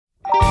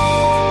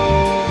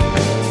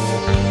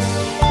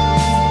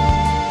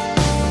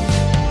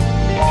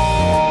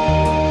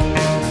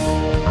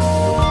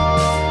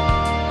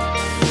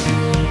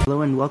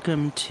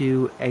welcome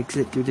to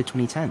Exit Through the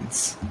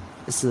 2010s.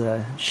 This is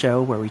a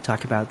show where we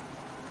talk about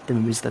the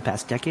movies of the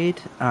past decade.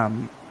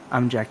 I'm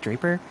Jack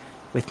Draper.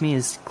 With me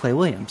is Clay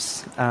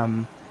Williams.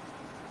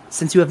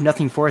 Since you have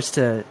nothing for us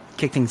to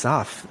kick things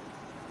off,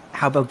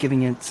 how about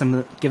giving us some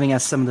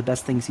of the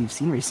best things you've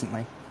seen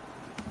recently?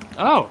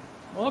 Oh,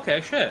 well,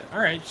 okay, shit. All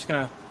right, just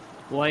gonna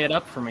lay it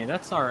up for me.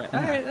 That's all right.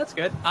 All right, that's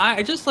good.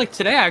 I just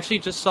today. I actually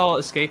just saw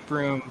Escape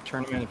Room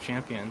Tournament of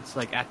Champions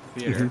at the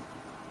theater.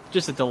 Mm-hmm.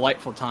 Just a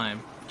delightful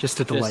time. Just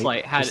a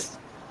delight.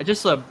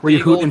 Just a were you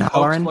big hooting old and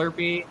hollering? Coke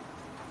Slurpee.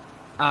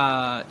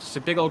 Just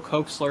a big old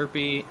Coke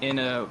Slurpee in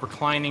a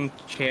reclining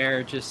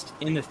chair, just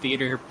in the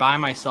theater by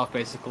myself,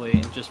 basically,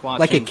 and just watching.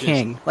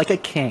 Like a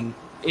king.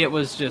 It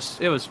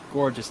was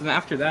gorgeous. And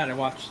after that, I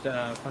watched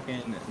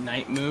fucking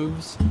Night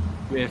Moves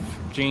with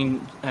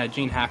Gene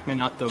Hackman,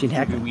 not the movie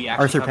we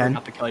actually Arthur covered, Penn.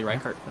 not the Kelly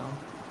Reichardt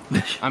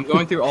film. I'm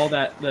going through all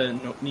the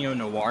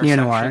neo-noir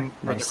section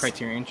for the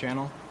Criterion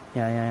Channel.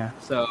 Yeah.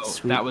 So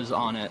Sweet. that was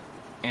on it.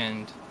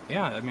 And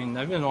yeah, I mean,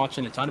 I've been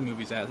watching a ton of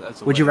movies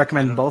as Would you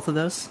recommend both of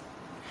those?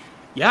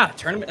 Yeah,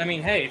 tournament. I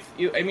mean, hey,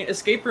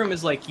 Escape Room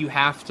is you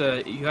have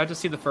to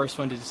see the first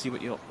one to see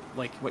what you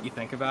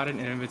think about it,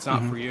 and if it's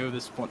not for you,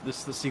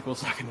 the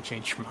sequel's not going to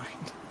change your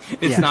mind.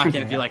 It's not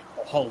going to be like,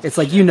 holy it's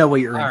shit. you know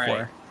what you're in All for.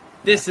 Right.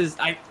 This is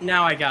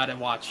now I gotta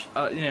watch.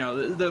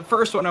 The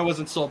first one I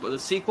wasn't sold, but the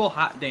sequel,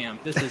 hot damn,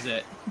 this is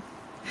it.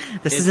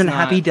 This isn't a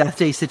Happy Death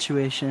Day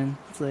situation.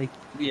 It's I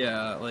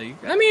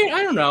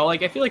don't know.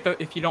 I feel like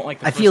if you don't like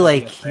the I first feel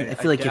one,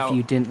 like if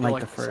you didn't like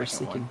the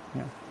first, one.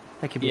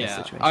 That could be a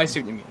situation. I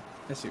see what you mean.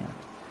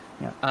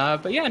 Yeah.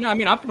 But yeah, no, I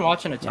mean, I've been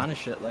watching a ton of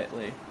shit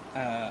lately.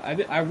 I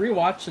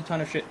rewatched a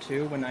ton of shit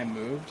too when I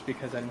moved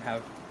because I didn't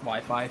have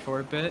Wi-Fi for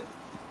a bit,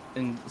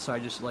 and so I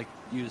just I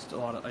just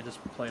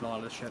played a lot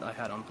of the shit I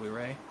had on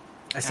Blu-ray.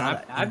 I saw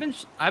that.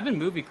 I've been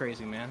movie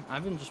crazy, man.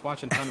 I've been just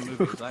watching a ton of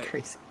movies.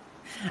 Crazy.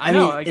 I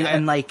know,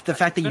 the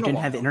fact that you didn't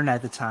have internet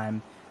at the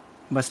time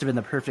must have been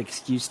the perfect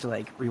excuse to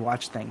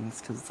rewatch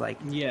things because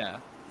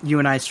you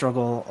and I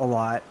struggle a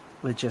lot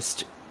with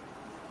just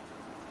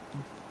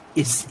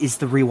is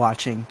the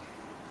rewatching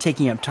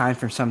taking up time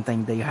for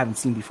something that you haven't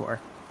seen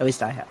before. At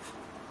least I have.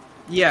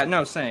 Yeah,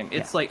 no, same.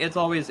 It's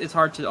it's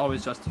hard to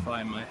always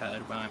justify in my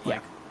head when I'm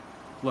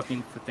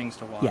looking for things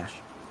to watch. Yeah,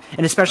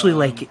 and especially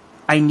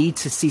I need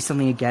to see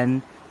something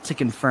again to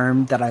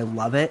confirm that I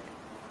love it.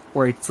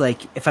 Or it's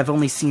if I've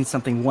only seen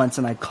something once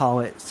and I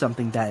call it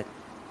something that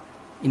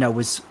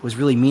was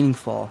really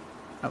meaningful,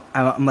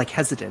 I'm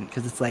hesitant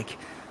because it's I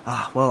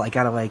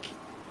gotta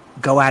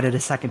go at it a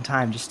second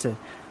time just to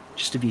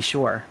be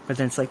sure. But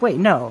then it's wait,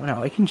 no,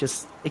 it can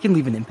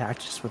leave an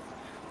impact just with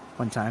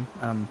one time.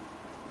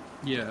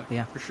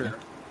 Yeah, for sure.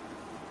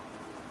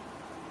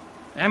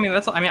 Yeah.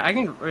 That's all I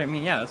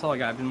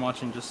got. I've been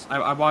watching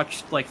I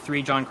watched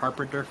 3 John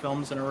Carpenter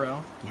films in a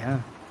row.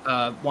 Yeah.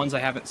 Ones I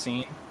haven't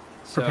seen.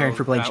 Preparing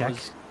for Blank Check.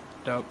 Was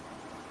dope.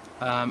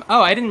 Not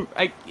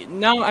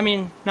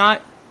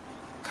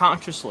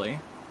consciously,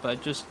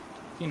 but just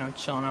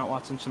chilling out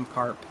watching some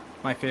Carp.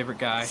 My favorite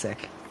guy.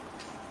 Sick.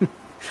 Your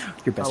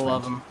best friend. I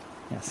love him.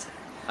 Yes.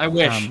 I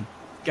wish.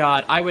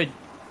 God, I would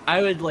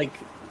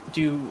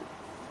do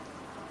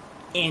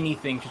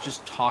anything to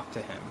just talk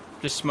to him.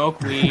 Just smoke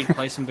weed,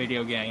 play some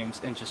video games,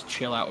 and just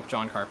chill out with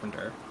John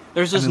Carpenter.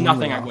 There's just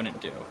nothing I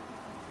wouldn't do.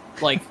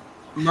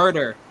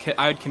 Murder,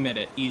 I would commit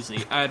it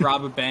easy. I'd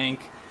rob a bank.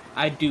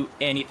 I'd do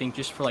anything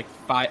just for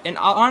 5. And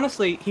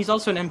honestly, he's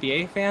also an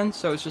NBA fan,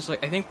 so it's just I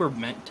think we're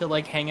meant to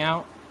hang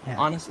out. Yeah,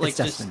 honestly,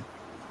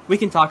 we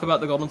can talk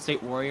about the Golden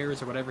State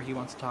Warriors or whatever he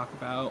wants to talk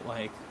about.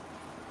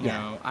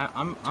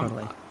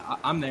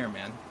 I'm there,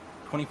 man.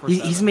 24/7.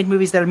 He's made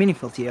movies that are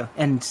meaningful to you,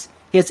 and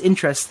he has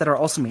interests that are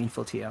also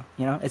meaningful to you.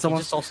 It's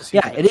almost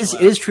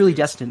it is truly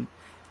destined.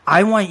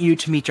 I want you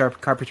to meet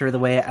Carpenter the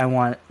way I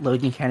want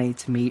Logan Kenny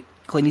to meet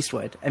Clint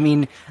Eastwood. I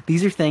mean,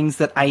 these are things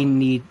that I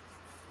need.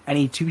 I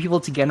need 2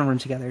 people to get in a room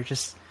together.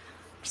 Just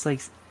see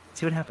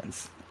what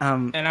happens.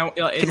 And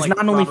it's not not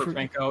only only Robert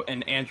Benko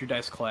and Andrew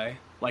Dice Clay.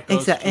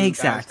 Exactly.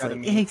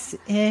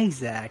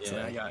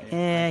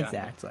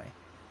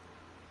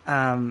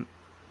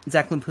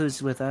 Zach Lamplugh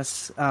is with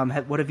us.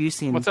 What have you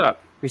seen? What's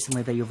up?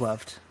 Recently that you've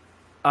loved?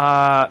 Did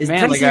I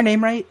say your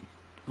name right?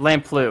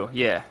 Lamplugh,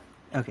 yeah.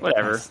 Okay.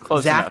 Whatever. Nice.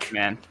 Close enough,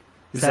 man.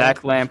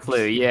 Zach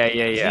Lamplugh, yeah.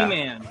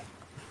 G-Man.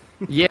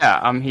 Yeah,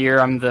 I'm here.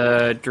 I'm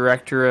the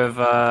director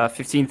of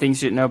 15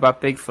 Things You Didn't Know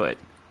About Bigfoot.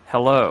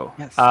 Hello.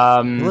 Yes.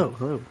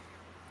 Hello.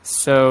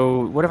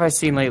 So, what have I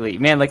seen lately?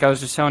 Man, I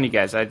was just telling you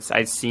guys,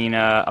 I'd seen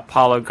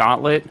Apollo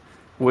Gauntlet.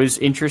 Was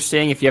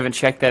interesting. If you haven't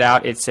checked that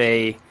out, it's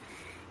that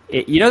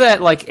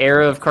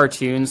era of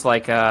cartoons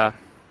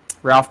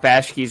Ralph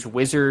Bashki's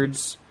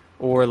Wizards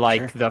or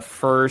the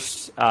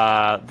first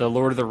the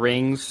Lord of the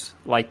Rings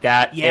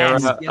that era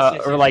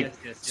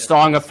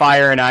Song of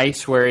Fire and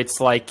Ice where it's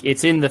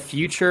it's in the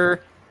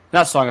future.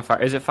 Not Song of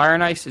Fire. Is it Fire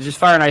and Ice? It's just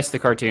Fire and Ice, the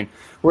cartoon.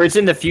 Where it's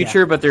in the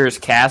future, but there's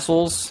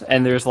castles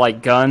and there's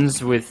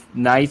guns with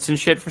knights and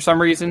shit for some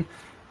reason.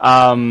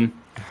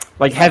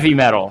 Heavy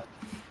metal.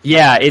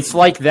 Yeah, it's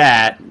like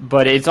that,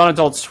 but it's on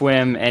Adult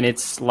Swim, and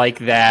it's like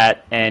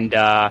that, and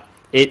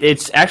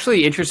it's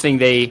actually interesting.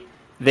 They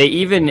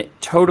even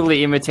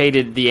totally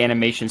imitated the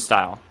animation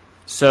style.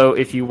 So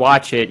if you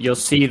watch it, you'll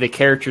see the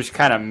characters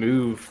kind of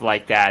move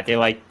like that. They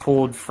like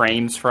pulled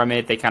frames from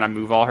it. They kind of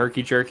move all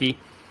herky jerky.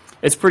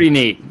 It's pretty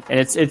neat, and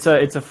it's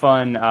a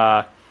fun.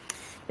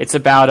 It's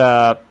about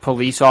a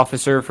police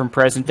officer from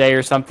present day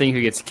or something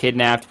who gets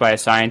kidnapped by a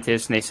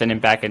scientist, and they send him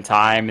back in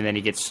time, and then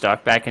he gets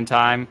stuck back in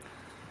time.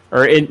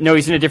 No,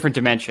 he's in a different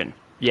dimension.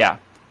 Yeah.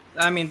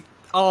 I mean,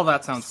 all of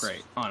that sounds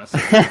great, honestly.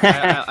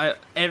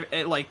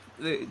 Like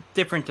the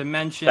different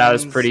dimensions. That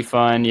was pretty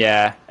fun,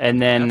 yeah.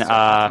 And then that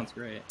sounds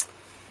great.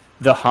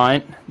 The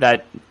Hunt,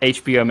 that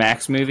HBO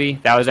Max movie,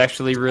 that was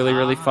actually really,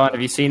 really fun.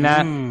 Have you seen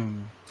that?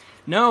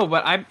 No,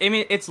 but I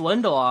mean, it's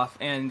Lindelof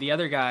and the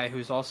other guy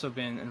who's also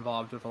been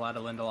involved with a lot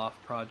of Lindelof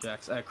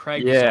projects.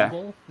 Craig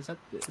Sobel? Is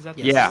that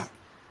the Yeah.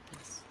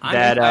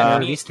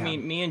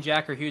 Me and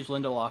Jack are huge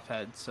Lindelof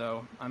heads,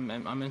 so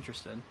I'm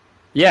interested.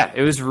 Yeah,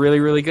 it was really,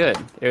 really good.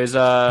 It was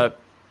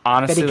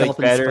honestly Betty like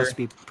Gilpin's better. supposed to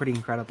be pretty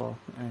incredible.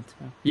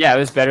 Yeah, it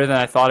was better than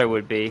I thought it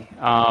would be.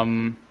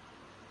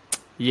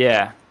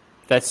 Yeah,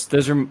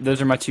 those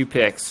are my two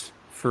picks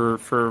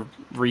for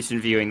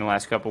recent viewing the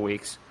last couple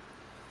weeks.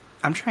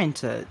 I'm trying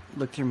to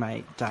look through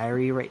my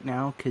diary right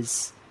now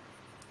because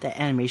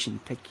the animation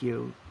pick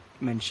you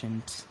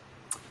mentioned.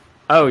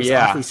 Oh is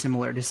yeah, awfully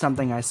similar to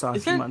something I saw a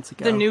few months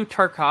ago. The new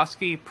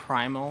Tarkovsky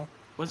Primal,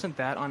 wasn't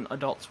that on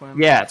Adult Swim?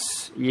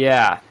 Yes,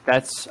 yeah,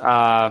 that's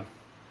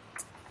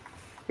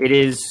it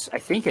is. I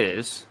think it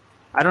is.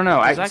 I don't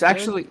know. It's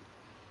actually.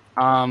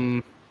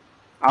 I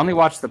only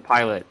watched the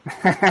pilot.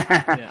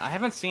 Yeah, I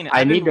haven't seen it.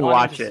 I need to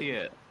watch it. See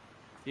it.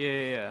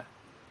 Yeah.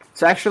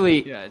 It's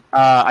actually, like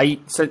I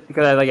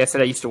said,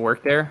 I used to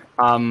work there.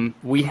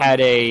 We had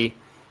a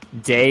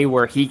day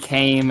where he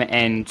came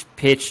and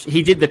pitched.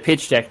 He did the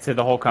pitch deck to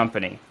the whole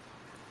company.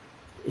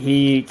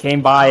 He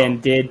came by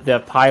and did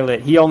the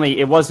pilot.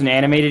 It wasn't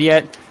animated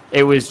yet.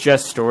 It was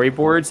just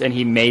storyboards, and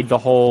he made the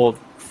whole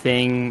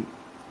thing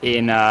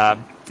in.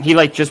 He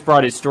just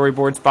brought his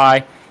storyboards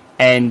by,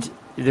 and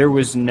there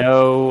was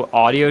no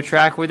audio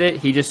track with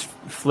it. He just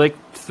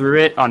flicked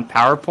through it on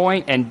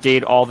PowerPoint and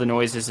did all the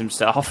noises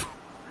himself.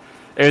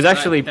 It was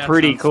actually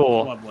pretty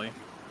cool. Lovely.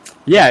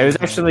 Yeah, it was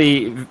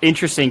actually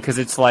interesting because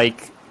it's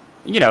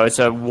it's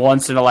a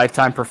once in a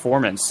lifetime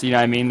performance. You know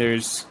what I mean?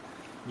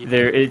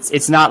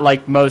 It's not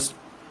like most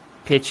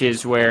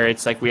pitches where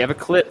it's like we have a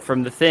clip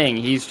from the thing.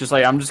 He's just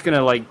like, I'm just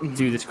gonna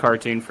do this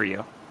cartoon for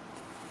you.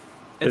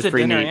 It's a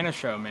dinner and a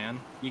show, man.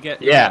 You get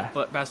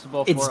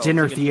basketball. It's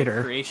dinner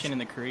theater. Creation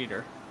and the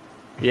creator.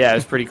 Yeah, it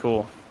was pretty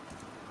cool.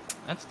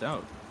 That's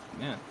dope.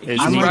 Yeah,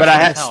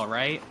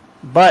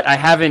 But I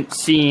haven't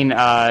seen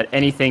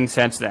anything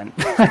since then.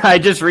 I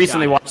just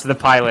recently watched the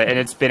pilot, and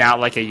it's been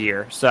out like a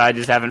year, so I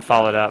just haven't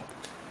followed up.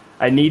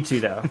 I need to,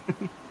 though.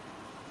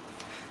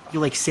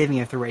 You're saving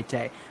it the right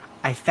day.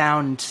 I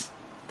found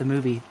the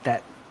movie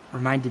that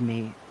reminded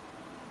me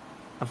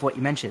of what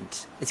you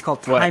mentioned. It's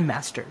called Time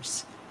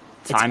Masters.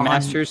 Time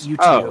Masters? YouTube.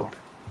 Oh.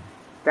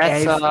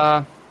 That's,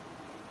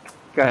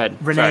 go ahead.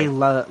 Renee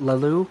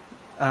Laloux.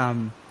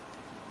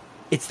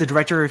 It's the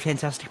director of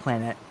Fantastic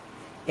Planet.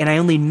 And I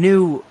only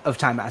knew of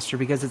Time Master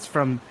because it's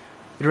from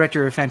the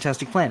director of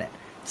Fantastic Planet.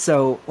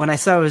 So when I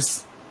saw it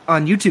was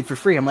on YouTube for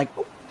free, I'm like,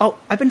 oh,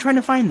 I've been trying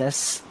to find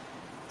this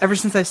ever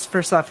since I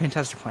first saw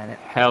Fantastic Planet.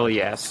 Hell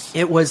yes.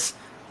 It was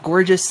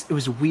gorgeous. It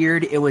was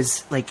weird. It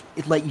was like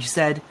you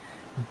said,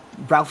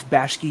 Ralph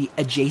Bakshi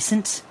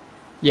adjacent.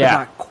 Yeah. But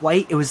not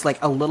quite. It was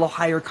a little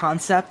higher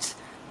concept.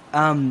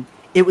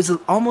 It was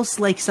almost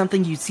like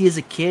something you'd see as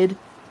a kid,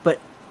 but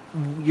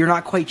you're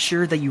not quite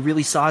sure that you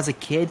really saw as a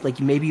kid.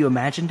 Maybe you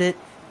imagined it.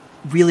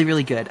 Really,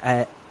 really good.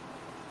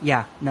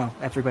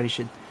 Everybody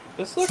should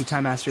see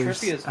Time Masters.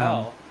 Trippy as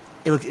hell.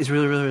 It's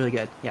really, really, really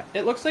good. Yeah.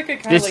 It looks like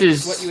it kind of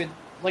what you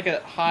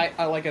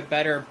would a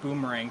better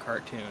Boomerang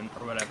cartoon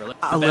or whatever.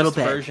 A little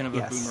bit version of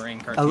a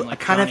Boomerang cartoon. A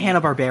kind of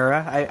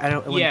Hanna-Barbera. I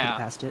wouldn't put it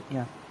past it.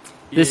 Yeah.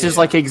 This is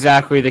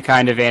exactly the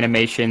kind of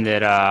animation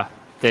that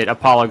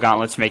Apollo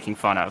Gauntlet's making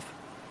fun of.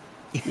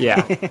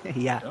 Yeah.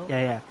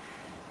 yeah.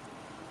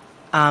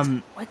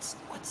 What's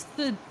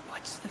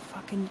the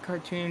fucking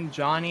cartoon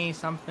Johnny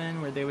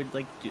something where they would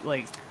do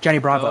Johnny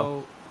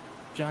Bravo.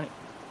 Is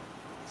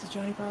it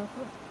Johnny Bravo?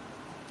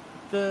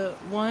 The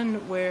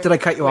one where did I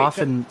cut you off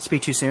and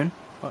speak too soon?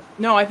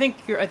 No, I think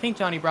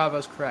Johnny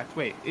Bravo's correct.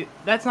 Wait,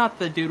 that's not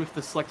the dude with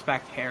the slicked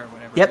back hair or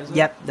whatever.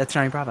 Yep, that's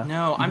Johnny Bravo.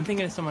 No, I'm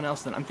thinking of someone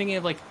else. Then I'm thinking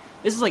of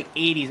this is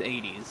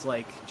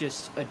 80s,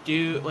 just a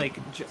dude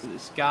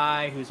this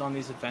guy who's on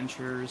these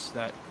adventures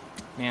that,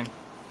 man,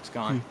 it's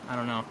gone. I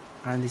don't know.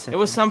 It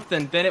was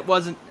something. Then it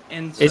wasn't.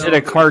 And so, is it a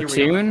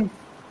cartoon? Is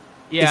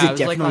Yeah, it was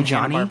definitely on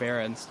Johnny?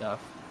 Hanna-Barbera and stuff.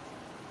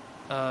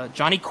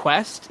 Johnny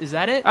Quest, is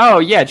that it? Oh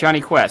yeah,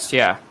 Johnny Quest.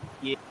 Yeah.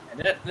 Yeah,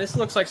 this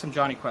looks like some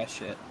Johnny Quest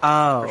shit.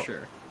 Oh, for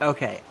sure.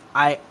 Okay,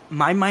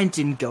 my mind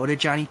didn't go to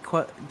Johnny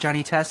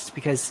Test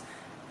because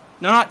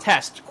No, not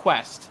test.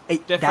 Quest.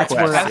 That's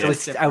where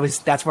Quest. I was.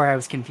 That's where I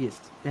was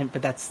confused.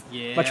 But that's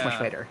much Yeah.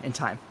 later in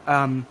time.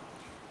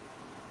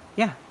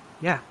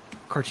 Yeah.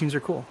 Cartoons are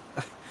cool.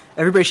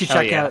 Everybody should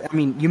check out. I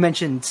mean, you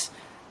mentioned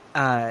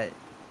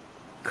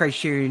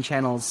Criterion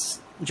Channel's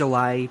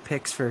July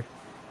picks for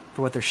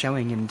what they're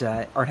showing, and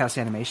Art House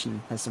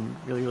Animation has some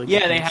really good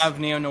Yeah, they things. have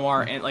Neo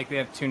Noir, and like they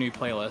have 2 new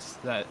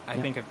playlists that I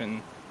think have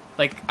been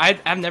like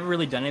I've never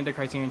really done any of the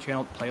Criterion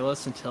Channel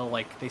playlists until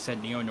like they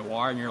said Neo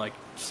Noir, and you're like,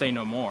 say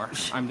no more.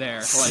 I'm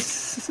there. Like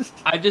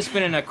I've just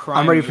been in a crime.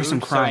 I'm ready for mood,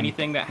 some crime. So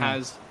anything that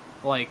has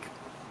like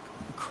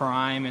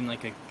crime and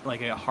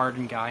like a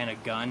hardened guy and a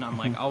gun, I'm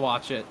like, I'll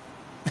watch it.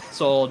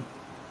 Sold.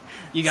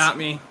 You got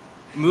me.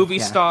 Movie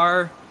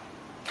star,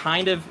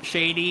 kind of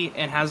shady,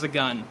 and has a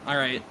gun. All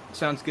right,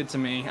 sounds good to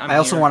me. I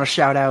also want to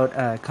shout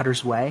out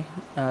Cutter's Way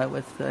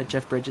with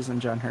Jeff Bridges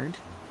and John Hurd.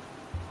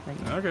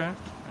 Okay.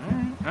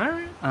 All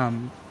right.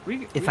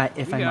 If I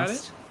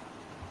must.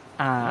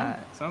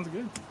 Sounds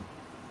good.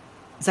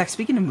 Zach,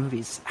 speaking of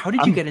movies, how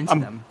did you get into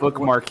them?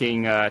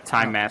 Bookmarking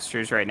Time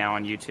Masters right now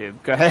on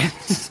YouTube. Go ahead.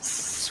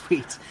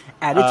 Sweet.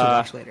 Added to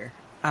watch later.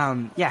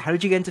 How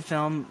did you get into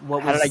film?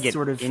 What How was did I get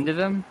sort of into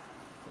them?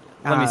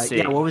 Let me see.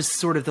 Yeah, what was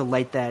sort of the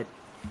light that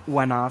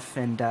went off,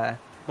 and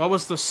What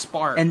was the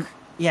spark? and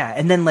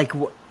then like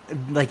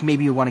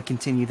maybe you want to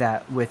continue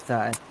that with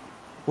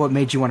what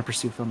made you want to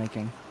pursue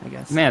filmmaking, I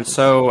guess. Man,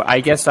 so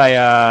I guess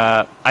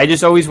I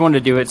just always wanted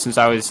to do it since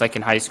I was like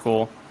in high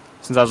school.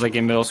 Since I was like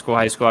in middle school,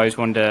 high school, I always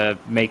wanted to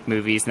make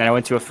movies. And then I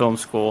went to a film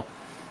school.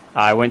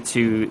 I went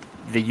to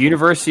the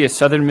University of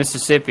Southern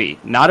Mississippi.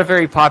 Not a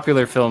very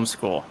popular film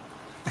school.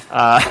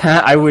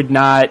 It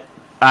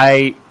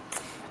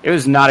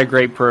was not a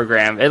great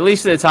program, at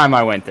least at the time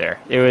I went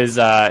there. It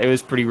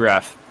was pretty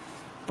rough.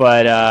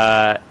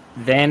 But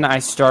then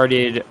I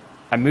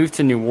moved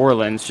to New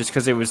Orleans just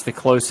because it was the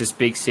closest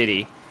big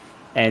city.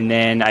 And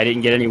then I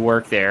didn't get any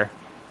work there.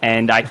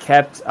 And I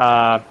kept,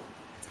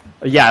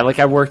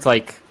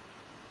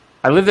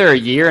 I lived there a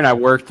year, and I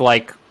worked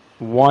like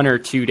 1 or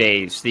 2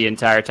 days the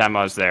entire time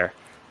I was there.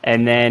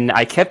 And then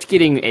I kept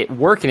getting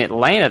work in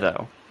Atlanta,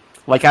 though.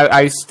 Like,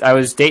 I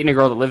was dating a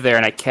girl that lived there,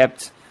 and I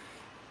kept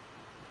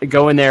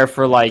going there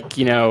for, like,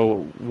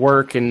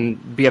 work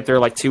and be up there,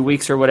 like, 2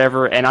 weeks or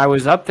whatever. And I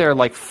was up there,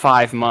 like,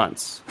 5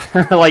 months.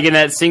 Like, in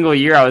that single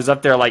year, I was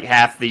up there, like,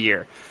 half the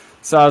year.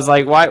 So I was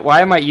like, why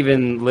am I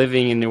even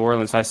living in New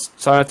Orleans?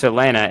 So I went to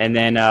Atlanta, and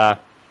then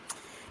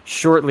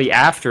shortly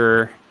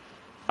after...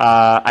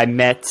 I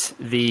met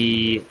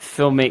the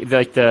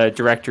the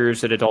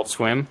directors at Adult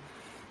Swim.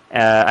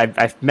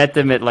 I met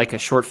them at like a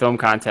short film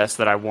contest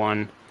that I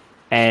won,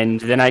 and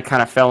then I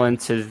kind of fell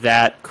into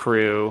that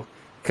crew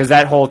because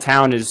that whole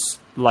town is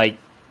like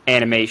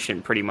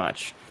animation pretty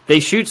much. They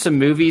shoot some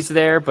movies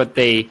there, but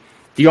the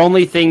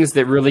only things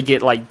that really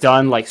get like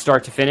done like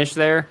start to finish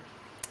there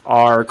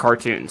are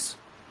cartoons.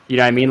 You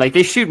know what I mean? Like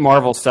they shoot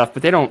Marvel stuff,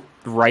 but they don't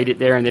write it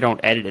there and they don't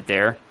edit it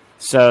there.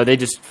 So they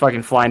just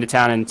fucking fly into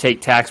town and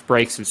take tax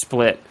breaks and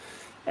split.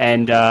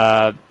 And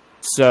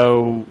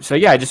so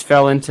yeah, I just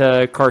fell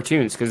into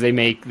cartoons because they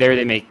make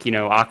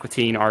Aqua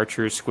Teen,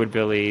 Archers,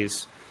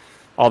 Squidbillies,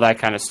 all that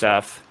kind of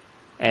stuff.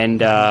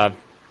 And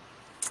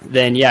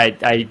then yeah,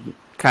 I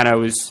kind of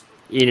was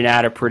in and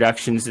out of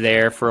productions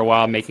there for a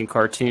while making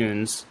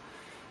cartoons.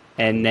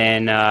 And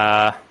then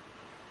I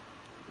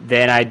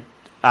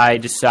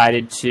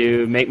decided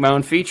to make my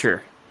own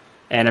feature,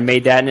 and I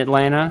made that in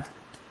Atlanta.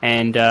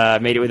 And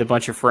made it with a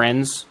bunch of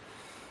friends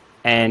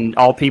and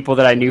all people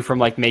that I knew from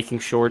like making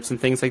shorts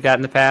and things like that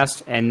in the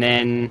past. And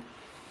then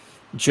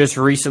just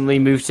recently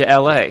moved to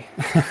LA.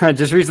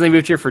 Just recently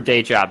moved here for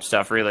day job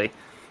stuff, really,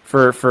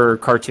 for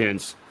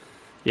cartoons,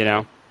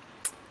 Yep.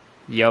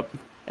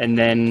 And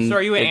then. So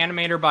are you an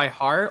animator by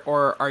heart,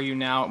 or are you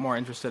now more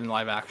interested in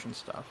live action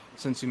stuff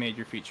since you made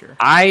your feature?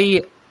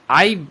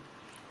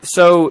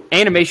 So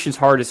animation's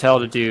hard as hell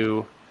to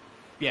do.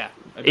 Yeah.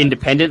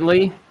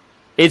 Independently.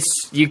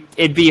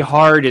 It'd be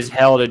hard as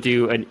hell to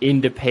do an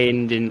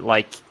independent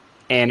like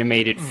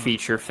animated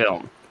feature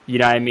film. You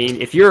know what I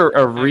mean? If you're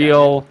a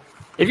real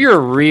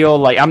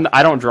like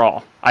I don't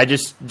draw. I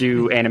just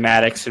do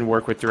animatics and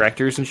work with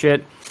directors and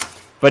shit.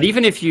 But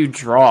even if you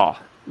draw,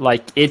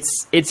 like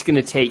it's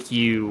gonna take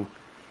you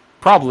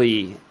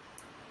probably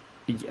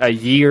a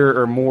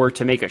year or more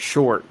to make a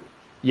short.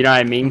 You know what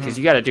I mean? Because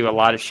you got to do a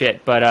lot of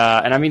shit. But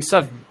and I mean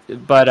stuff.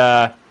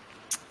 But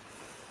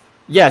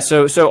yeah.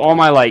 So all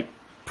my like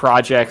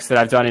projects that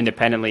I've done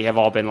independently have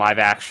all been live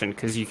action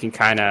because you can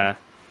kind of,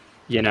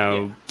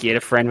 get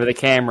a friend with a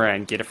camera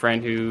and get a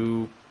friend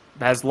who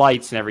has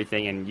lights and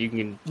everything, and you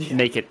can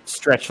make it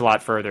stretch a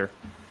lot further.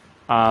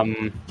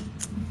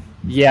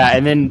 Yeah,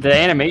 and then the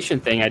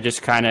animation thing, I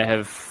just kind of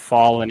have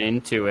fallen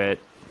into it.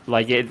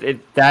 Like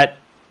that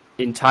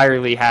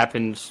entirely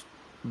happened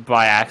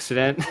by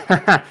accident,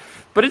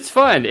 but it's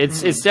fun.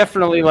 It's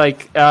definitely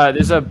like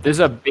there's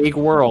a big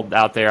world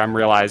out there. I'm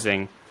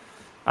realizing.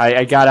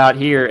 I got out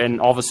here, and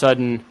all of a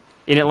sudden,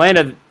 in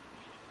Atlanta,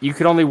 you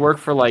could only work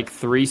for like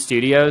 3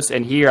 studios,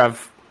 and here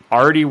I've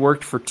already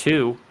worked for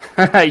 2.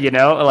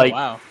 Oh,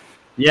 wow.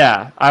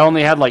 Yeah, I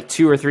only had like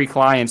 2 or 3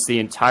 clients the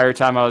entire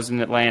time I was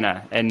in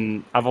Atlanta,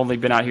 and I've only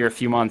been out here a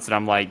few months, and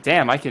I'm like,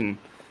 damn, I can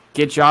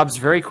get jobs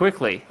very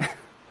quickly.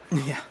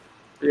 Yeah.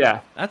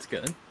 Yeah. That's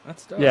good.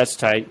 That's dope. Yeah, it's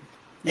tight.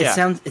 It Yeah.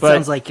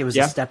 sounds like it was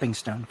yeah. a stepping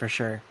stone for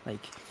sure. Like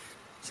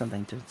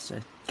something to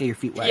get your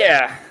feet wet.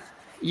 Yeah.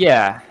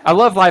 Yeah. I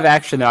love live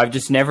action though. I've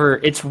just never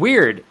it's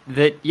weird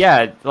that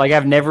like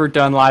I've never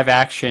done live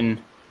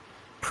action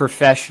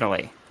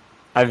professionally.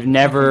 I've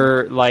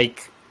never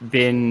like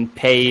been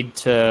paid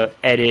to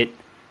edit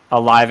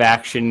a live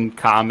action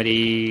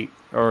comedy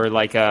or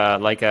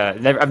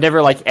I've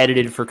never like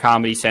edited for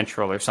Comedy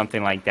Central or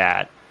something like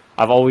that.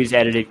 I've always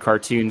edited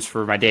cartoons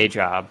for my day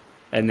job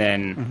and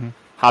then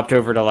hopped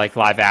over to like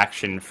live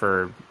action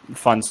for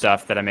fun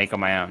stuff that I make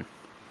on my own.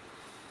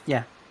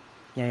 Yeah.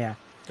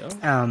 Dope.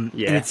 And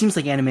it seems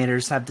like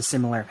animators have the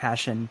similar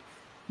passion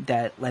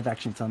that live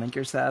action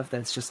filmmakers have.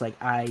 That's just like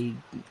I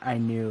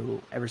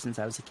knew ever since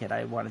I was a kid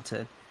I wanted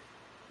to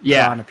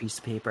draw on a piece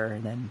of paper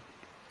and then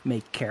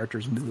make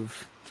characters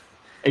move.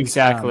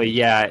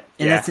 Exactly. And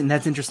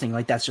that's interesting.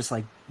 Like that's just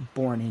like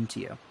born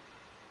into you.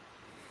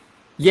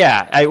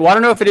 Yeah, I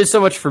don't know if it is so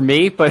much for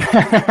me, but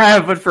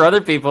but for other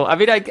people, I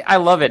mean, I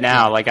love it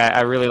now. Like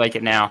I really like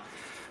it now.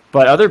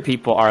 But other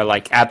people are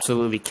like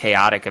absolutely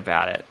chaotic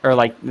about it, or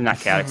like not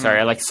chaotic.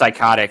 Sorry, like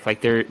psychotic.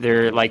 Like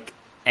they're like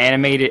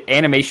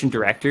animation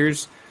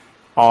directors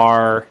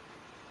are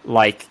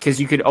like because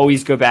you could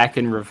always go back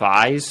and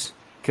revise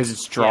because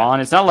it's drawn.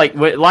 Yeah. It's not like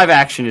live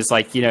action is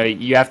like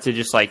you have to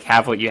just like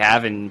have what you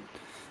have and.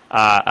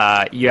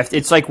 You have to,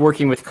 it's like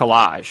working with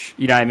collage.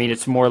 You know what I mean?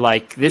 It's more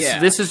like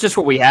this is just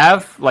what we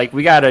have. Like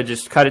we gotta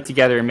just cut it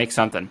together and make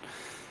something.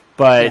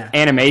 But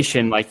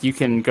animation, like you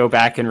can go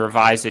back and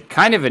revise it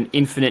kind of an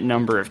infinite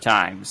number of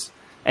times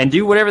and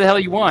do whatever the hell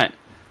you want.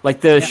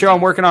 Like the show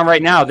I'm working on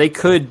right now, they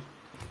could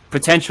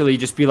potentially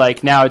just be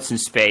like, now it's in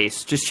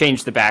space. Just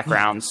change the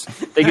backgrounds.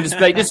 They could just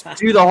be like, just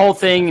do the whole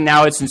thing.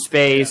 Now it's in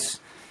space,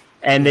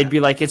 and they'd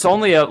be like, it's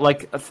only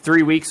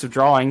 3 weeks of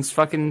drawings.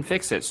 Fucking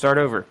fix it. Start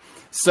over.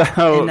 So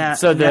now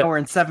we're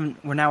in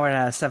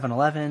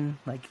 7-Eleven.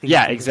 Like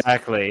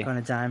exactly. On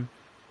a dime.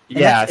 And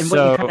yeah. And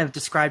what you kind of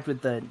described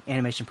with the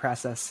animation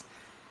process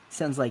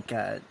sounds like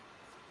Don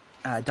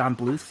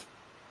Bluth,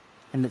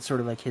 and it's sort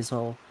of like his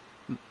whole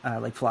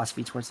like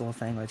philosophy towards the whole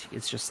thing. Like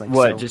it's just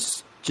like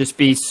just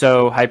be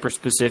so hyper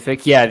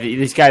specific. Yeah,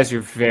 these guys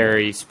are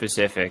very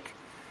specific.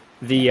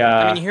 I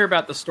mean, you hear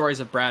about the stories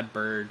of Brad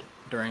Bird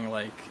during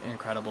like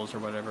Incredibles or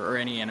whatever, or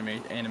any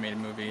animated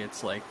movie.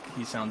 It's like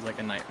he sounds like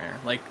a nightmare.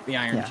 Like the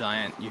Iron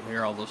Giant, you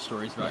hear all those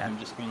stories about him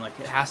just being like,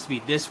 it has to be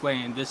this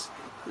way and this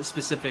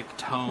specific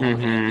tone,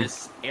 and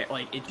this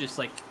like it just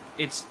like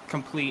it's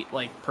complete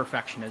like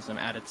perfectionism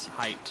at its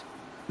height.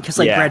 Because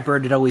like Brad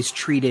Bird had always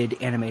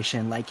treated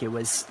animation like it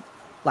was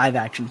live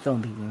action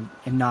filmmaking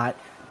and not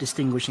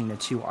distinguishing the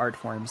two art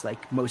forms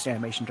like most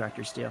animation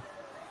directors do.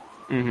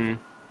 Mm-hmm.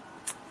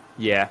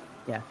 Yeah.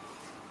 Yeah.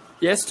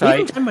 Yes, we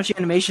haven't done much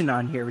animation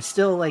on here. We're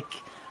still like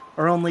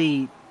our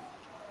only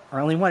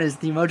one is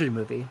the Emoji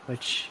Movie,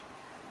 which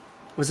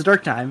was a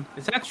dark time.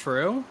 Is that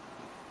true?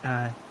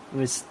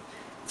 It's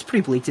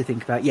pretty bleak to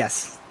think about.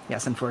 Yes,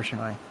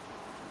 unfortunately.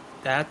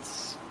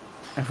 That's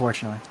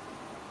unfortunately.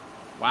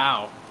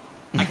 Wow.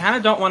 I kind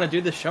of don't want to do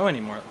this show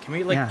anymore. Can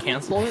we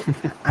cancel it?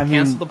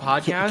 Cancel the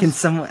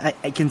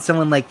podcast? Can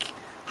someone like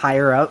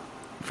higher up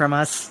from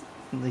us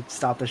like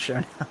stop the show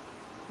now?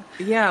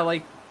 Yeah,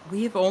 like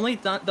we've only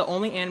done the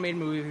only animated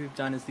movie we've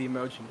done is the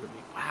Emoji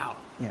Movie. Wow.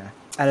 Yeah.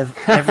 Out of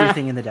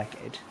everything in the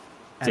decade.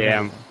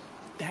 Damn.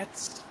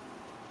 That's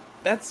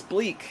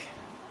bleak.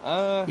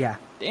 Yeah.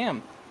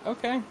 Damn.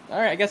 Okay. All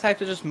right. I guess I have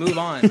to just move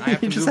on. I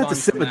have to just move have to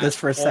sit with this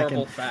for a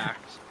second.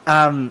 Fact.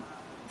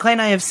 Clay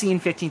and I have seen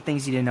 15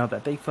 Things You Didn't Know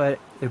About Bigfoot.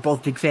 They're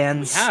both big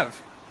fans. We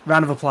have.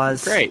 Round of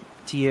applause. Great.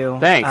 To you.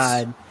 Thanks.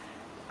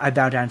 I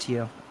bow down to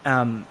you.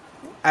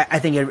 I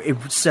think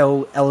it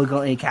so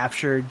elegantly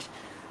captured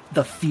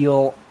the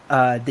feel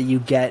that you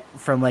get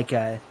from like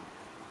a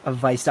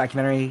Vice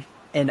documentary,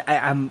 and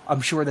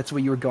I'm sure that's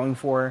what you were going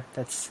for.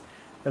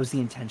 That was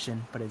the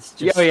intention, but it's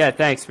just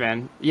thanks,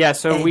 man. Yeah,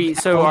 so the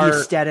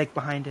aesthetic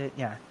behind it,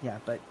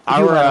 but if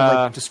you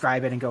want to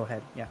describe it and go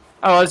ahead,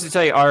 Oh, I was going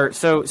to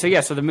tell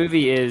you, so the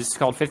movie is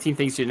called 15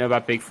 Things You Didn't Know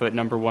About Bigfoot.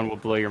 Number 1 will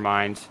blow your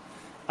mind.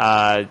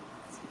 Again,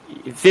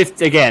 just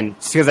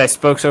because I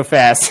spoke so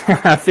fast,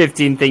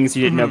 15 Things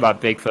You Didn't Know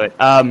About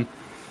Bigfoot.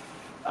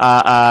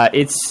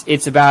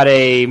 It's about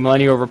a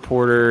millennial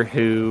reporter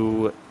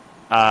who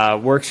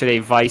works at a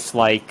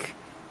Vice-like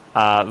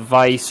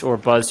Vice or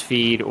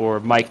BuzzFeed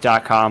or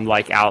Mike.com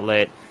like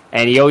outlet,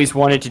 and he always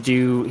wanted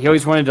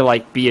to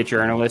like be a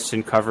journalist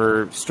and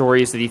cover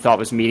stories that he thought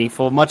was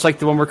meaningful, much like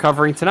the one we're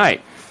covering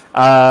tonight.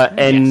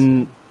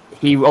 And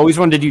he always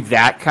wanted to do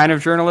that kind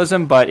of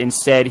journalism, but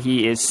instead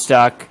he is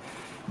stuck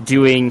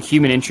doing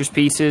human interest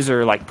pieces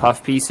or like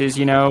puff pieces,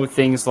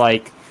 things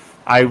like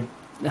I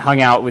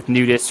hung out with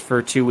nudists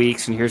for 2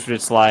 weeks and here's what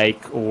it's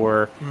like,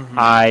 or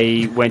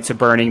I went to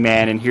Burning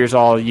Man and here's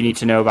all you need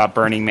to know about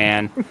Burning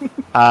Man.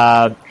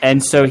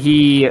 And so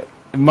he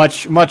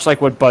much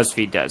like what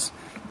BuzzFeed does.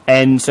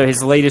 And so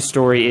his latest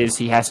story is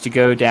he has to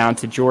go down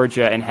to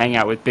Georgia and hang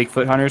out with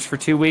Bigfoot hunters for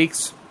 2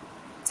 weeks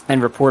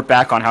and report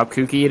back on how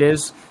kooky it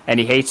is, and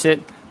he hates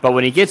it. But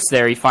when he gets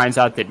there, he finds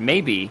out that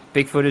maybe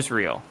Bigfoot is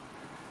real.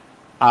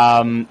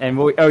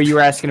 You were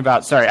asking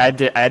about. Sorry, I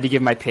had to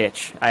give my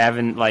pitch. I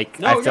haven't I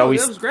have to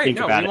always that was great. think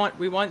about it.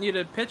 We want you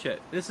to pitch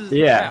it. This is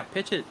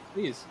pitch it,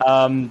 please.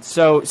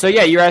 So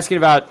yeah, you're asking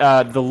about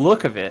the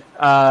look of it.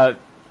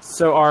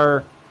 So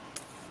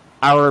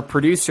our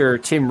producer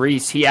Tim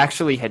Reese, he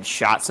actually had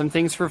shot some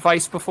things for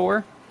Vice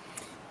before,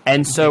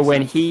 and so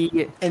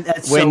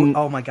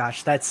oh my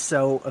gosh, that's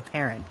so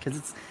apparent because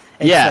it's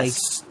like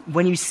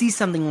when you see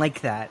something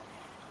like that,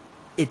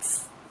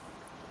 it's.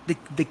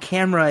 The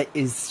camera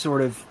is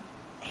sort of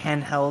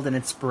handheld and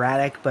it's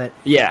sporadic, but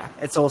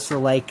it's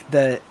also like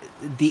the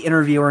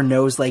interviewer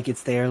knows like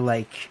it's there,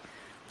 like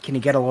can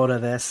you get a load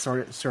of this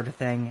sort of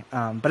thing.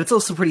 But it's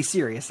also pretty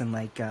serious and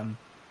like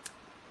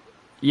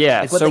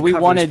what so we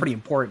wanted is pretty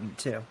important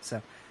too.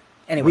 So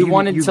anyway, we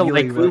wanted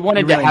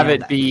to have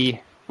it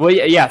be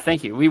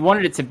thank you. We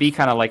wanted it to be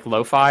kind of like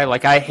lo-fi.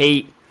 Like I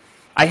hate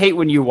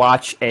when you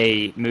watch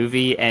a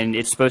movie and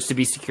it's supposed to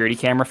be security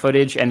camera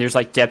footage and there's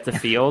like depth of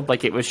field,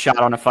 like it was shot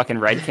on a fucking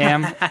Red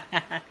Cam.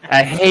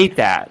 I hate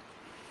that.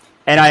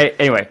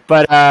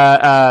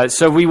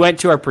 So we went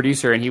to our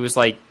producer and he was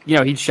like,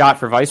 he'd shot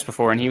for Vice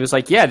before and he was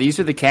like, yeah, these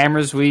are the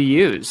cameras we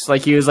use.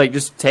 Like he was like,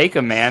 just take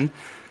them, man.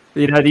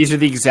 These are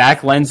the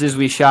exact lenses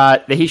we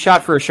shot. He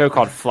shot for a show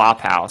called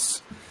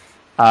Flophouse.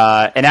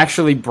 And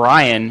actually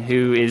Brian,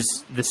 who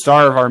is the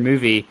star of our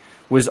movie,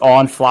 was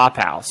on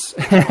Flophouse.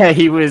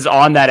 He was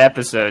on that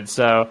episode.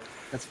 So,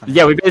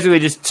 yeah, we basically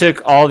just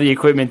took all the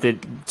equipment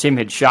that Tim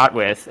had shot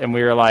with, and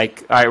we were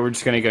like, all right, we're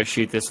just going to go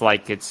shoot this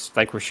like it's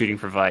like we're shooting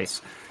for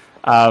Vice,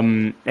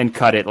 and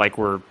cut it like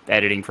we're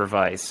editing for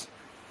Vice.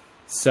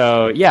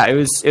 So, yeah, it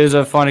was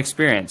a fun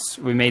experience.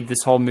 We made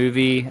this whole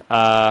movie,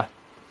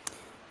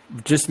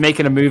 just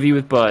making a movie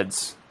with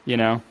buds,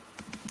 Dug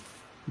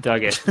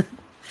it.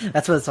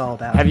 That's what it's all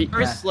about. The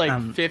first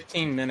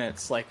 15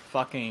 minutes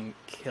fucking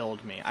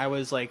killed me. I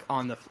was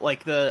on the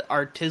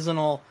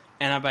artisanal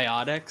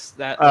antibiotics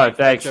that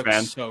thanks,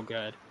 man. So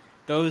good.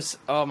 Those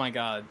my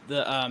god.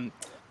 The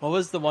what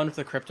was the one with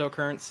the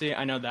cryptocurrency?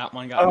 I know that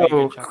one got me a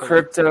good chuckle.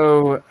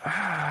 Crypto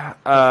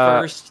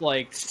first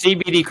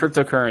CBD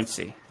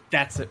cryptocurrency.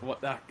 That's it.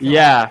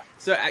 Yeah.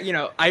 So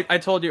I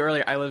told you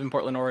earlier I live in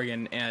Portland,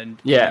 Oregon, and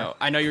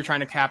I know you're trying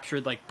to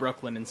capture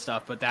Brooklyn and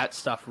stuff, but that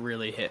stuff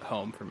really hit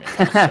home for me. It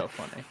was so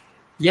funny.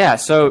 Yeah.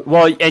 So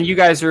and you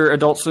guys are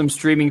Adult Swim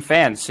streaming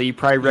fans, so you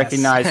probably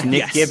recognize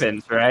Nick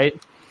Gibbons, right?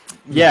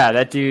 Yeah,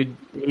 that dude.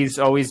 He's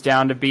always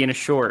down to be in a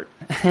short.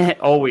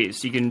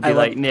 Always, you can be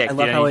like Nick. I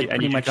love how it I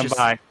pretty need much to come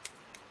by.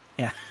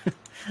 Yeah,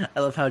 I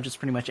love how it just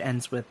pretty much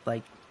ends with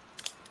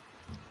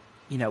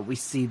we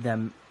see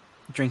them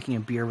drinking a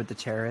beer with the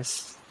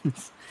terrorists. And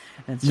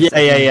it's just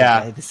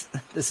yeah.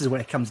 This is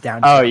what it comes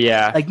down to. Oh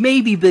yeah,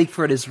 maybe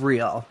Bigfoot is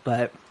real,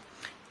 but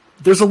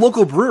there's a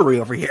local brewery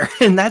over here,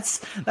 and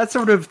that's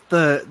sort of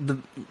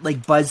the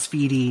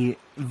BuzzFeedy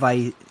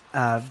Vice.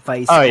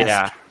 Oh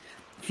yeah,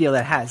 feel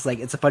that has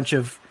it's a bunch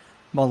of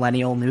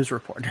millennial news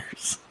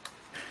reporters.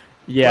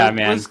 Yeah,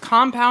 man. Was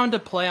Compound a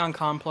play on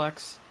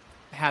Complex?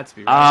 It had to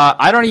be. Right?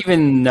 I don't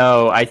even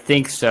know. I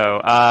think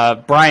so.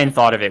 Brian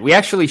thought of it. We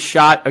actually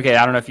shot. Okay,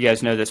 I don't know if you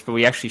guys know this, but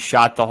we actually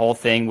shot the whole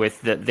thing with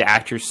the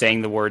actors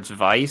saying the words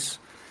Vice,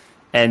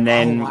 and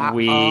then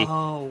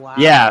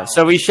yeah.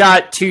 So we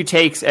shot 2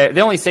 takes.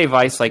 They only say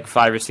Vice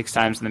 5 or 6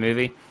 times in the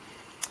movie.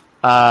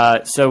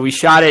 So we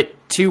shot it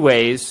 2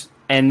 ways,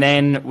 and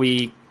then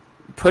we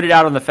put it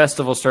out on the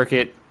festival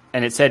circuit,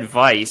 and it said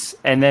Vice,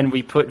 and then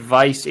we put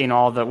Vice in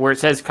all where it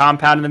says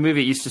Compound in the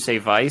movie. It used to say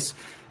Vice.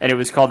 And it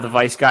was called The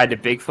Vice Guide to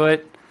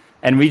Bigfoot.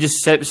 And we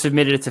just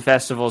submitted it to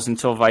festivals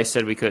until Vice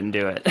said we couldn't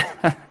do it.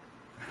 But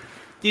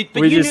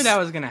you knew that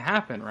was going to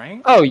happen,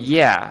 right? Oh,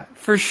 yeah.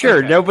 For sure.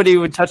 Okay. Nobody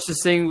would touch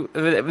this thing.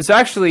 It was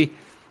actually...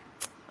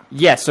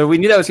 Yeah, so we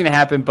knew that was going to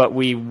happen, but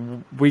we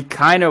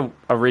kind of...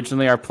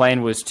 Originally, our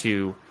plan was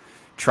to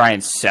try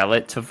and sell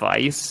it to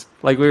Vice.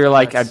 We were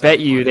like, I bet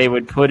you they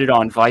would put it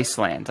on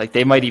Viceland.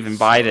 They might even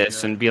buy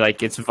this and be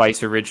like, it's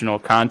Vice original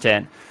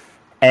content.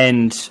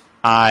 And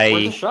Worth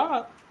a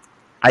shot.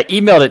 I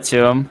emailed it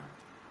to him,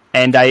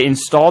 and I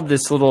installed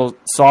this little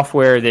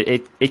software that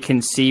it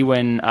can see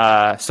when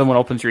someone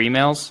opens your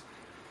emails,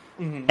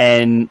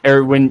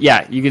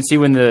 you can see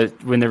when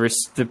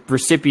the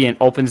recipient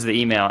opens the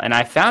email. And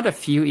I found a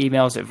few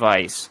emails at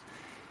Vice,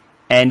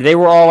 and they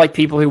were all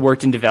people who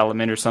worked in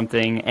development or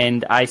something.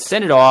 And I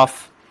sent it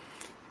off,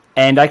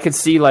 and I could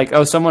see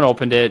someone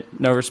opened it,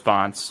 no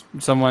response.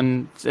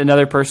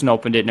 Another person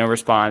opened it, no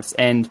response.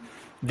 And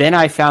then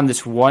I found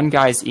this one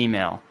guy's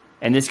email,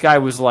 and this guy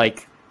was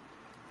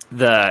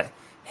the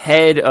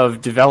head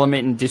of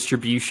development and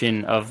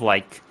distribution of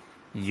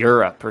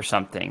Europe or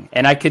something.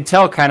 And I could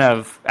tell kind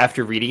of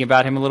after reading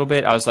about him a little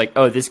bit, I was like,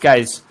 oh, this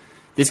guy's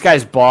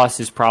boss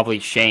is probably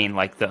Shane,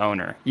 the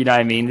owner. You know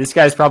what I mean? This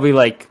guy's probably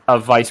a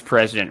vice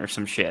president or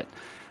some shit.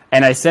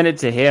 And I sent it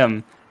to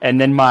him,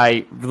 and then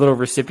my little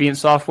recipient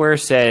software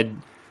said,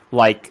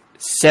 like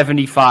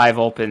 75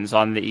 opens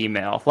on the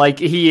email. Like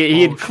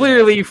he had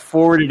clearly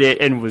forwarded it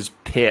and was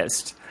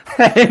pissed.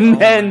 And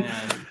then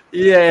man.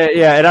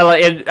 yeah,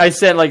 and I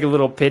sent like a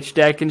little pitch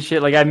deck and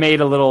shit. Like I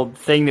made a little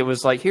thing that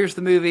was like, here's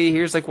the movie,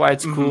 here's like why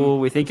it's cool.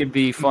 We think it'd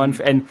be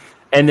fun,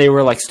 and they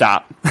were like,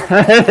 stop.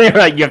 They were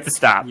like, you have to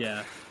stop.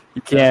 Yeah,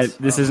 you can't.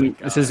 This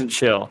isn't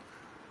chill.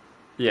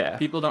 Yeah,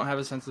 people don't have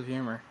a sense of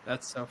humor.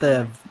 That's so funny.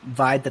 The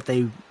vibe that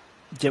they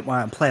didn't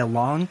want to play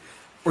along,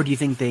 or do you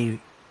think they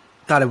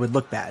thought it would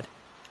look bad?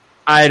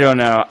 I don't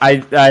know.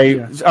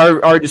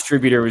 Our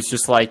distributor was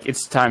just like,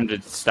 it's time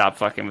to stop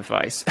fucking with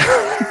Vice.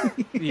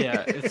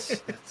 Yeah,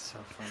 it's so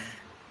funny.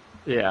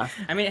 Yeah.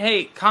 I mean,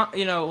 hey,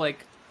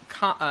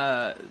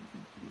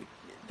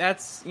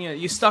 that's,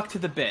 you stuck to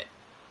the bit.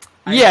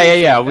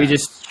 Yeah. We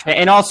just,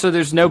 and also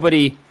there's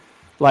nobody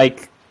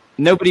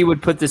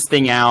would put this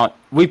thing out.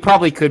 We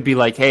probably could be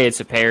like, hey, it's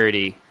a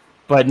parody,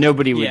 but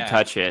nobody would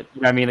touch it.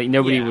 You know what I mean? Like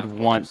nobody would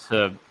want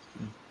to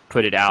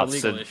put it out.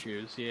 Legal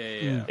issues.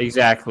 Yeah.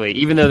 Exactly.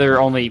 Even though there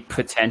are only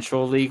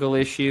potential legal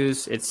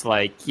issues, it's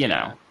like, you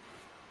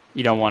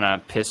don't want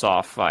to piss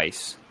off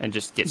Vice and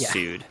just get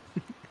sued.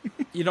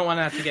 You don't want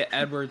to have to get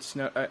Edward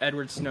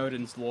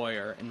Snowden's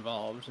lawyer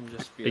involved and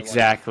just be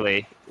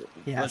exactly.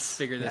 Like, let's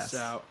figure this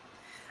out.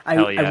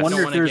 I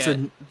wonder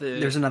if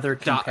there's another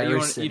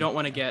comparison. You don't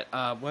want to get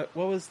what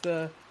was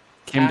the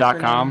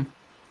Kim.com?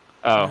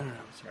 Oh, no,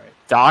 sorry.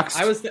 Docs.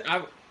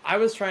 I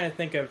was trying to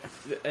think of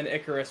an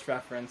Icarus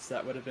reference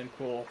that would have been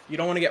cool. You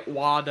don't want to get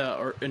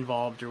WADA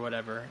involved or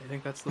whatever. I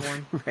think that's the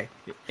one. Right.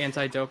 The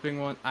anti-doping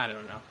one. I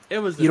don't know. It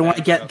was. You don't want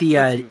to get the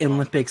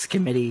Olympics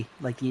committee,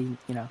 like the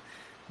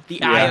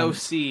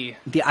IOC.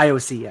 The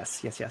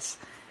IOC. Yes.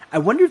 I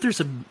wonder if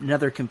there's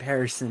another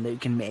comparison that you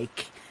can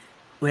make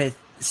with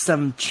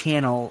some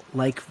channel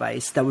like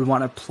Vice that would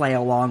want to play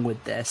along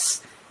with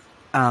this.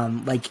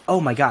 Like,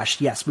 oh my gosh,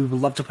 yes, we would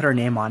love to put our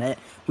name on it.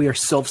 We are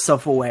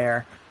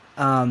self-aware.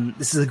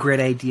 This is a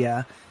great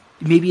idea.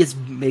 Maybe it's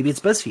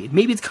BuzzFeed.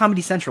 Maybe it's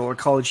Comedy Central or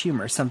College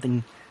Humor.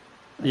 Something.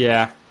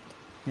 Yeah.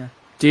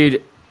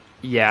 Dude.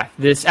 Yeah.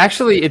 This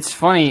actually, it's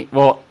funny.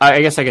 Well,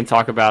 I guess I can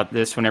talk about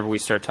this whenever we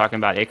start talking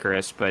about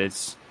Icarus. But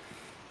it's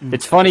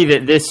funny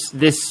that this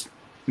Icarus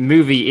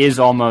movie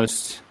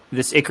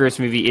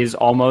is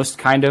almost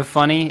kind of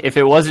funny. If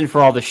it wasn't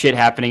for all the shit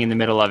happening in the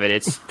middle of it,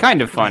 it's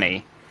kind of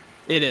funny.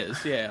 It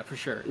is, yeah, for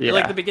sure. Yeah.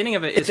 Like the beginning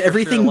of it, if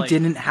everything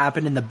didn't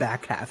happen in the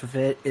back half of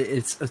it,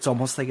 it's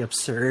almost like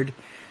absurd.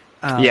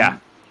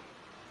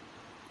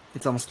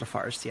 It's almost a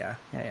farce. Yeah.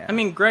 I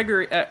mean,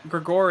 Gregory,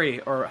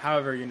 or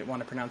however you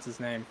want to pronounce his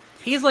name,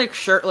 he's like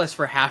shirtless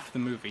for half the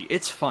movie.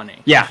 It's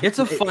funny. Yeah, it's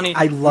a funny.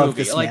 I love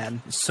movie. this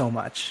man so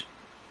much.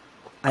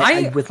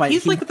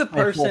 He's like the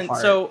person.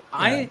 So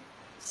I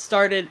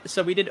started.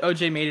 So we did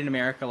OJ Made in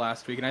America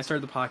last week, and I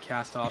started the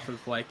podcast off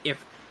of like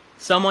if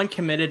someone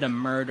committed a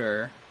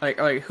murder,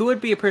 like who would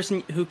be a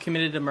person who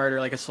committed a murder,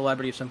 like a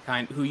celebrity of some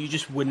kind, who you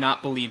just would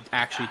not believe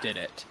actually did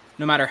it,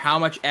 no matter how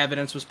much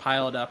evidence was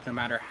piled up, no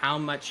matter how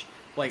much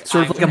like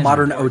sort of like a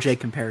modern OJ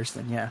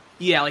comparison,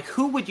 yeah, like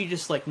who would you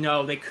just like?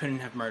 No, they couldn't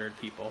have murdered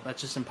people.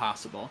 That's just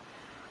impossible.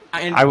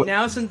 And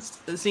now since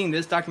seeing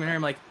this documentary,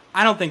 I'm like,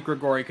 I don't think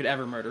Gregory could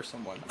ever murder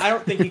someone. I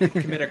don't think he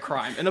could commit a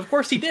crime. And of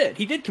course he did.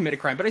 He did commit a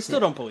crime, but I still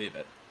don't believe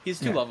it. He's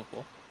too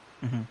lovable.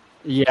 Mm-hmm.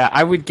 Yeah,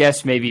 I would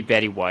guess maybe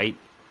Betty White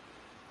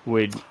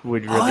would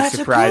really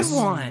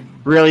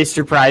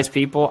surprise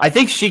people. I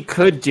think she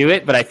could do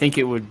it, but I think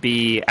it would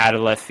be out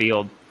of left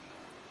field.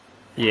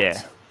 Yeah.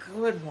 That's a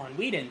good one.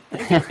 We didn't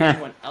think of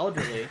anyone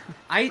elderly.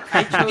 I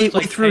chose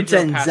we threw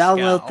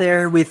Denzel out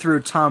there. We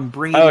threw Tom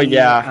Brady. Oh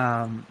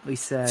yeah. We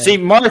said. See,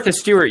 Martha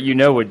Stewart,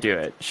 would do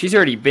it. She's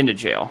already been to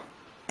jail.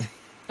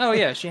 Oh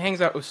yeah, she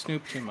hangs out with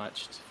Snoop too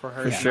much for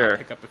her to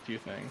pick up a few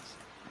things.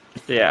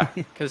 Yeah,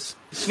 because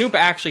Snoop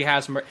actually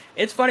has.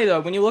 It's funny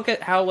though when you look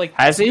at how like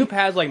Snoop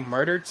has like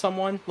murdered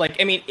someone. Like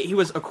I mean, he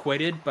was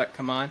acquitted, but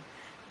come on.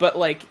 But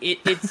like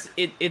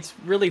it's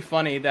really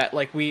funny that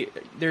like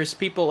there's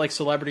people like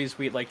celebrities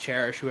we like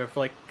cherish who have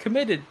like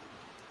committed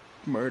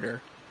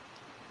murder.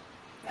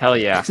 Hell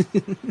yeah,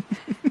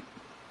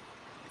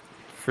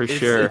 for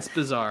sure. It's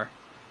bizarre.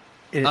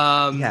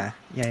 Yeah.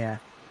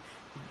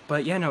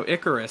 But yeah, no,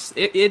 Icarus.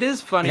 It is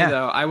funny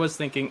though. I was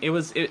thinking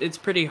it's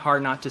pretty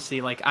hard not to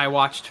see. Like I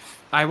watched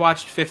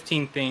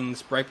 15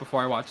 Things right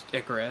before I watched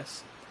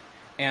Icarus,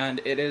 and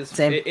it is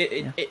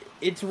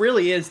it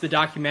really is the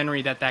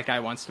documentary that guy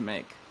wants to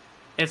make.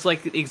 It's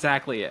like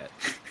exactly it.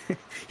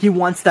 He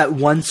wants that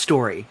one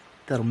story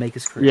that'll make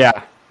his career.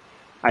 Yeah,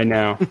 I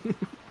know.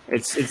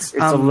 It's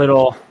a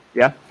little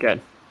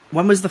good.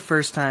 When was the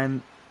first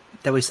time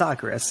that we saw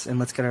Icarus? And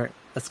let's get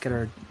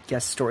our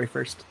guest story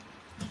first.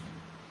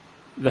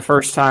 The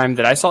first time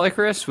that I saw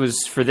Icarus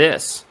was for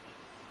this.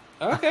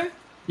 Okay.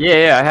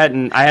 Yeah,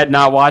 I had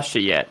not watched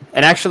it yet,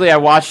 and actually I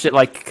watched it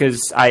like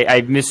because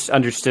I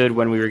misunderstood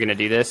when we were gonna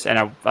do this, and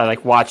I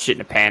like watched it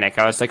in a panic.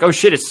 I was like, oh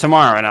shit, it's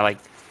tomorrow, and I like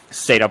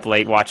stayed up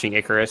late watching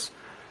Icarus,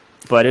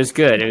 but it was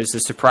good. It was a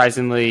surprise.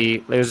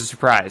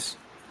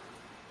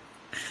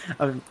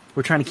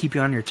 We're trying to keep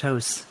you on your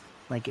toes.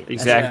 Like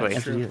Exactly.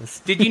 as it is.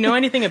 Did you know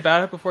anything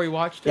about it before you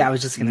watched it? Yeah, I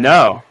was just gonna.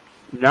 No.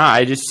 No,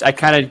 I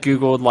kind of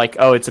Googled, like,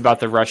 oh, it's about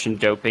the Russian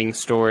doping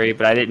story,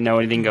 but I didn't know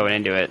anything going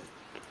into it.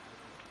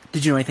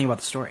 Did you know anything about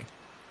the story?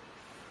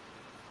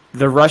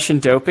 The Russian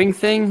doping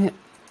thing?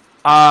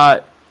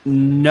 No,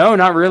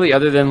 not really,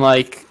 other than,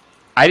 like,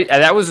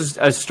 that was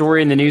a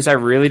story in the news I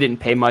really didn't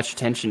pay much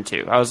attention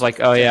to. I was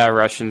like, oh, yeah,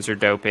 Russians are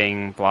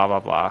doping, blah,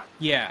 blah, blah.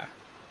 Yeah.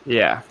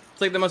 Yeah.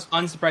 It's like the most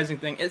unsurprising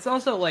thing. It's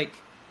also like,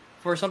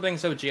 for something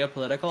so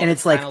geopolitical... And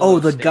it's like, oh,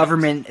 the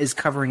government is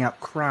covering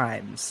up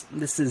crimes.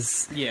 This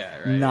is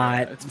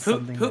not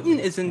something... Putin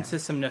is into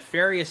some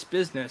nefarious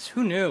business.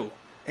 Who knew?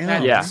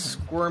 That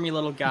squirmy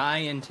little guy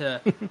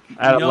into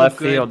out of left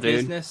good field, dude.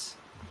 business.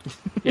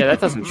 Yeah, that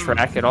doesn't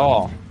track at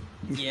all.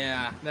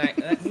 Yeah,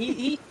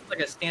 he's like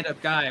a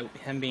stand-up guy.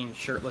 Him being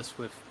shirtless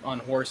on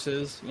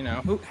horses, you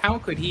know, how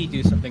could he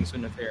do something so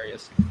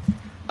nefarious?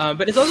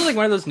 But it's also like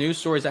one of those news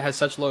stories that has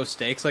such low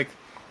stakes. Like,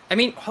 I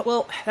mean,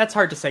 well, that's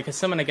hard to say because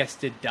someone I guess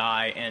did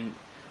die,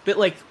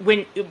 that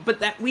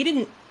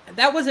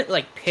wasn't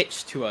like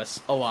pitched to us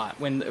a lot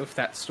with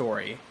that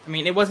story. I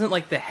mean, it wasn't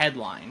like the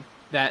headline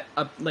that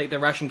like the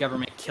Russian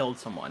government killed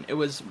someone. It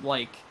was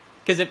like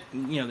because they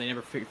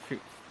never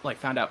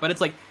found out, but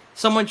it's like.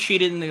 Someone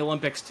cheated in the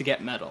Olympics to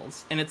get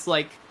medals, and it's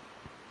like,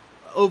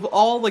 of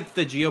all like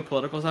the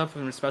geopolitical stuff,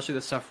 and especially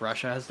the stuff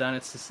Russia has done,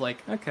 it's just like,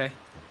 okay,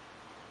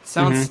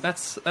 sounds that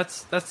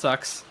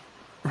sucks,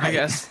 right. I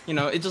guess. You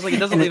know, it just like it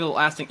doesn't leave a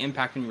lasting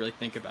impact when you really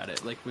think about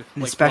it. Like with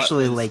like,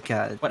 especially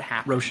what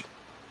happened,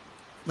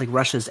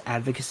 Russia's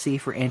advocacy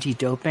for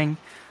anti-doping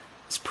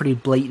is pretty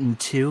blatant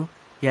too.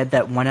 You had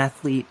that one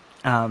athlete,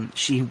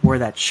 she wore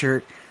that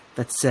shirt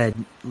that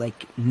said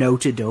like no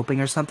to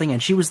doping or something,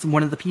 and she was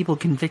one of the people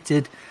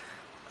convicted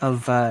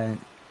of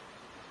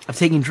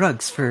taking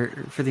drugs for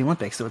the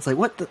Olympics. So it's like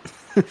what the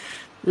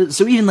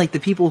so even like the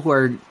people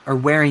who are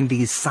wearing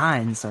these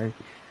signs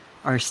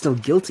are still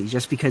guilty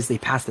just because they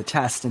passed the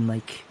test and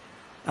like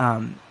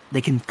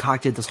they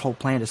concocted this whole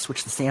plan to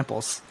switch the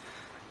samples,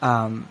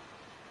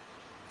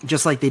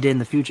 just like they did in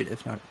The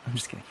Fugitive. No, I'm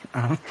just kidding.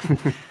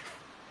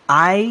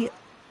 I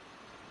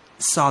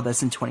saw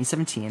this in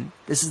 2017.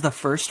 This is the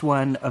first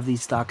one of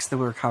these docs that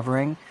we're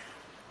covering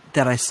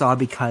that I saw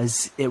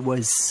because it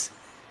was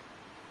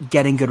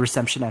getting good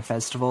reception at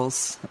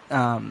festivals.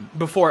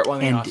 Before it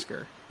won the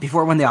Oscar.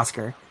 Before it won the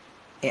Oscar.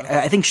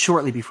 I think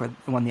shortly before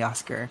it won the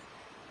Oscar.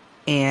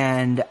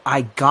 And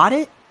I got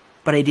it,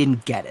 but I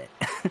didn't get it.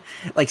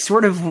 Like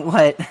sort of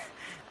what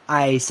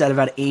I said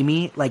about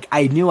Amy. Like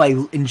I knew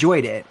I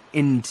enjoyed it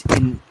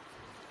and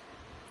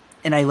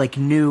I like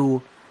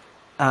knew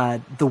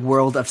the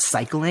world of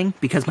cycling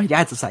because my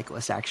dad's a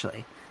cyclist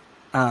actually.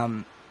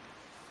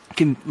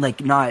 Can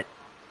like not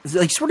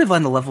like sort of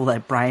on the level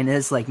that Brian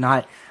is, like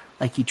not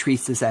like he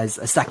treats this as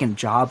a second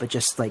job, but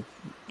just like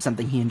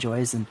something he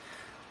enjoys and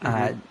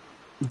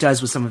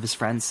does with some of his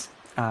friends.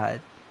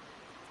 And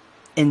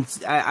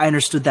I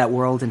understood that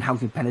world and how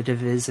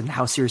competitive it is and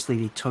how seriously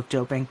they took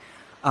doping.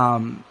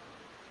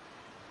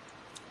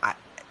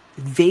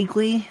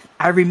 Vaguely,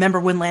 I remember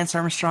when Lance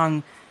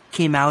Armstrong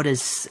came out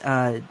as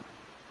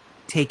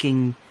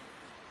taking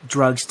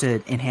drugs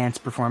to enhance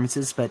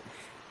performances, but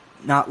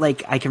not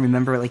like I can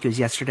remember it like it was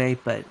yesterday.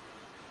 But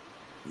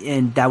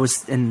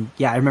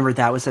I remember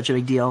that was such a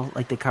big deal.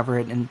 Like they cover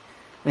it in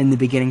the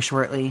beginning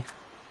shortly.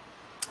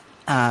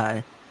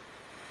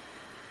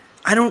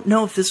 I don't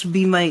know if this would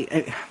be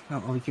my.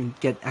 We'll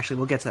get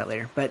to that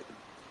later. But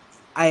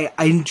I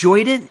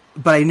enjoyed it,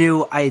 but I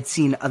knew I had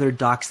seen other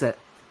docs that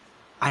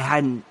I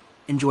hadn't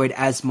enjoyed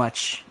as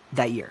much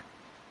that year.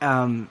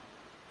 And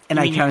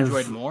I kind of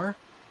enjoyed more.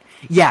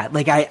 Yeah,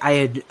 like I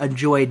had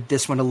enjoyed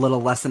this one a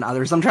little less than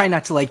others. I'm trying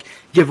not to like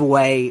give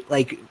away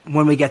like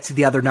when we get to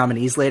the other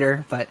nominees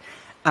later, but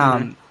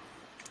but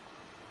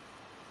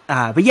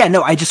yeah,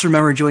 no, I just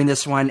remember enjoying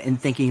this one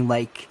and thinking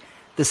like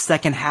the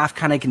second half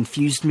kind of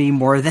confused me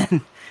more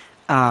than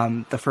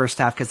the first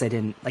half because I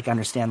didn't like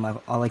understand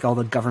all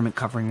the government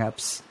covering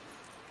ups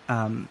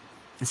and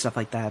stuff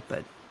like that.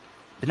 But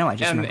no, I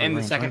just remember and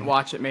really the second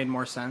watch it made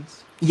more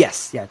sense.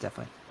 Yes, yeah,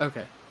 definitely.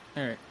 Okay,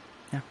 all right,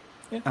 yeah.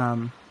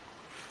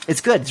 It's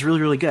good. It's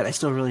really, really good. I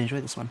still really enjoy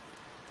this one.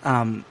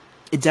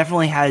 It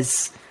definitely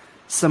has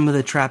some of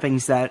the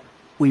trappings that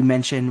we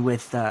mentioned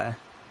with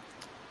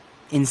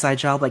Inside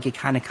Job. Like it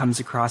kind of comes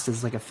across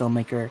as like a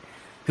filmmaker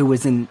who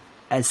isn't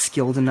as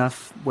skilled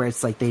enough, where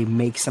it's like they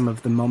make some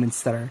of the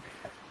moments that are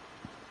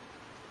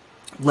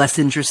less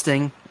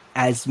interesting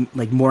as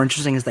like more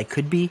interesting as they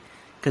could be,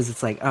 because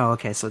it's like, oh,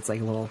 okay, so it's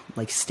like a little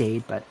like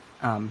stayed, but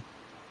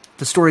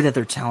the story that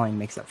they're telling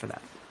makes up for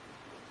that.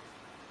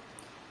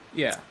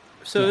 Yeah.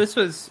 So this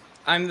was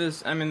I'm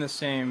in the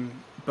same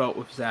boat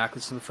with Zach.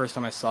 This is the first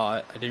time I saw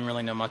it. I didn't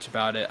really know much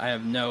about it. I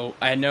had no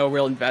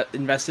real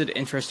invested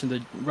interest in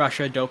the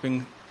Russia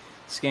doping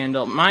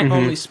scandal. My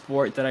only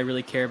sport that I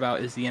really care about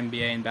is the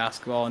NBA and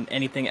basketball, and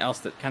anything else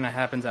that kind of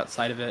happens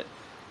outside of it,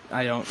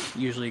 I don't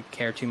usually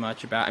care too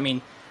much about. I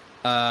mean,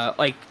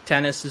 like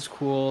tennis is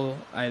cool.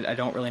 I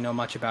don't really know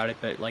much about it,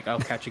 but like I'll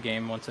catch a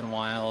game once in a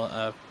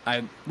while.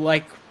 I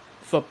like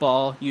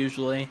football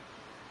usually,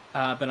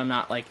 but I'm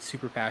not like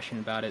super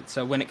passionate about it.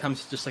 So when it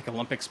comes to just like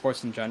Olympic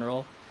sports in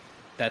general,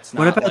 that's not.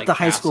 What about like, the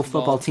high school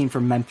basketball. football team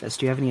from Memphis?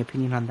 Do you have any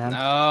opinion on them?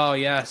 Oh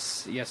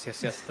yes.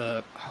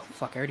 The I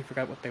already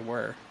forgot what they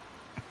were,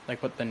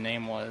 like what the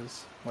name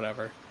was.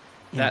 Whatever.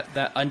 Yeah.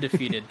 That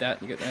undefeated.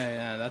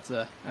 That's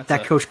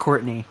Coach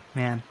Courtney,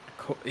 man.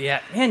 Yeah,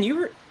 man,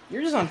 you're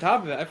just on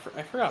top of it.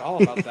 I forgot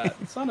all about that.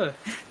 It's not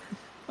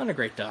a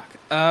great doc.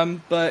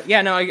 But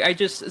yeah, no, I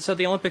just so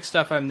the Olympic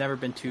stuff I've never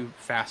been too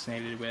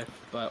fascinated with.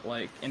 But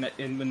like,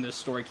 when the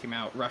story came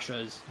out,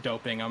 Russia's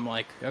doping. I'm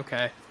like,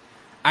 okay.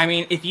 I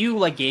mean, if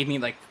you gave me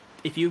like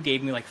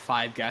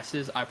 5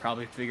 guesses, I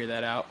probably figure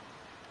that out.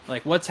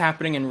 Like, what's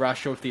happening in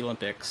Russia with the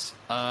Olympics?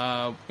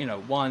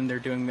 1, they're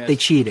doing this. They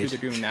cheated. 2,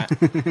 they're doing that.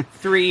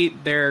 3,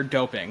 they're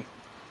doping.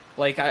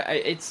 Like,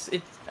 it's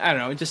I don't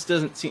know. It just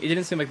didn't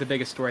seem like the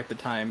biggest story at the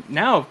time.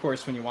 Now, of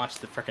course, when you watch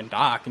the frickin'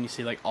 doc and you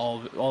see like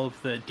all of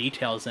the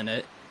details in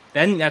it,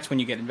 then that's when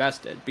you get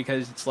invested,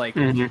 because it's like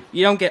you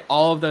don't get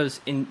all of those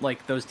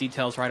those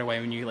details right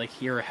away when you like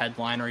hear a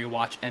headline or you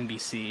watch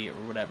NBC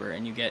or whatever,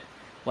 and you get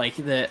like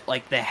the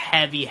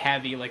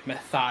heavy like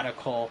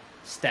methodical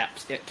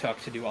steps it took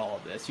to do all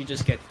of this. You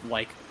just get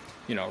like,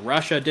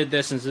 Russia did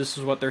this and this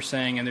is what they're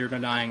saying, and they're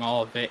denying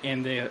all of it,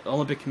 and the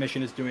Olympic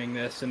Commission is doing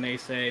this and they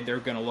say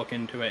they're going to look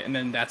into it, and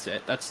then that's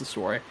it. That's the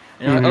story.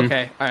 And you're like,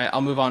 okay, all right,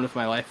 I'll move on with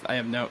my life. I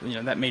have no,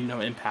 that made no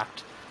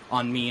impact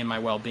on me and my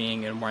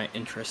well-being and my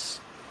interests.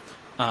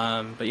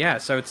 But yeah,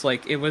 so it's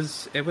like it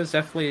was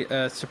definitely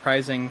a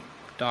surprising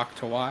doc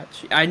to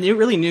watch. I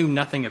really knew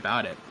nothing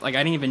about it. Like, I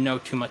didn't even know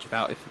too much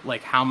about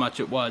how much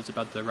it was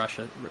about the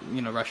Russia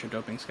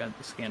doping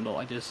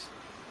scandal.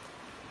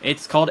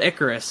 It's called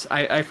Icarus.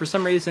 I for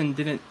some reason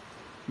didn't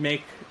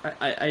make.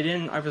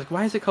 I was like,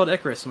 why is it called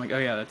Icarus? I'm like, oh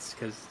yeah, that's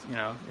because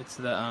it's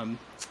the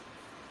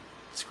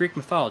it's Greek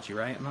mythology,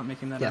 right? I'm not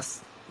making that up.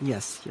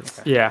 Yes.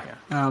 Okay. Yeah.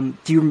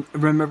 Do you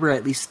remember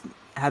at least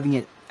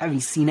having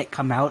seen it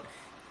come out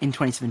in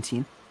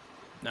 2017?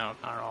 No,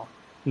 not at all.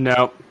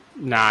 Nope.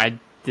 Nah,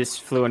 this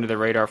flew under the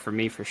radar for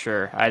me for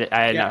sure. I had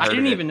not heard I didn't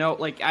of it. even know.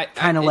 Like,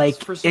 kind of like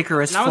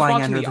Icarus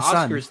flying under the sun.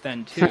 I was watching the Oscars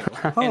then too,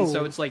 and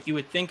so it's like you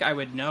would think I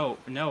would know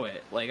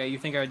it. Like, you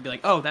think I would be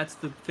like, oh, that's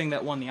the thing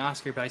that won the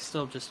Oscar, but I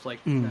still just like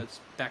it's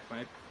back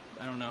my.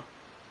 I don't know.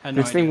 Had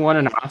no This thing idea. won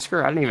an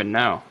Oscar? I didn't even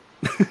know.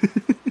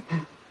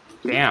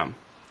 Damn.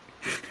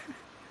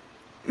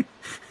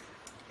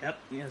 Yep.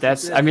 Yes,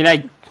 That's. it I did.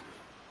 mean,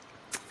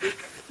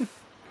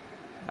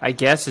 I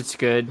guess it's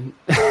good.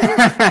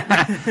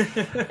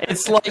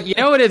 It's like,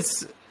 what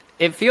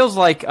it feels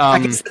like. I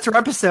guess that's our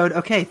episode.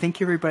 Okay, thank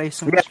you everybody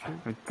so much.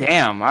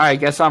 Damn. All right, I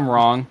guess I'm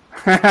wrong.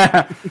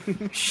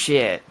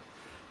 Shit.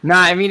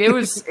 Nah, I mean,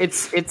 it's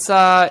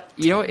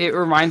it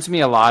reminds me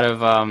a lot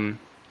of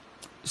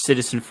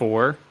Citizen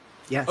 4.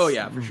 Yes. Oh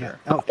yeah, for sure.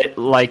 Oh,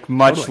 Like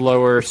much Totally.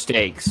 lower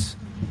stakes.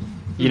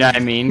 You know what I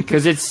mean?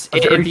 Because it's a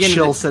very at the end of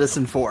chill the-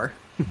 Citizen 4.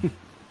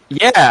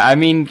 Yeah, I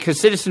mean, because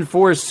Citizen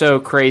 4 is so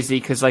crazy,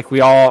 because, like,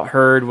 we all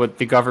heard what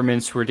the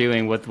governments were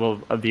doing,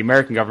 the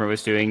American government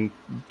was doing,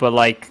 but,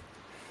 like,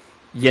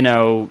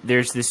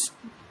 there's this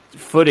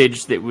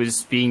footage that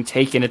was being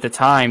taken at the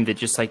time that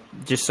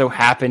just so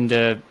happened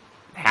to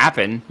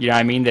happen, you know what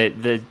I mean,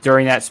 that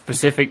during that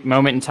specific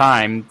moment in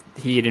time,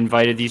 he had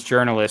invited these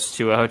journalists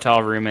to a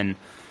hotel room, and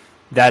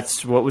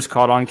that's what was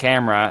caught on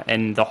camera,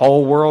 and the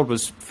whole world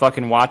was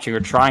fucking watching or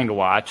trying to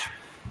watch,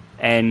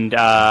 and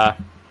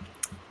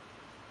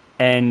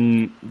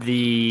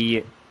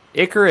the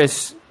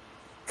Icarus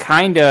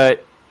kind of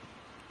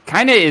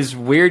is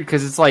weird,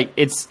 because it's like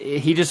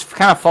he just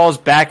kind of falls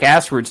back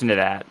asswards into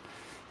that.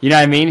 You know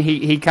what I mean?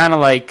 He kind of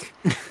like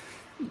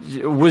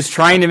was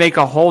trying to make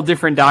a whole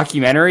different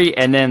documentary,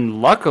 and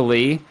then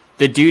luckily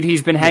the dude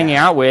he's been hanging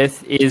out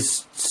with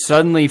is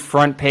suddenly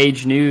front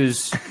page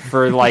news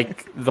for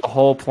like the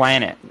whole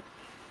planet.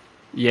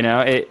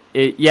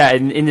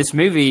 In this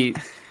movie,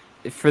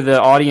 for the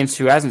audience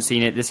who hasn't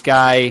seen it, this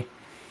guy,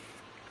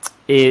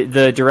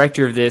 the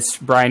director of this,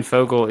 Brian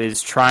Fogel,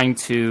 is trying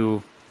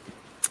to.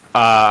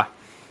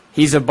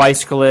 He's a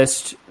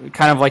bicyclist,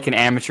 kind of like an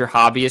amateur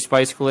hobbyist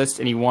bicyclist,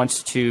 and he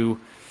wants to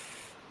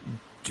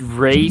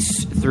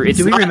race through.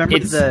 Do we remember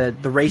the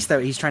race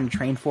that he's trying to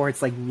train for?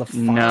 It's like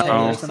Lafante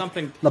No. or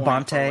something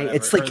Labonte. whatever,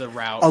 It's or like the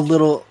route. a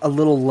little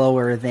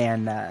lower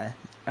than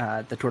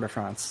the Tour de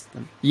France.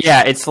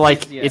 Yeah, it's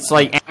like Yeah. it's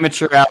like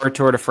amateur hour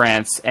Tour de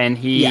France, and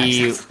he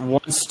Yes.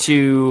 wants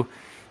to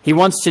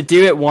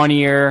do it one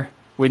year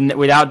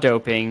without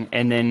doping,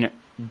 and then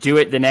do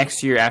it the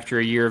next year after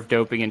a year of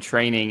doping and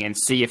training, and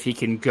see if he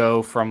can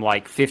go from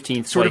like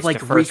 15th Sort place of like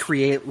to first.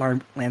 recreate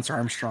Lance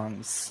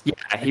Armstrong's. Yeah,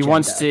 he agenda.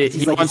 wants to. He's He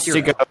like a wants to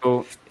hero.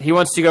 go. He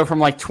wants to go from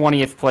like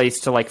 20th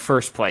place to like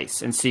first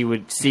place, and see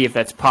if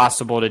that's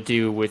possible to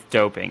do with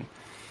doping.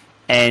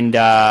 And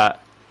but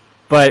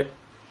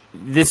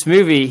this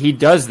movie, he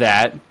does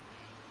that,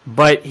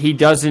 but he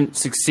doesn't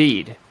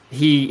succeed.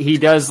 He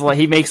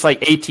makes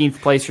like 18th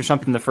place or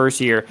something the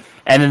first year,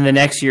 and then the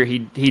next year he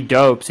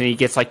dopes and he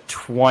gets like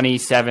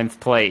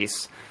 27th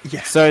place.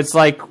 Yeah. So it's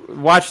like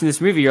watching this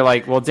movie, you're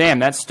like, well, damn,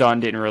 that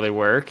stunt didn't really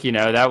work. You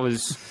know,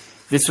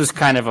 this was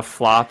kind of a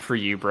flop for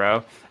you,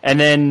 bro. And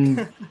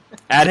then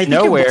out of It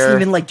nowhere,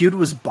 wasn't even like dude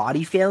was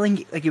body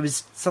failing. Like it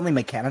was something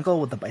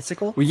mechanical with the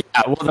bicycle. well,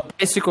 yeah, well, the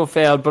bicycle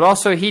failed, but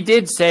also he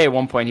did say at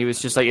one point, he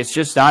was just like, it's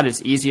just not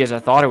as easy as I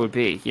thought it would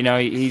be. You know,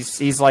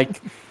 he's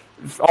like,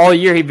 all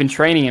year he'd been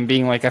training and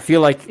being like, I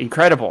feel like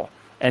incredible.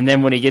 And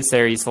then when he gets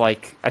there, he's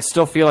like, I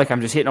still feel like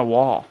I'm just hitting a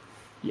wall.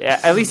 Yeah,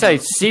 at least I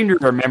seem to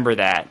remember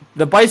that.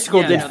 The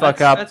bicycle did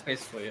fuck up. That's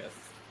basically it.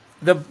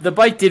 The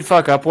bike did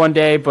fuck up one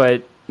day,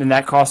 and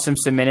that cost him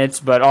some minutes.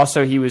 But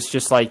also, he was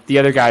just like, the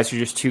other guys are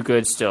just too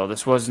good still.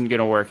 This wasn't going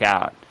to work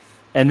out.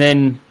 And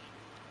then,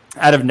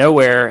 out of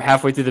nowhere,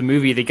 halfway through the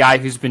movie, the guy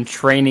who's been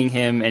training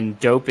him and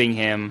doping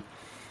him,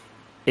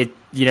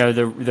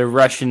 the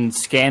Russian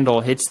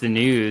scandal hits the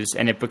news,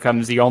 and it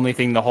becomes the only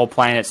thing the whole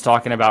planet's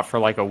talking about for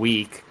like a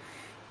week.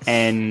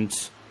 And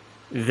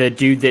the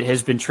dude that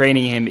has been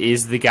training him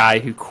is the guy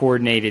who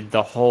coordinated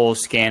the whole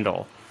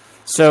scandal.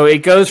 So it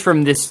goes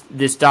from this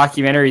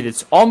documentary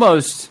that's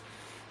almost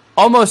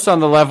on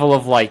the level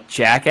of like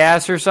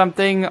Jackass or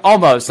something,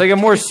 almost like a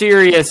more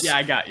serious, Yeah,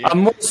 I got you. a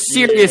more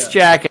serious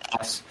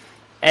Jackass,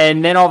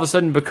 and then all of a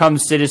sudden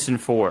becomes Citizen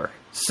 4.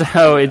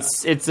 So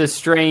it's a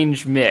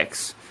strange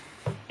mix.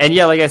 And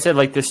yeah, like I said,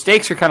 like the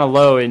stakes are kind of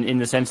low in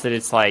the sense that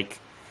it's like,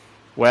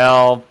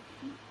 well,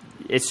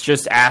 it's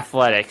just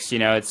athletics, you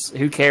know. It's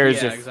who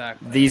cares if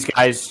these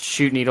guys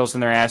shoot needles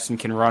in their ass and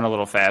can run a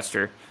little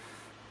faster.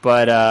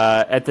 But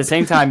at the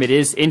same time, it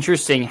is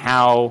interesting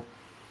how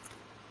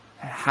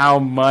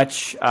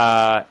much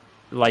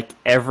like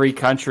every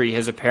country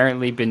has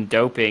apparently been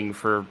doping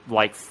for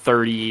like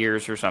 30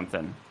 years or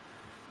something.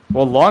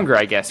 Well, longer,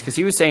 I guess, because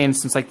he was saying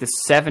since like the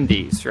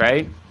 70s,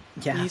 right?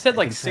 Yeah, He said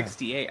like I think so.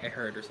 68, I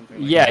heard, or something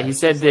like Yeah, that. he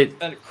said It's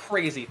that. like a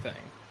crazy thing.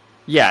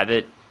 Yeah,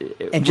 that.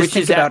 And just which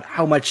think is about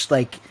how much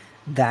like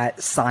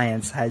that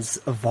science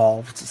has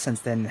evolved since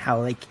then. How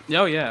like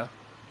Oh, yeah.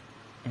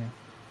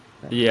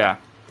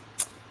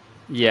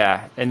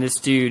 Yeah, and this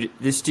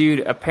dude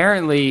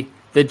apparently,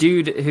 the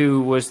dude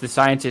who was the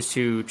scientist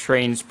who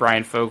trains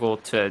Brian Fogel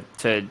to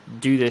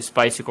do this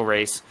bicycle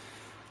race,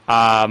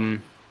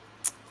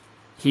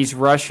 he's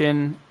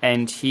Russian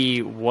and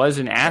he was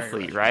an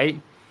athlete, right?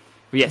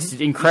 Yes,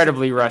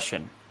 incredibly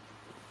Russian.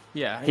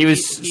 Yeah. He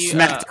was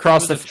smacked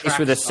across the face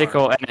with a track star.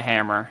 sickle and a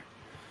hammer.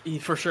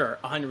 For sure,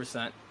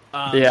 100%.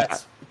 Yeah.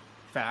 That's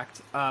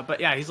fact. But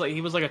yeah,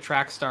 he was like a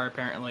track star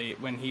apparently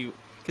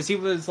because he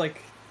was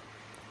like,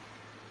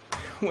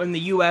 when the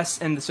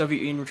U.S. and the Soviet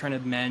Union were trying to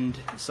mend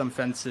some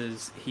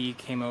fences, he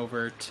came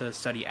over to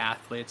study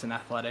athletes and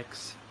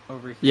athletics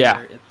over here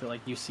Yeah. at the,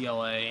 like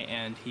UCLA,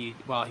 and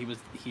while he was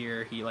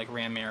here, he like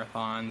ran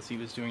marathons, he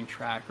was doing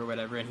track or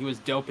whatever, and he was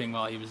doping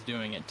while he was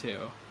doing it too.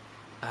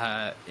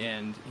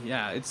 And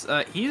yeah,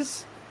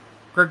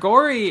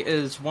 Grigori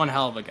is one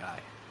hell of a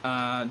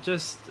guy.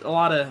 Just a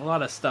lot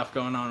of stuff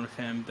going on with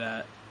him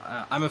that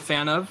I'm a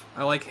fan of.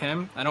 I like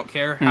him. I don't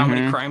care how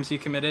many crimes he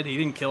committed. He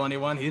didn't kill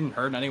anyone. He didn't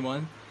hurt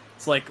anyone.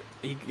 It's like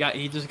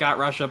he just got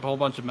Russia a whole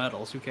bunch of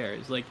medals. Who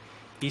cares? Like,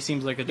 he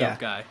seems like a dope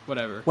guy.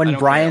 Whatever. I when don't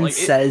Brian care. Like,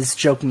 says,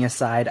 joking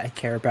aside, "I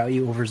care about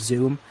you" over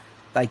Zoom,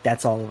 like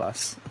that's all of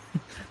us.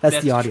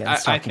 that's the audience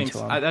I talking think to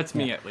him. that's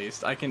me at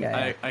least. I can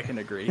Yeah. I can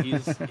agree.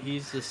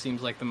 He's just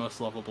seems like the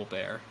most lovable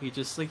bear. He's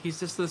just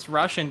this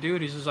Russian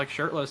dude. He's just like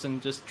shirtless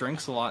and just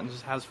drinks a lot and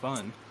just has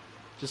fun.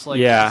 Just like,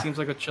 Yeah. he seems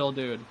like a chill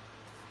dude.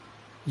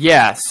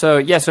 Yeah,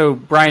 so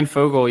Brian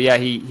Fogel,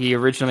 he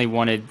originally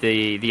wanted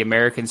the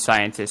American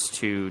scientist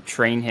to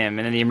train him,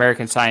 and then the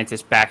American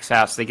scientist backs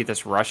out, so they get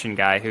this Russian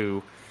guy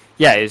who,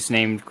 is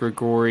named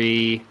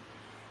Grigory.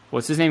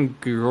 What's his name?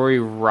 Grigory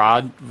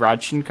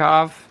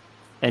Rodchenkov.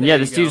 And There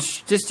this you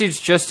dude's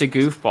just a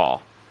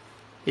goofball.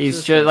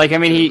 He's just like, I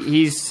mean,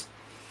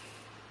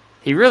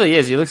 he really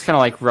is. He looks kind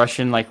of like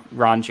Russian, like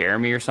Ron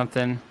Jeremy or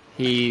something.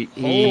 He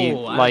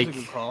like, that's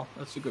a good call.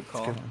 That's a good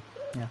call. Good one.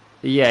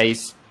 Yeah.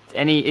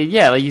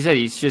 yeah, like you said,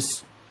 he's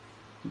just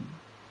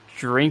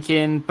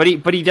drinking, but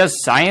he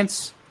does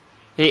science.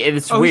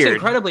 It's weird. He's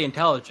incredibly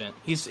intelligent.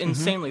 He's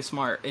insanely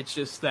smart. It's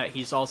just that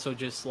he's also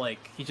just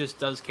like, he just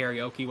does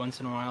karaoke once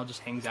in a while, just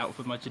hangs out with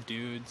a bunch of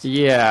dudes.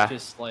 Yeah.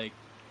 Just like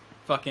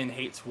fucking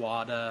hates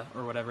WADA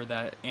or whatever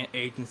that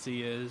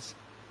agency is.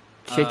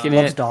 Kicking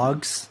Loves it.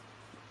 dogs.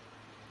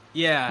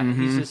 Yeah,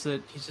 he's just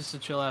a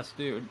chill ass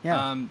dude.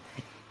 Yeah. And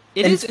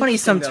It's funny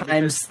interesting, though,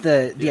 sometimes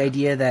because- the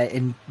idea that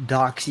in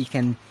docs you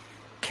can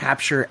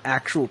capture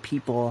actual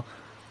people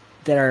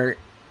that are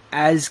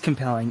as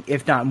compelling,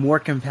 if not more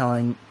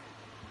compelling,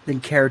 than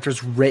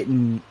characters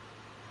written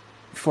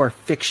for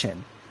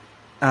fiction.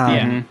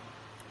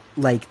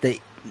 Like the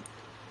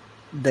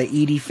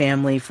Edie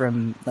family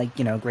from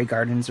Grey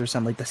Gardens or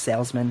something, like the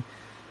salesman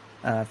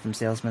from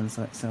Salesman,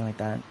 something like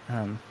that.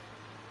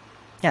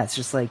 It's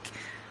just like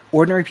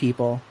ordinary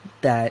people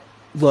that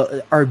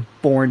are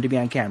born to be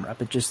on camera,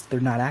 but just they're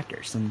not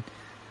actors,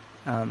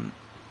 and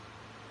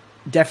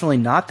definitely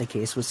not the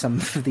case with some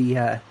of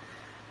the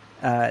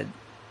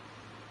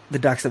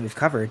docs that we've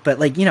covered. But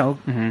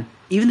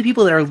even the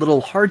people that are a little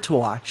hard to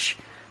watch,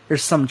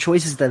 there's some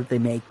choices that they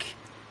make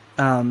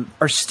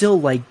are still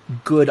like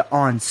good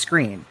on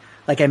screen.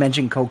 Like I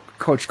mentioned,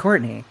 Coach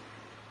Courtney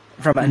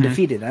from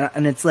Undefeated,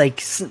 and it's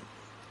like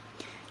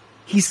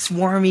he's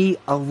swarmy,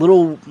 a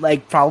little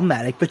like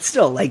problematic, but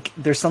still like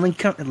there's something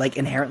like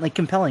inherently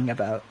compelling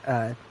about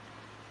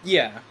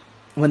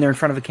when they're in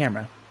front of a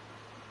camera.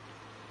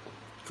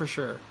 For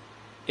sure,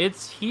 it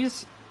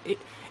is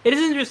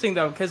interesting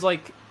though, because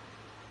like,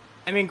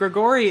 I mean,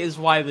 Grigori is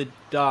why the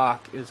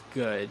doc is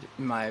good,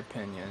 in my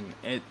opinion.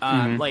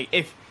 Like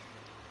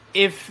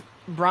if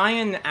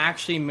Brian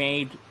actually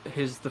made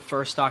the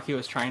first doc he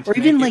was trying to, or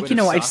even make, like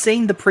I've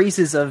sang the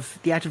praises of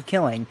The Act of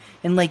Killing,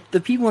 and like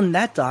the people in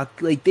that doc,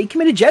 like they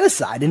committed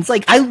genocide, and it's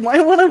like I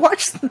want to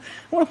watch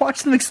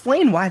them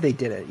explain why they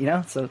did it,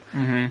 So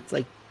it's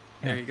like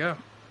there you go.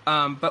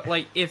 But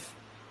like if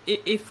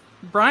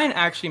Brian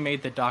actually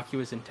made the doc he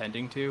was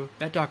intending to,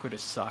 that doc would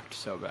have sucked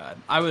so bad.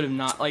 I would have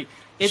not like.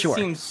 It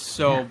seems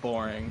so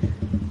boring.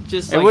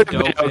 Just it like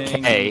would have been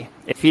okay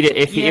if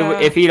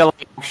he'd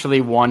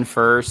actually won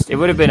first. It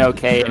would have been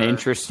okay and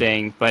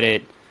interesting, but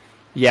it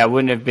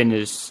wouldn't have been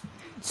as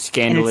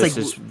scandalous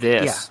as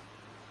this. Yeah.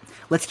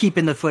 Let's keep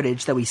in the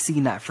footage that we see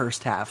in that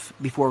first half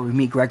before we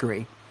meet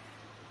Gregory,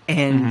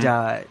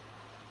 and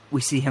we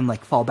see him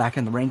like fall back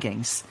in the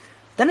rankings.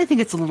 Then I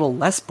think it's a little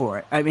less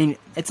boring. I mean,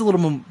 it's a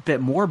little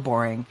bit more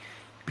boring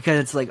because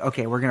it's like,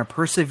 okay, we're gonna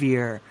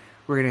persevere.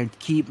 We're gonna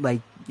keep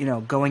like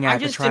going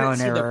at the trial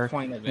and error. The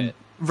point of it,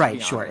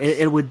 right? Sure.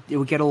 It would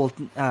get a little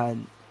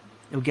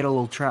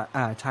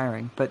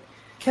tiring, but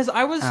because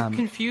I was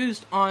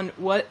confused on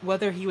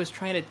whether he was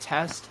trying to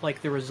test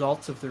like the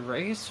results of the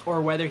race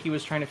or whether he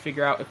was trying to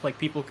figure out if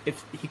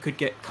he could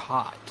get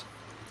caught.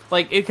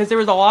 Like because there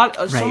was a lot,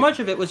 so much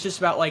of it was just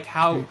about like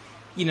how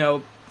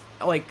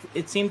like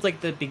it seemed like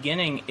the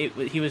beginning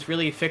he was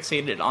really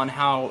fixated on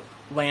how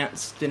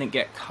Lance didn't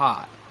get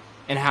caught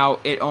and how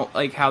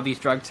how these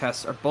drug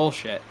tests are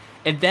bullshit.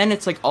 And then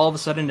it's like all of a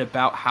sudden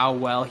about how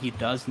well he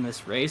does in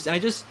this race, and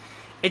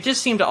it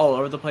just seemed all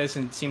over the place,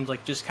 and it seemed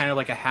like just kind of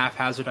like a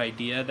haphazard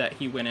idea that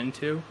he went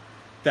into,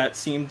 that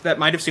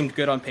might have seemed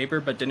good on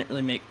paper, but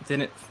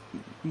didn't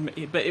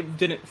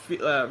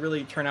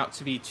really turn out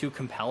to be too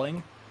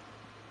compelling.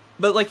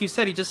 But like you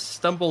said, he just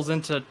stumbles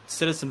into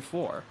Citizen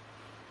 4.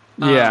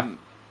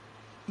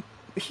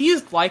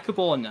 He's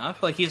likable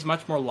enough. Like he's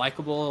much more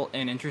likable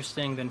and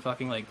interesting than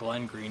fucking like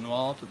Glenn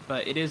Greenwald.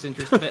 But it is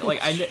interesting. But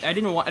like I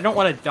don't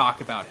want to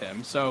doc about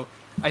him. So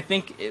I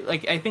think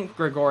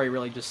Grigori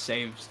really just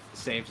saves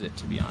it,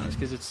 to be honest,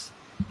 because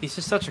he's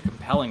just such a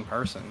compelling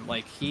person.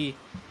 Like and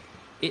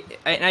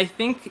I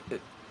think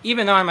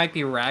even though I might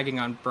be ragging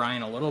on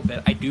Brian a little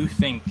bit, I do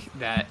think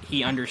that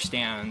he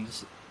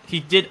understands.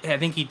 I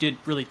think he did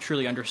really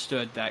truly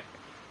understood that.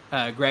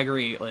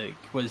 Gregory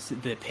was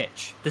the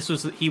pitch.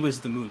 He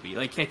was the movie.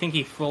 Like I think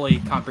he fully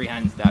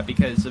comprehends that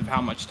because of how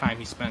much time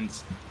he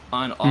spends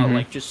on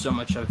like just so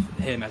much of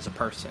him as a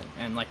person,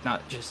 and like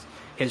not just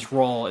his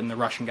role in the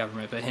Russian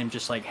government, but him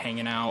just like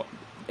hanging out,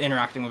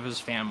 interacting with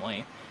his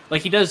family.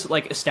 Like he does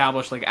like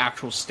establish like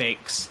actual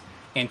stakes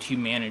and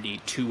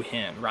humanity to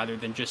him rather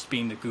than just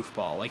being the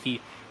goofball. Like he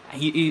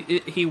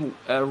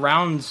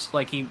rounds,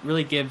 like he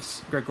really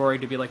gives Grigori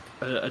to be like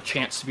a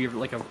chance to be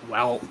like a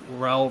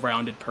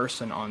well-rounded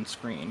person on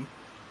screen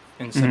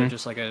instead of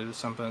just like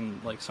someone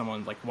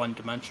like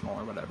one-dimensional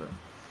or whatever.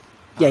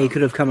 Yeah, he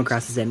could have come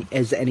across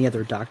as any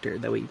other doctor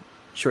that we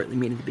shortly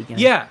meet at the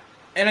beginning. Yeah,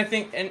 and I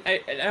think, and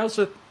I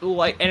also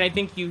like, and I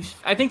think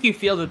you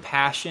feel the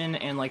passion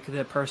and like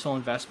the personal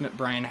investment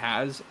Brian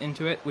has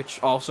into it,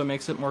 which also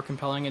makes it more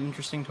compelling and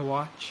interesting to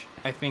watch.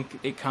 I think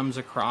it comes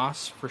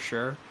across for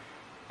sure.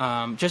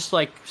 Just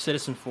like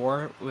Citizen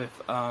 4 with,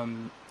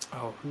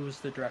 who was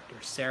the director?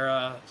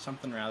 Sarah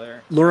something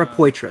rather. Laura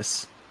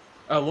Poitras.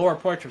 Oh, Laura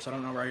Poitras. I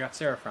don't know where I got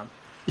Sarah from.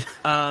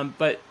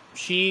 But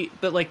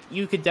like,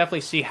 you could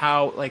definitely see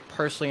how, like,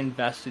 personally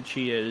invested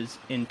she is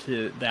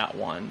into that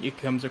one. It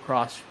comes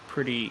across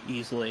pretty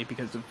easily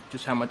because of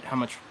just how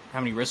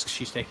many risks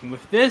she's taking.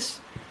 With this,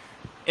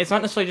 it's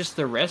not necessarily just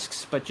the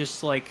risks, but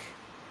just, like,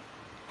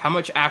 how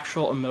much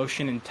actual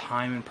emotion and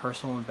time and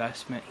personal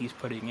investment he's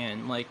putting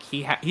in. Like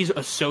he's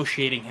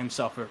associating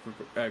himself with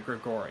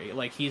Grigori.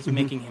 Like he's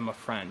making him a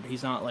friend. He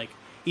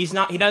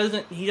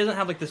doesn't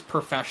have like this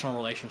professional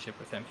relationship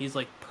with him. He's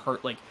like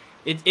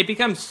it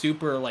becomes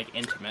super like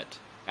intimate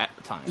at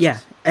times.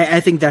 Yeah, I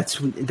think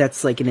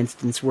that's like an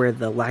instance where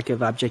the lack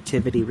of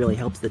objectivity really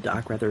helps the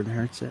doc rather than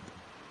hurts it.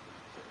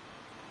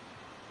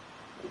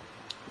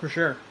 For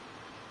sure.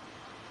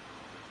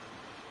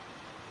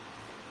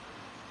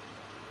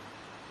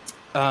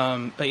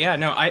 But yeah,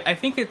 no, I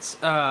think it's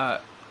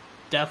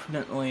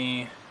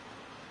definitely,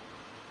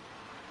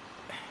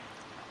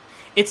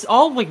 it's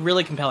all like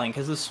really compelling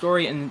because the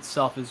story in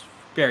itself is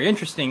very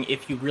interesting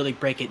if you really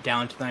break it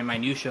down to the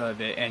minutiae of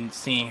it and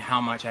seeing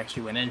how much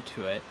actually went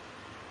into it.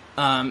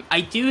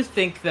 I do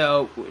think,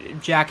 though,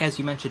 Jack, as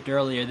you mentioned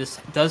earlier, this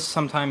does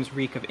sometimes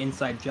reek of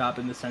inside job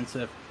in the sense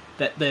of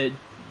that the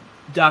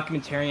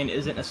documentarian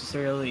isn't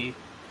necessarily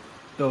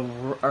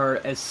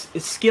is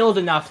skilled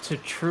enough to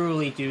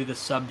truly do the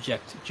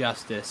subject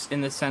justice,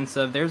 in the sense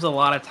of there's a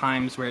lot of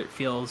times where it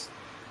feels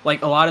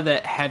like a lot of the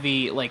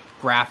heavy like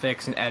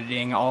graphics and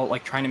editing, all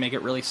like trying to make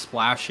it really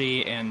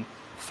splashy and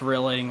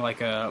thrilling, like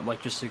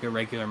just like a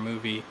regular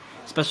movie.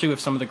 Especially with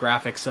some of the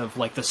graphics of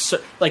like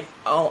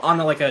on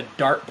like a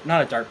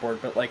not a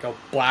dartboard, but like a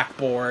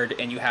blackboard,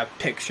 and you have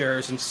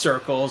pictures and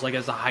circles, like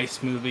as a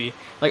heist movie,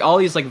 like all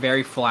these like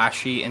very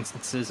flashy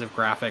instances of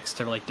graphics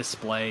to like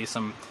display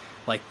some,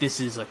 like,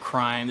 this is a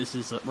crime,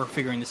 we're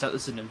figuring this out,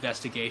 this is an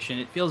investigation.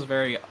 It feels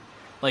very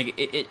like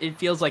it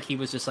feels like he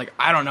was just like,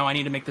 I don't know, I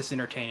need to make this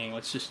entertaining,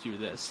 let's just do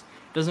this.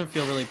 It doesn't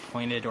feel really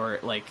pointed or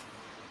like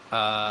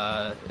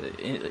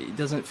it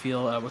doesn't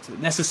feel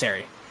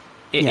necessary.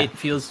 It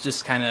feels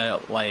just kind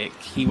of like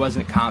he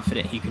wasn't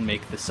confident he could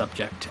make the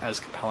subject as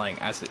compelling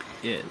as it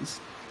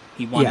is.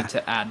 He wanted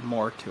to add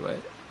more to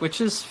it,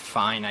 which is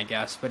fine, I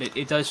guess, but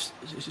it does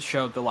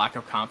show the lack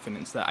of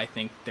confidence that I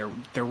think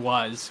there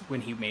was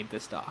when he made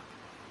this doc.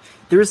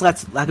 There is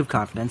lack of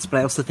confidence, but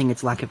I also think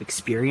it's lack of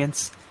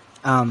experience.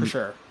 For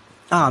sure.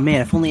 Oh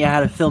man, if only I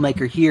had a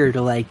filmmaker here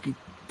to like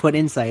put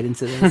insight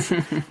into this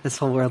this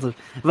whole world.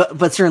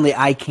 But certainly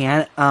I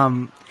can't.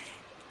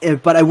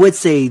 But I would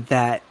say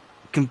that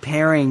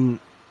comparing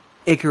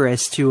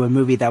Icarus to a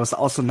movie that was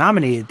also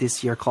nominated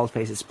this year called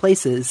Faces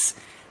Places,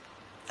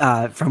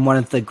 from one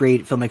of the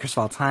great filmmakers of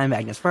all time,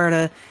 Agnes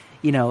Varda,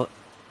 you know,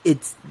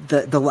 it's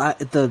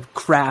the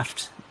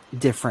craft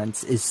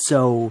difference is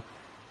so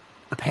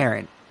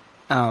apparent.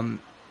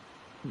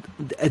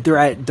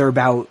 They're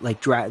about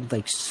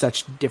like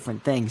such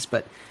different things,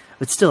 but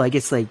still, I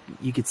guess like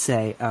you could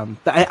say.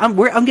 But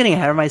I'm getting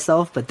ahead of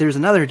myself. But there's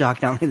another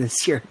doc nominated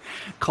this year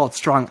called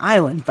Strong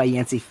Island by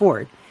Yancey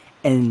Ford.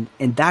 And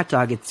in that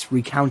doc, it's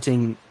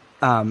recounting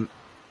a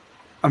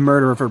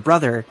murder of her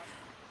brother,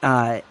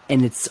 and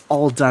it's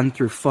all done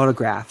through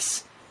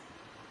photographs,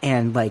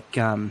 and like,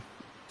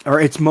 or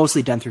it's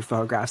mostly done through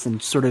photographs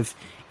and sort of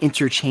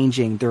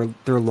interchanging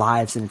their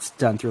lives, and it's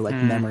done through like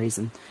memories,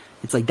 and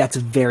it's like that's a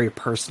very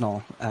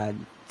personal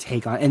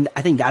take on, and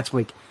I think that's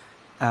like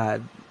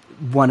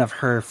one of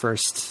her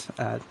first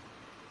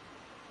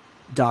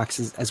docs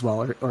as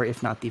well, or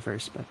if not the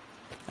first, but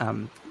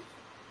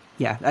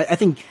yeah, I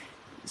think.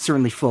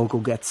 Certainly Fogel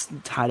gets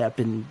tied up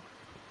in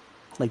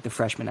like the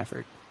freshman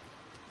effort.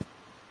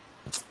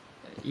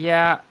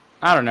 Yeah,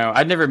 I don't know.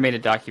 I've never made a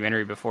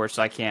documentary before,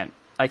 so I can't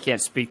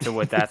speak to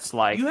what that's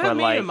like. You have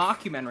made a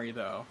mockumentary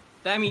though.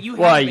 I mean, you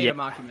have made a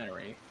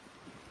mockumentary.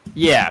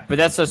 Yeah, but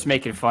that's just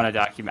making fun of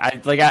document.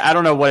 I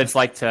don't know what it's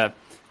like to.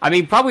 I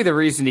mean, probably the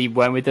reason he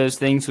went with those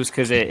things was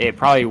because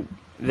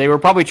they were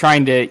probably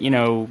trying to, you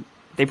know,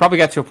 they probably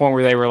got to a point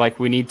where they were like,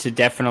 we need to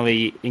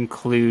definitely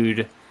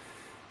include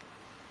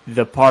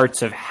the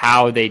parts of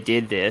how they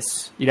did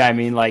this, you know what I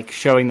mean? Like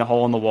showing the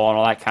hole in the wall and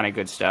all that kind of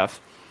good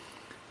stuff.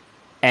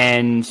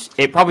 And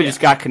it probably just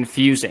got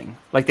confusing.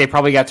 Like they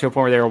probably got to a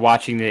point where they were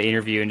watching the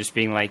interview and just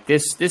being like,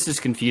 this is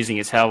confusing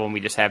as hell when we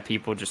just have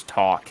people just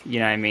talk, you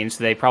know what I mean?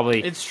 So they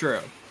probably it's true.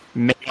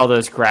 Made all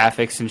those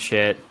graphics and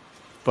shit.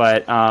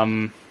 But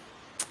what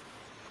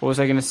was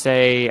I going to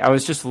say? I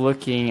was just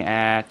looking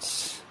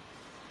at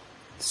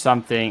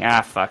something.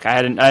 Fuck. I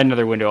had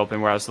another window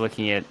open where I was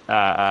looking at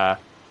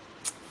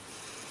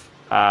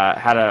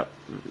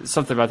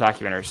something about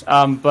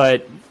documentaries.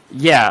 But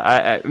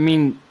yeah, I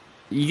mean,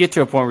 you get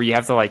to a point where you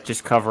have to like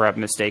just cover up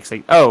mistakes.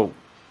 Like, oh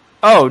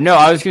no,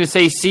 I was going to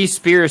say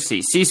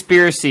Seaspiracy.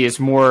 Seaspiracy is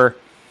more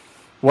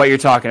what you're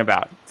talking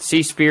about.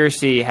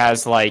 Seaspiracy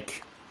has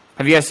like,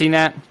 have you guys seen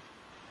that?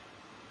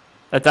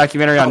 That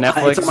documentary on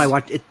Netflix?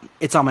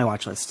 It's on my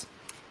watch list.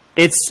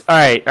 It's all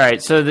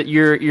right. So that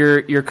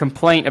your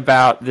complaint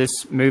about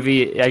this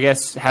movie, I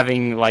guess,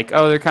 having like,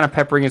 they're kind of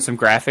peppering in some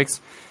graphics.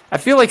 I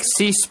feel like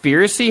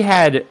Seaspiracy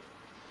had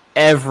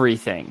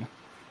everything.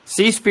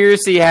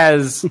 Seaspiracy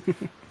has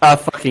a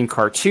fucking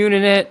cartoon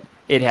in it.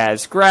 It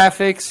has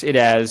graphics. It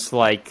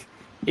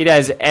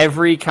has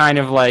every kind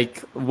of like,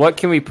 what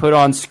can we put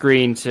on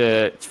screen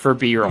for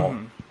B-roll?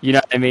 You know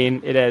what I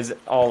mean? It has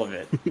all of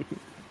it.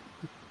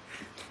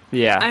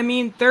 Yeah. I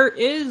mean, there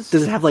is.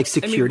 Does it have like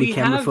security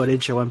camera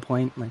footage at one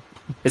point? Like,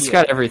 it's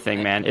got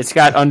everything, man. It's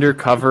got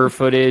undercover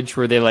footage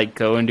where they like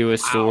go into a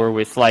store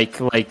with like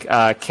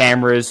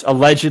cameras,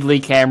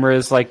 allegedly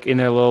cameras, like in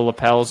their little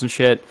lapels and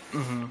shit.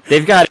 Mm-hmm.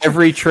 They've got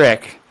every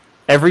trick,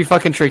 every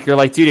fucking trick. You're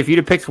like, dude, if you'd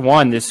have picked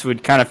one, this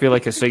would kind of feel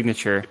like a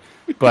signature,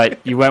 but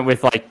you went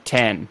with like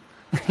 10.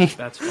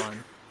 That's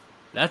fun.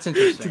 That's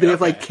interesting. Do they have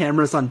like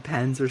cameras on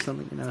pens or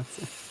something? You know.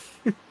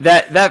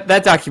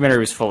 That documentary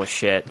was full of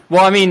shit.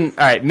 Well, I mean,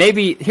 all right,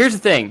 maybe here's the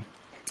thing.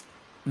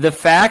 The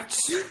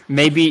facts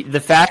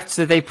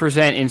that they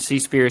present in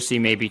Seaspiracy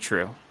may be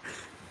true.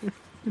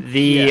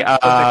 The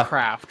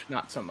craft,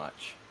 not so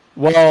much.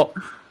 Well,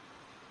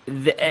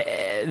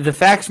 the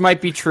facts might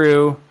be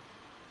true.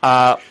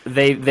 But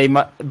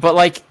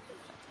like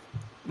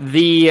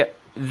the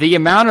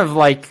amount of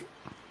like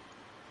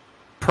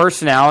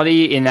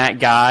personality in that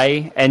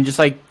guy, and just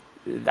like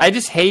I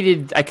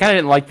kind of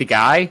didn't like the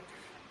guy.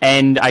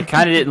 and I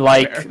kind of didn't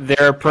like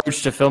their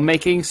approach to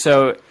filmmaking.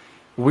 So,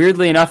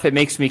 weirdly enough, it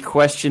makes me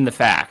question the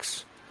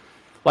facts.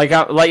 Like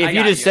if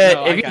you just said,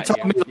 if you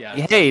told me,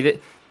 like, hey,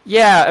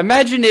 yeah,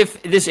 imagine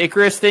if this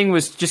Icarus thing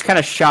was just kind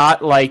of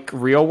shot like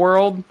real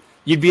world,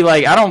 you'd be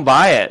like, I don't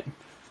buy it.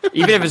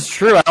 Even if it's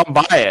true, I don't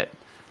buy it.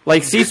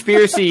 Like,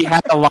 Seaspiracy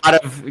had a lot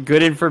of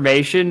good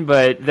information,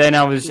 but then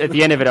I was, at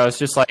the end of it, I was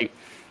just like,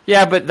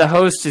 yeah, but the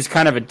host is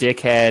kind of a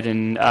dickhead,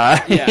 and,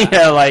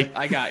 like,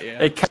 I got you.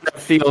 It kind of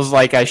feels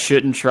like I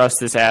shouldn't trust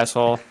this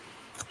asshole.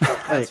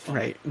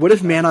 Right. What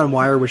if Man on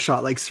Wire was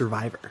shot like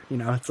Survivor? You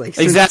know, it's like...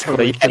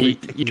 Exactly. Totally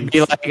you'd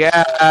be like,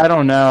 yeah, I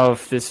don't know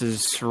if this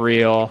is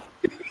real.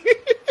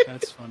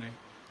 That's funny.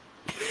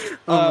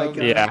 Oh, my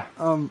God. Yeah.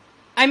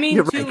 I mean,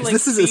 you're right, 'cause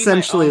this is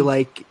essentially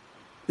like...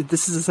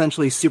 This is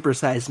essentially Super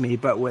Size Me,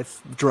 but with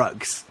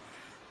drugs.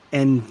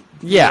 And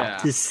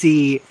to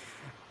see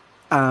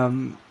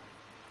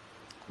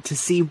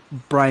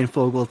Brian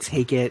Fogel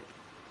take it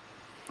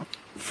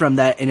from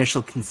that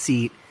initial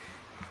conceit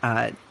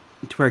to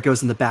where it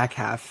goes in the back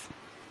half,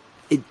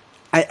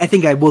 I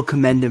think I will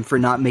commend him for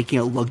not making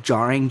it look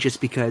jarring, just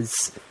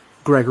because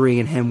Gregory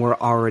and him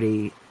were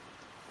already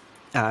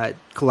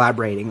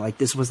collaborating. Like,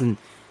 this wasn't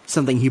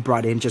something he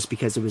brought in just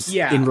because it was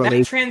in relation.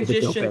 That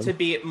transition to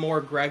be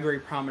more Gregory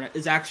prominent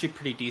is actually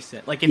pretty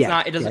decent. Like, it's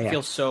not. It doesn't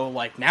feel so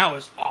like now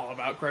it's all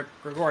about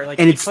Gregory. Like,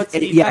 and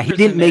he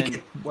didn't make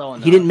it well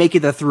enough. He didn't make it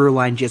the through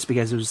line just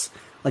because it was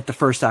like the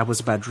first half was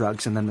about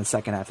drugs, and then the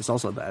second half is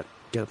also about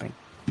doping.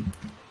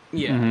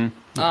 Yeah.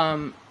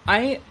 Mm-hmm.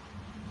 I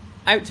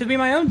to be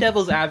my own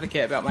devil's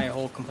advocate about my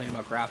whole complaint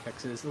about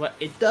graphics is what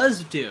it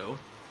does do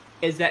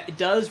is that it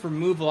does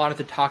remove a lot of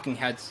the talking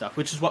head stuff,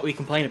 which is what we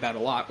complain about a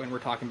lot when we're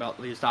talking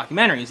about these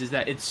documentaries, is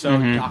that it's so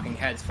talking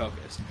heads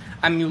focused.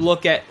 I mean, you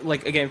look at,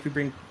 like, again, if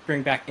we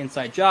bring back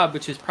Inside Job,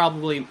 which is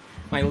probably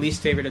my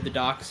least favorite of the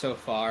docs so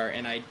far,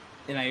 and I'm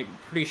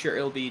pretty sure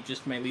it'll be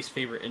just my least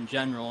favorite in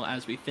general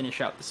as we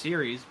finish out the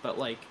series, but,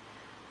 like,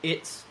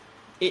 that's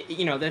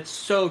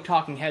so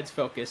talking heads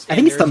focused. I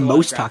think it's the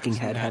most talking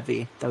head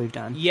heavy that we've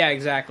done. Yeah,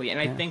 exactly. And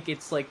I think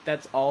it's, like,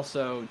 that's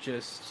also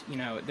just,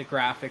 the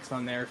graphics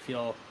on there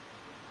feel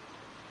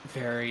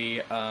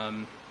very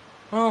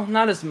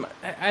not as much.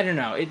 I don't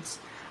know, it's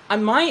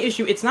my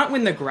issue. It's not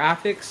when the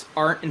graphics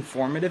aren't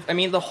informative. I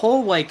mean, the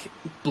whole, like,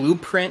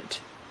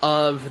 blueprint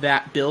of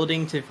that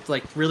building to,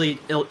 like, really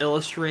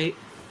illustrate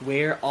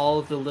where all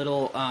of the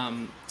little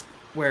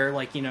where,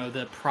 like,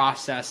 the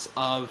process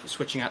of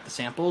switching out the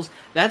samples,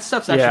 that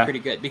stuff's actually pretty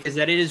good, because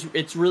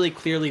it's really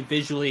clearly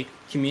visually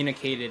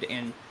communicated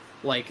and,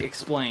 like,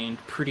 explained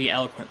pretty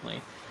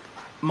eloquently.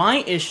 My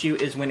issue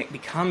is when it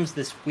becomes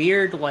this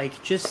weird,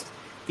 like, just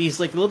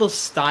these, like, little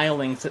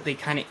stylings that they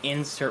kind of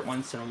insert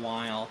once in a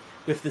while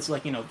with this,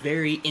 like,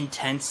 very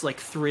intense, like,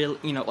 thrill,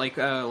 like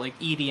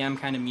EDM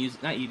kind of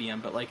music. Not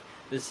EDM, but, like,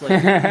 this,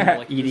 like,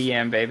 like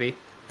EDM, this, baby.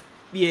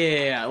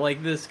 Yeah,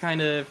 like this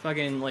kind of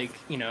fucking, like,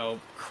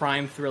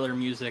 crime thriller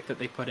music that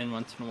they put in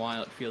once in a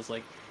while, it feels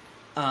like.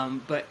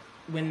 But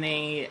when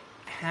they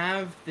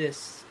have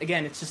this,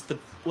 again, it's just the,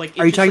 like...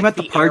 Are you talking about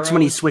the parts arrows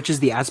when he switches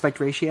the aspect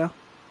ratio?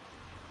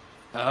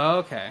 Oh,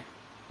 okay.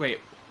 Wait.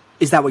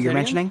 Is that what you're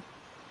mentioning?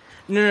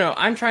 No.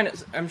 I'm trying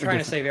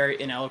to say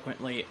very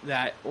ineloquently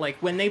that, like,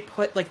 when they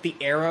put, like, the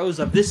arrows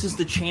of this is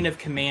the chain of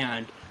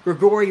command.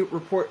 Gregory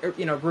reported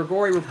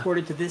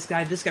to this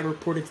guy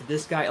reported to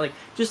this guy, like,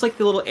 just like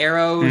the little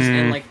arrows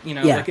and, like,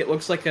 like it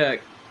looks like a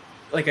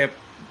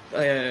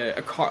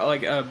car,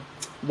 like a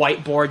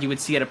whiteboard you would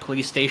see at a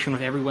police station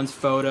with everyone's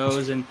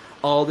photos and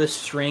all this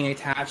string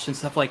attached and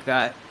stuff like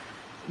that.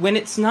 When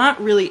it's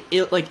not really,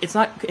 it's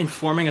not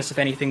informing us of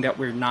anything that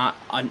we're not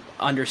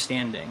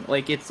understanding.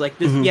 Like, it's like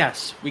this.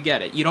 Yes, we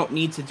get it. You don't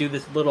need to do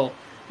these little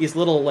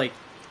like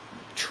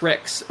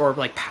tricks or,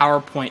 like,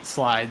 PowerPoint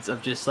slides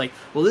of just like,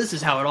 well, this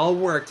is how it all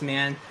worked,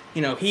 man.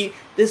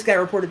 This guy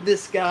reported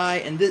this guy,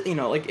 and this,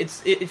 like,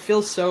 it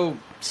feels so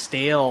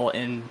stale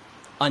and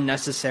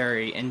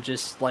unnecessary and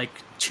just, like,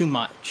 too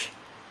much.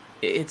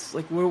 It's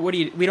like,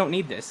 we don't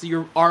need this.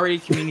 You're already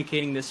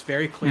communicating this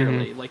very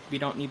clearly. Like, we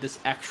don't need this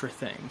extra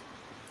thing.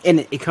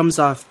 And it comes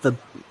off the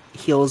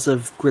heels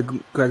of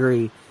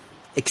Gregory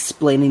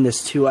explaining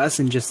this to us,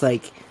 and just,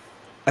 like,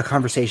 a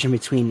conversation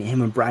between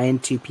him and Brian,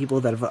 two people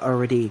that have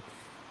already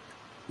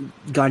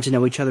gone to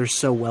know each other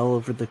so well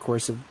over the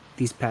course of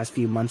these past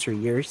few months or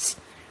years.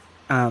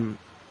 And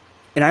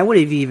I would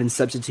have even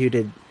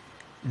substituted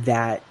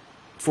that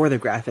for the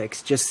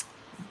graphics, just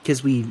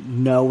because we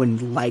know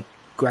and like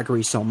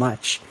Gregory so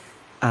much.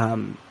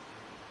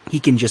 He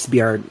can just be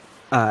our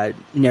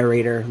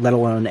narrator, let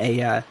alone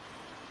a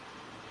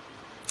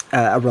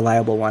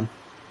reliable one.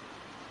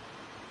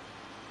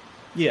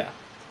 Yeah.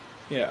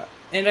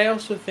 And I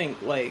also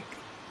think, like,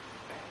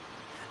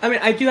 I mean,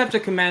 I do have to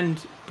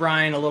commend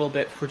Brian a little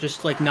bit for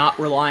just, like, not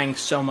relying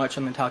so much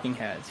on the talking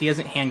heads. He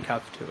isn't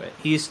handcuffed to it.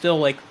 He's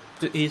still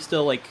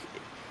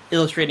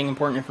illustrating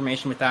important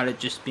information without it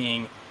just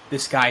being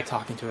this guy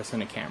talking to us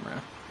in a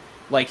camera.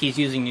 Like, he's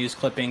using news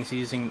clippings, he's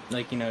using,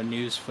 like,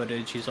 news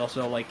footage. He's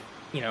also, like,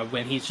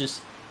 when he's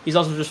just he's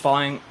also just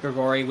following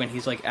Grigori when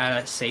he's like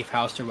at a safe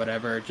house or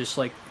whatever, just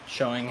like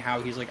showing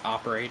how he's like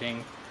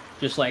operating,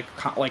 just like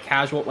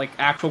casual, like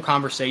actual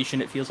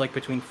conversation. It feels like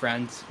between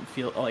friends.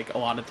 Feel like a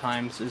lot of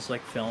times is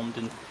like filmed,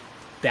 and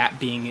that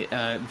being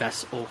a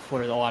vessel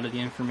for a lot of the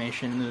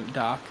information in the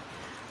doc.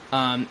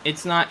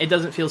 It's not. It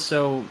doesn't feel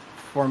so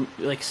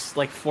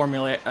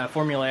formulaic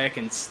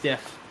and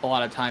stiff a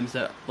lot of times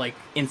that like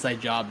Inside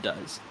Job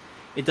does.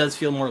 It does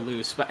feel more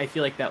loose, but I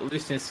feel like that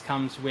looseness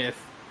comes with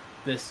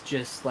this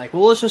just like,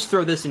 well, let's just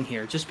throw this in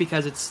here just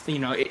because it's, you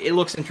know, it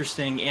looks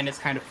interesting and it's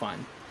kind of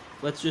fun.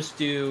 Let's just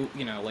do,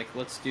 you know, like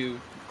let's do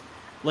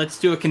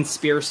a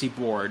conspiracy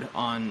board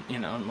on, you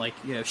know, like,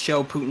 you know,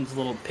 show Putin's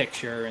little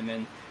picture and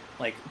then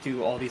like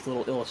do all these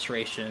little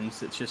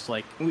illustrations. It's just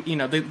like, you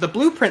know, the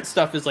blueprint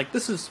stuff is like,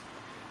 this is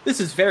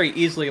very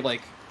easily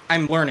like,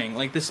 I'm learning,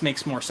 like this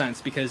makes more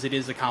sense because it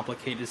is a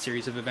complicated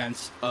series of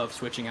events of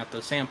switching out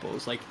those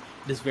samples. Like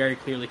it is very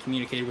clearly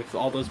communicated with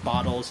all those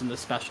bottles and the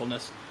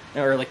specialness,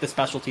 or like the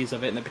specialties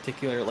of it and the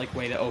particular like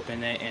way to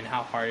open it and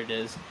how hard it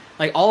is.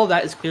 Like all of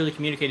that is clearly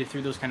communicated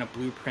through those kind of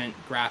blueprint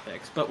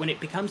graphics. But when it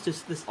becomes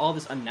just all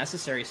this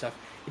unnecessary stuff,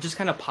 it just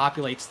kind of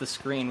populates the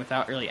screen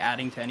without really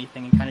adding to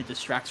anything and kind of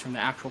distracts from the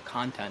actual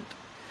content.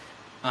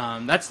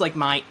 That's like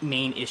my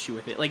main issue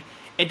with it. Like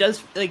it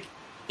does like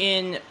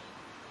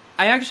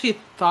I actually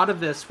thought of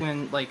this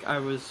when, like,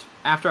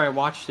 after I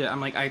watched it,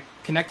 I'm like, I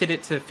connected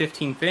it to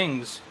 15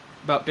 things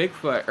about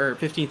Bigfoot, or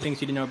 15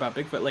 things you didn't know about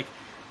Bigfoot.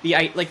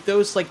 Like,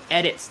 those, like,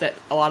 edits that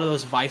a lot of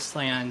those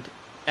Viceland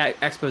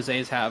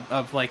exposés have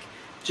of, like,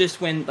 just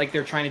when, like,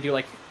 they're trying to do,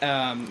 like,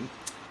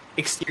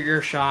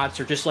 exterior shots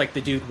or just, like, the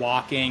dude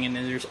walking, and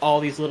then there's all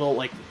these little,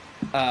 like,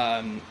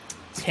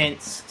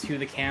 tints to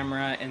the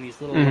camera and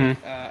these little,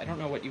 like, I don't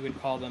know what you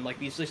would call them, like,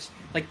 these just,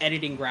 like,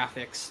 editing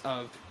graphics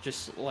of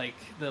just, like,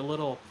 the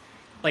little...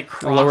 like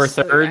cross, lower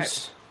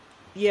thirds,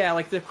 yeah,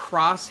 like the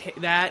cross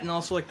that, and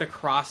also like the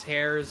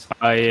crosshairs.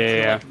 Oh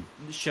yeah.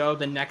 Like, show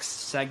the next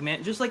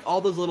segment, just like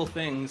all those little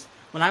things.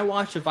 When I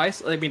watch a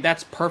Vice, I mean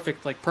that's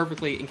perfect, like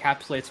perfectly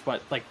encapsulates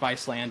what like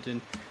Viceland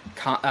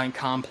and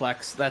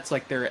Complex. That's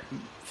like their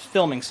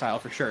filming style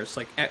for sure. It's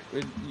like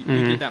you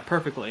did that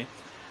perfectly.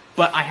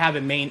 But I have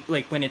a main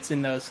like when it's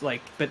in those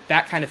like, but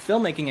that kind of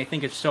filmmaking I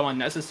think is so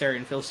unnecessary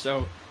and feels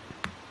so.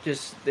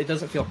 Just it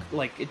doesn't feel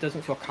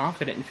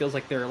confident and feels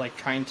like they're like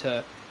trying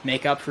to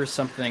make up for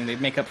something. They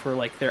make up for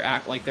like their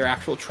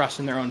actual trust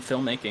in their own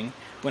filmmaking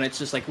when it's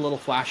just like little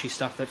flashy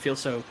stuff that feels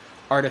so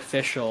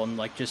artificial and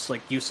like just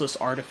like useless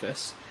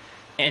artifice.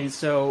 And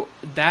so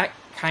that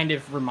kind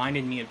of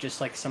reminded me of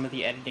just like some of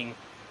the editing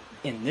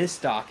in this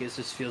doc is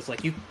just feels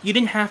like you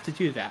didn't have to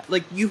do that.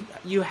 Like you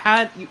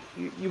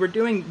were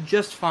doing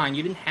just fine.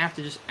 You didn't have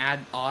to just add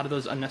a lot of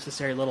those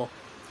unnecessary little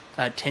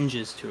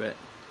tinges to it.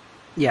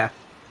 Yeah.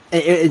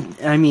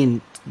 I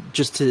mean,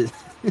 just to...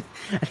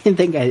 I didn't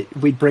think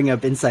we'd bring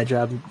up Inside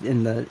Job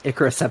in the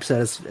Icarus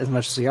episode as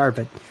much as we are,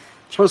 but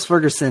Charles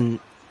Ferguson,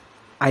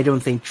 I don't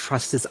think,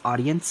 trusts his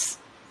audience.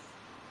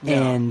 No.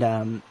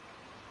 And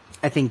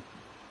I think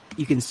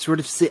you can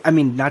sort of see... I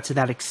mean, not to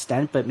that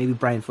extent, but maybe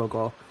Brian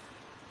Fogel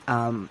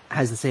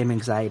has the same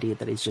anxiety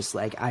that he's just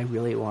like, I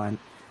really want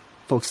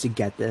folks to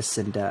get this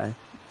and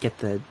get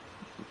the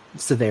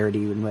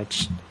severity in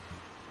which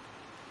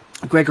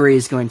Gregory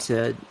is going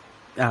to...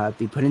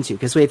 be put into,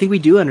 because I think we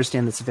do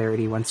understand the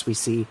severity once we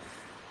see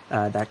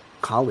that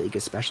colleague,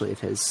 especially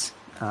if his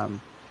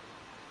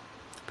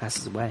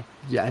passes away,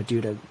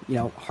 due to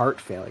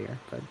heart failure.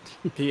 But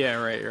yeah,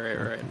 right.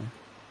 Okay.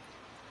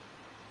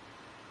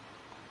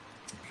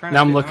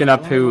 Now I'm looking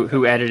up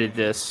who edited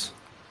this.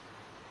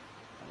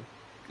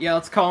 Yeah,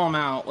 let's call them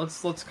out.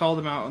 Let's call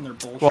them out on their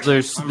bullshit. Well,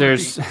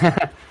 there's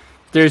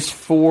there's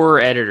 4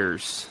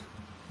 editors.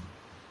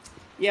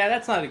 Yeah,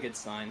 that's not a good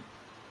sign.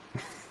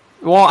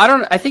 Well,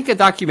 I think a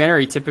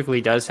documentary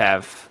typically does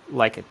have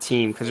like a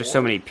team because there's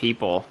so many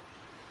people.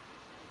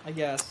 I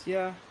guess,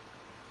 yeah.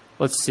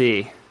 Let's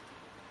see.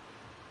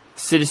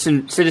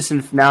 Citizen.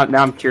 Now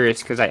I'm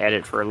curious because I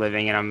edit for a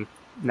living, and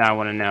I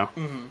want to know.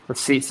 Mm-hmm. Let's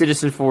see.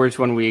 Citizen 4 is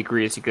one we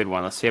agree is a good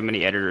one. Let's see how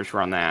many editors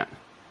were on that.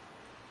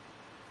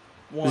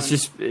 1.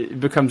 It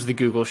becomes the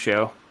Google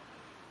show.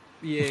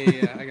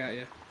 Yeah, I got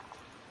you.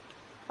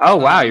 Oh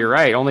wow, you're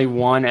right. Only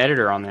 1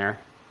 editor on there.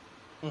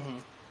 Mm-hmm.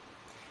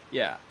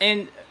 Yeah,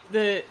 and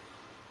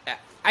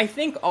I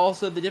think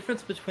also the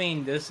difference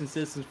between this and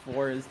Citizen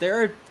 4 is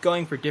they're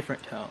going for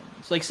different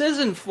tones. Like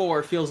Citizen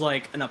 4 feels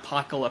like an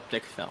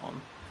apocalyptic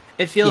film.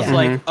 It feels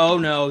like, oh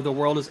no, the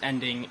world is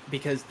ending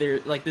because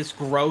there's like this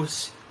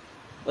gross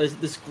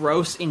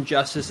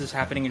injustice is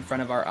happening in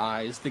front of our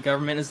eyes. The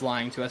government is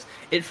lying to us.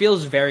 It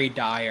feels very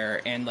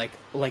dire and like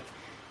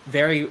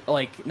very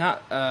like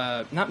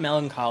not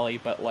melancholy,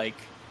 but like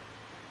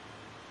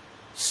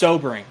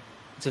sobering.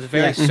 It's a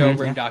very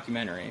sobering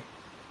documentary.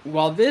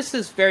 While this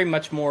is very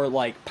much more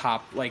like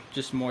pop, like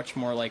just much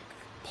more like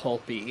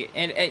pulpy,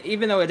 and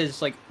even though it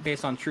is like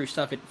based on true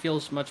stuff, it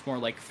feels much more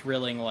like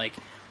thrilling. Like,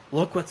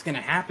 look what's going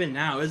to happen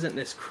now! Isn't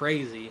this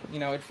crazy?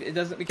 It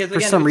doesn't because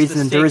again, for some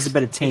reason there is a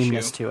bit of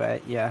tameness to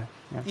it. Yeah.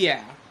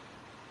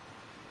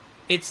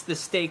 it's the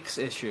stakes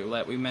issue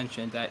that we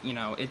mentioned, that, you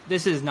know,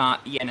 this is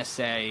not the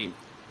NSA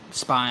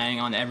spying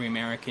on every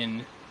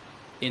American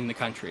in the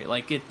country.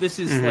 Like, this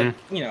is like,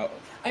 you know,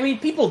 I mean,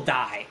 people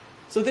die.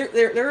 So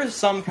there is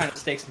some kind of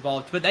stakes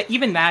involved, but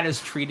even that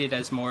is treated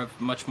as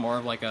much more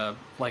of like a.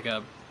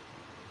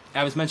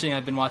 I was mentioning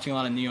I've been watching a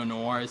lot of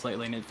neo-noirs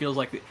lately, and it feels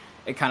like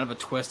a kind of a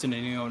twist in a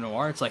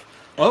neo-noir. It's like,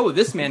 oh,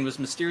 this man was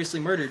mysteriously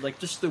murdered. Like,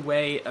 just the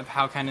way of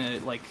how kind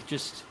of, like,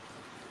 just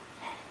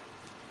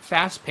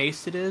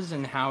fast-paced it is,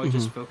 and how it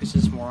just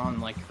focuses more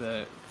on, like,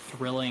 the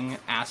thrilling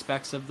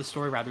aspects of the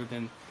story rather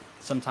than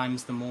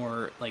sometimes the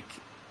more, like,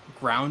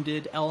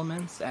 grounded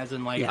elements, as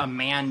in, like, a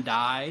man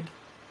died.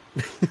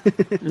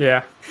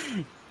 Yeah.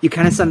 You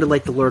kind of sounded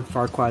like the Lord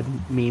Farquaad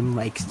meme,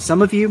 like,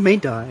 some of you may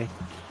die,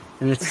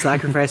 and it's a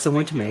sacrifice I'm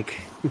willing to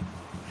make.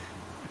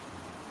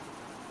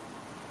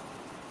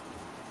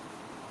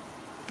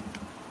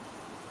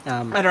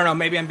 I don't know,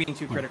 maybe I'm being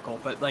too critical,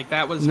 but, like,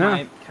 that was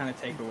my kind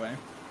of takeaway.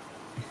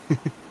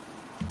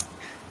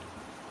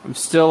 I'm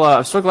still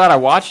glad I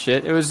watched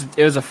it. It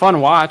was a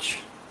fun watch.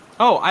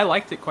 Oh, I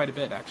liked it quite a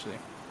bit, actually.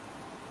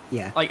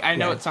 Yeah. Like, I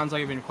know it sounds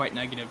like I've been quite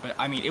negative, but,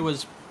 I mean, it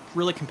was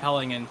really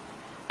compelling, and,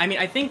 I mean,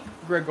 I think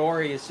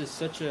Grigori is just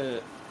such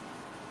a...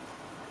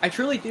 I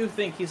truly do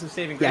think he's a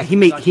saving grace.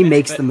 Yeah, he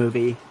makes the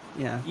movie.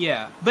 Yeah.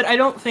 Yeah, but I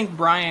don't think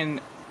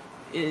Brian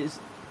is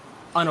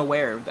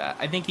unaware of that.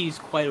 I think he's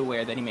quite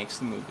aware that he makes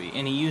the movie,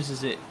 and he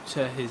uses it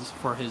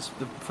for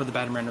the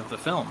betterment of the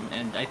film,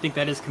 and I think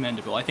that is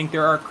commendable. I think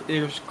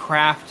there's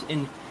craft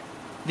in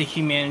the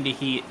humanity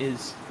he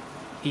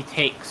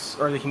takes,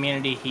 or the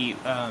humanity he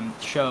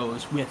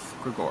shows with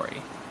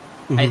Grigori.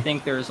 I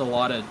think there's a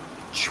lot of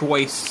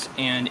choice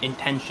and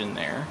intention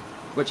there,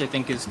 which I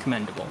think is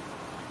commendable.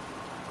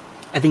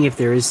 I think if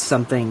there is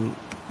something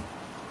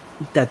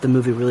that the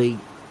movie really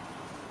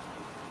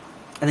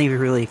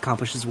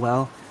accomplishes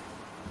well,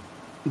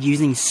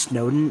 using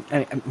using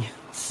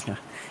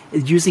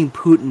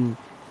Putin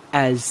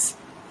as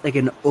like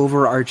an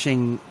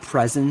overarching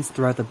presence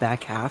throughout the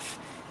back half,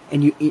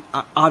 and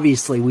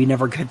obviously we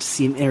never got to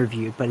see him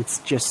interviewed, but it's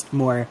just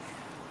more,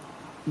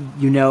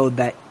 you know,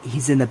 that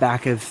he's in the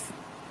back of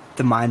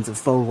the minds of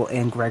Fogel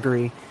and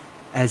Gregory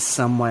as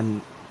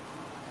someone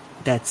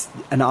that's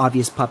an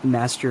obvious puppet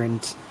master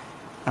and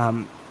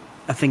a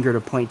finger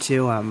to point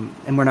to,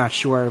 and we're not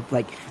sure.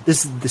 Like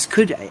this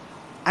could,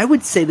 I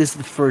would say, this is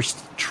the first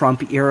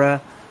Trump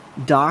era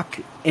doc,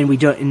 and we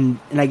don't.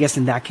 And I guess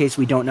in that case,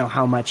 we don't know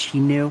how much he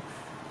knew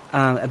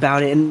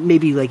about it, and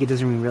maybe like it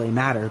doesn't even really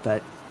matter.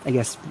 But I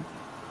guess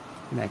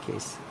in that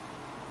case,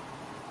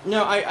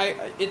 no,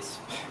 it's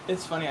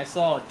funny.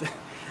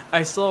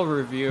 I saw a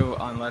review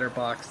on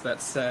Letterboxd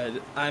that said,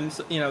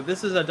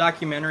 this is a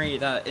documentary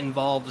that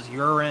involves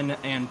urine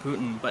and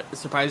Putin, but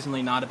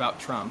surprisingly not about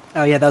Trump.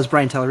 Oh yeah, that was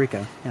Brian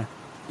Tallarico. Yeah.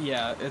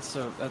 Yeah, that's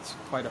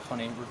quite a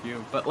funny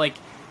review. But like,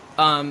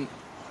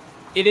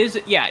 it is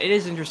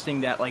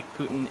interesting that like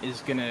Putin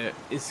is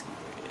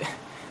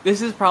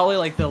this is probably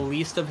like the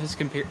least of his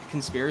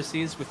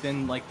conspiracies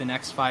within like the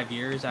next 5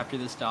 years after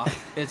this doc.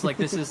 It's like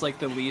this is like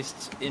the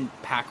least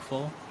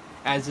impactful,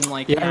 as in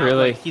like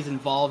really, like, he's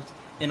involved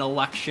in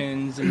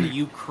elections in the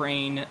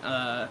Ukraine.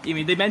 I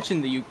mean, they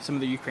mentioned some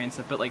of the Ukraine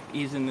stuff, but like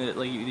he's in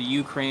the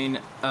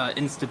Ukraine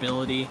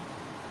instability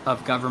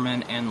of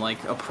government and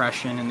like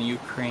oppression in the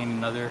Ukraine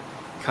and other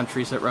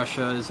countries that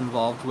Russia is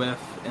involved with,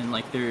 and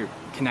like their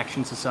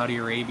connections to Saudi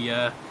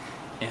Arabia,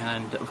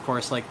 and of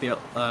course like the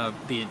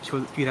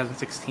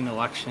 2016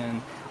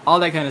 election, all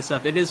that kind of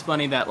stuff. It is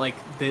funny that like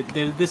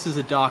this is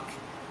a doc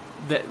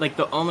that like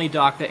the only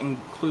doc that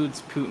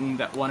includes Putin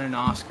that won an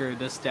Oscar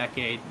this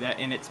decade,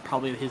 and it's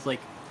probably his like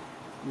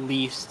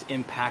least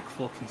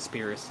impactful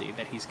conspiracy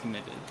that he's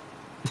committed.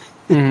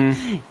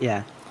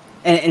 Yeah,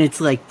 and it's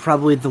like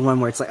probably the one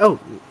where it's like, oh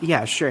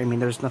yeah, sure. I mean,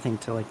 there's nothing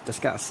to like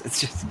discuss. It's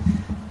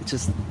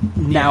just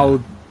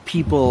now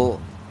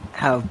people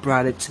have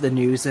brought it to the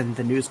news, and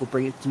the news will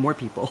bring it to more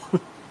people.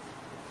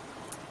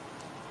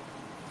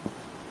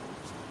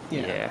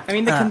 Yeah. I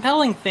mean, the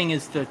compelling thing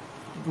is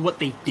what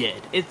they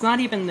did. It's not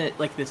even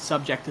the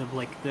subject of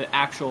like the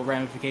actual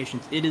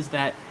ramifications. It is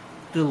that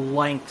the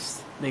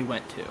lengths they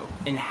went to,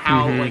 and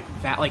how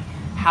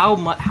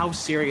how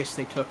serious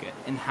they took it,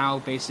 and how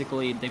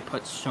basically they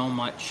put so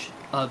much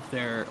of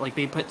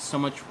they put so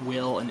much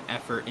will and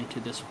effort into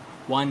this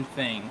one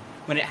thing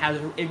when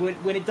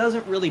it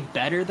doesn't really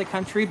better the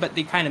country, but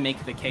they kind of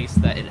make the case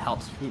that it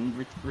helps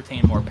Putin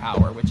retain more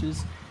power, which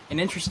is an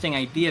interesting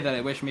idea that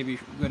I wish maybe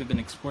would have been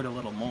explored a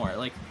little more.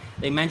 Like,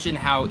 they mentioned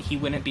how he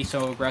wouldn't be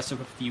so aggressive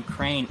with the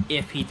Ukraine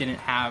if he didn't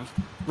have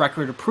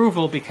record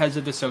approval because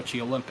of the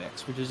Sochi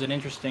Olympics, which is an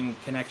interesting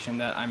connection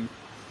that I'm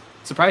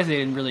surprised they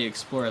didn't really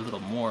explore a little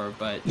more.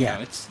 But you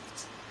know,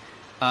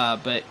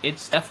 but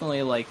it's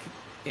definitely like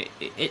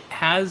it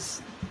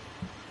has.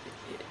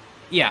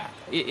 Yeah,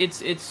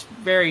 it's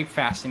very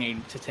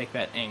fascinating to take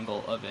that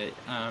angle of it.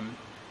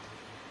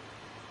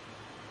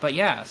 But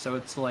yeah, so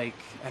it's like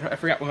I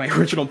forgot what my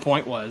original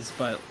point was,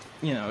 but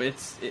you know,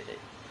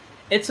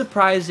 it's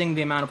surprising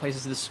the amount of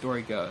places this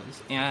story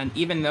goes. And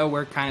even though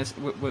we're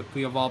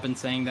we have all been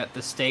saying that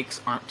the stakes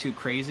aren't too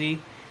crazy,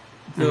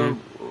 the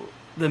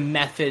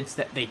methods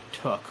that they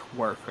took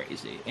were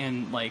crazy,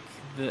 and like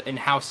and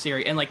how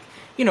serious, and like,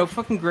 you know,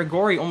 fucking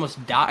Grigori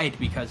almost died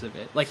because of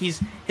it. Like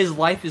his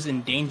life is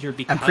in danger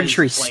because I'm pretty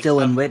sure he's still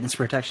in witness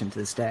protection to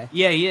this day.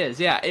 Yeah, he is.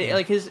 Yeah,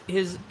 like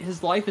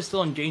his life is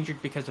still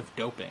endangered because of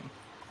doping.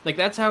 Like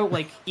that's how,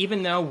 like,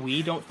 even though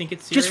we don't think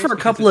it's serious, just for a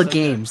couple of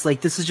games, like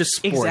this is just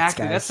sports.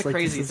 Exactly, guys. That's the like,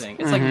 crazy thing.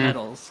 It's like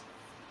medals.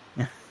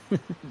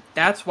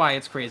 That's why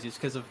it's crazy. It's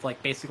because of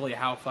like basically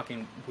how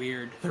fucking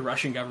weird the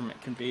Russian government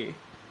can be.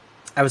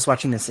 I was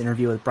watching this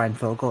interview with Brian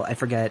Fogel. I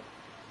forget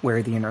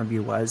where the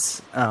interview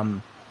was.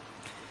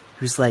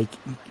 Who's like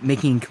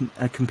making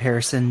a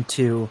comparison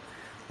to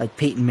like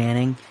Peyton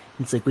Manning.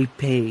 It's like we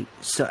pay.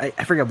 So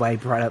I forget why I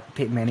brought up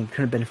Peyton Manning.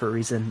 Could have been for a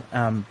reason.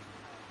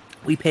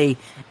 We pay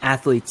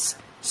athletes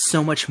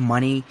so much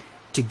money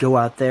to go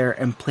out there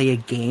and play a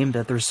game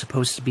that they're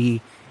supposed to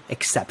be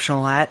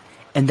exceptional at,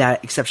 and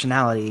that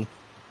exceptionality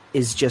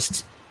is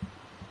just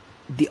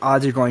the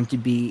odds are going to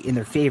be in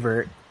their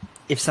favor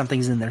if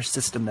something's in their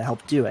system to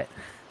help do it.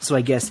 So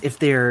I guess if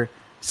they're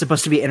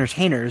supposed to be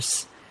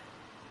entertainers,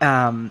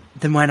 then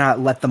why not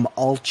let them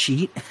all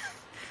cheat?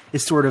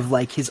 Is sort of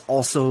like his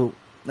also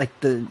like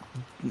the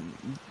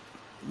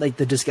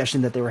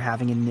discussion that they were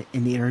having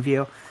in the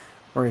interview,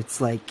 where it's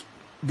like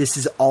this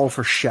is all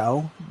for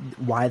show,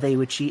 why they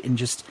would cheat, and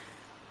just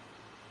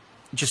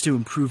to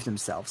improve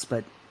themselves.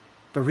 But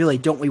really,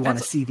 don't we want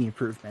to see the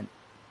improvement?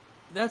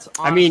 That's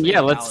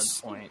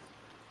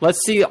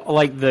let's see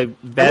like the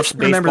best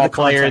baseball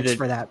player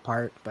for that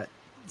part, but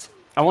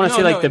I want to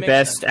see like the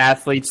best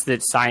athletes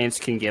that science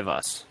can give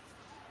us.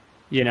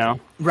 You know,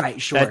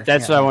 right? Sure.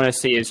 That's what I want to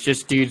see. Is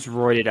just dudes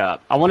roided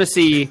up. I want to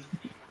see.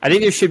 I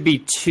think there should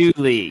be 2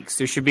 leagues.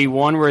 There should be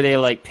one where they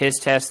like piss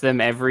test them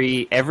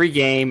every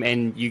game,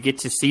 and you get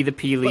to see the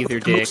pee leave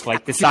their dick.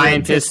 Like the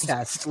scientist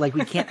test. Like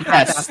we can't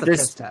pass the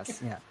piss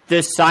test. Yeah.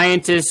 The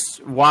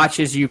scientist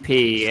watches you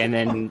pee, and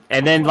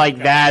then like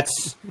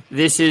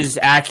this is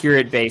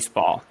accurate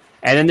baseball.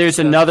 And then there's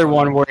another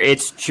one where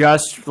it's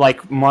just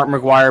like Mark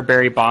McGwire,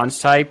 Barry Bonds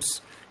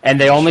types, and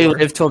they only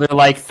live till they're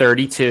like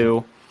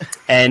 32.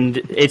 And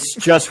it's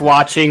just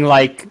watching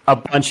like a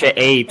bunch of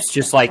apes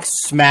just like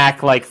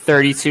smack like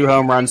 32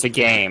 home runs a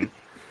game.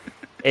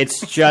 It's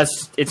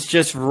just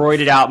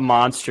roided out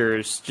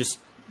monsters just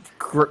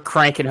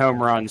cranking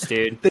home runs,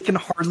 dude. They can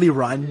hardly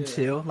run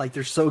too. Like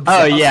they're so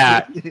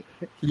exhausted.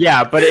 Oh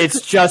yeah, but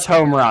it's just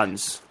home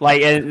runs.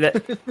 Like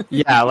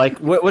like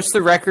what's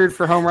the record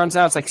for home runs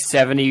now? It's like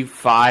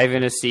 75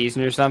 in a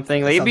season or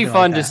something. Like it'd be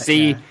fun to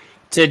see. Yeah.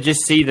 To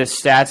just see the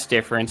stats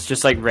difference,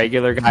 just like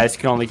regular guys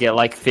can only get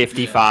like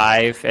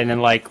 55, and then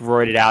like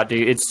roided out,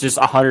 dude. It's just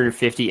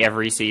 150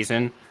 every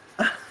season.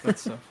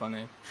 That's so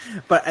funny.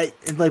 But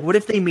what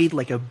if they made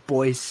like a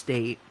boys'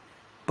 state,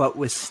 but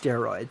with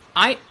steroid?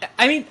 I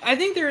mean, I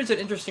think there is an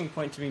interesting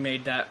point to be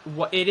made that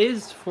what it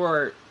is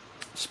for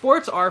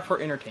sports are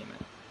for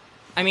entertainment.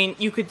 I mean,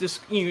 you could just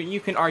you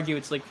can argue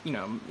it's like, you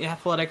know,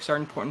 athletics are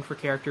important for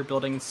character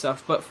building and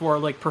stuff, but for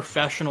like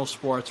professional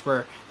sports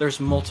where there's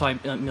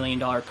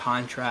multi-million-dollar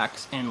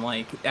contracts and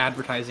like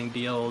advertising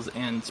deals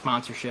and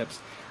sponsorships,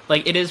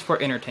 like it is for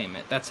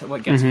entertainment. That's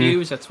what gets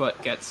views. That's what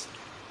gets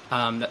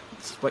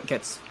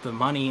the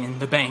money in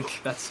the bank.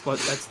 That's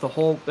the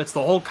whole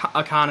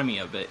economy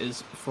of it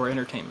is for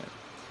entertainment.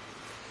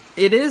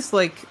 It is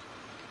like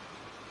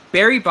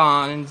Barry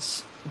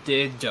Bonds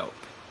did dope.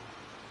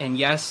 And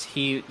yes,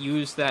 he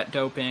used that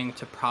doping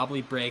to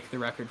probably break the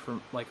record for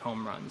like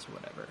home runs or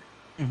whatever.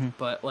 Mm-hmm.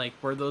 But like,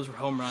 were those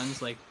home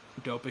runs like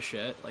dope as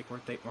shit? Like,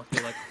 weren't they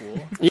like cool?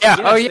 Yeah.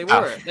 Yes, they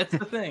were. That's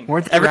the thing.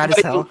 Weren't they rad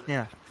as hell?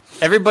 Yeah.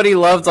 Everybody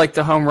loved like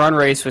the home run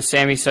race with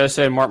Sammy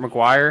Sosa and Mark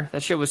McGwire.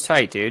 That shit was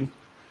tight, dude.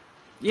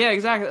 Yeah,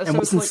 exactly. And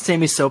wasn't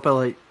Sammy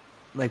Sosa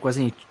like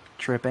wasn't he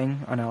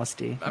tripping on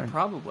LSD?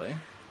 Probably.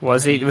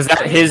 Was he? Was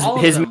that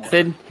his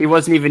method? He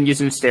wasn't even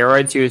using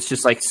steroids. He was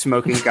just like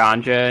smoking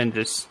ganja and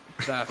just.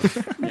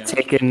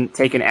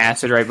 Taking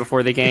acid right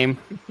before the game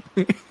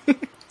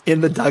in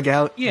the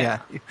dugout.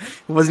 Yeah. It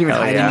wasn't even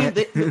hiding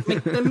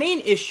it. The main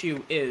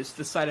issue is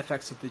the side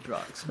effects of the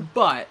drugs.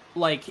 But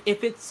like,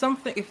 if it's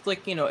something, if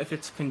like, you know, if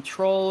it's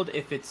controlled,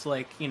 if it's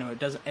like, you know,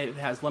 it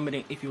has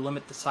limiting. If you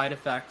limit the side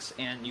effects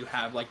and you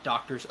have like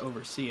doctors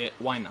oversee it,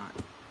 why not?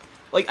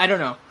 Like, I don't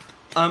know.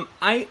 I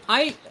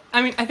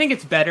mean, I think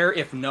it's better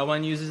if no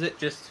one uses it,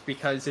 just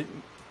because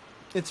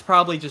it's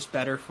probably just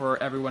better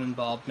for everyone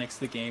involved, makes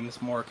the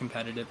games more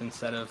competitive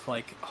instead of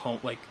like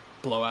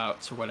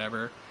blowouts or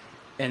whatever,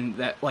 and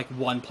that like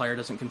one player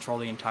doesn't control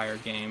the entire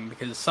game,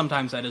 because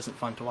sometimes that isn't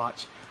fun to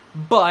watch.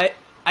 But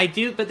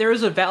there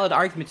is a valid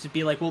argument to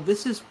be like, well,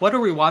 what are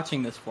we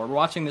watching this for? We're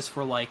watching this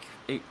for like,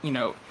 you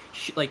know,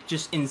 like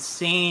just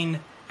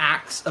insane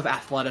acts of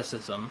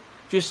athleticism,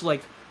 just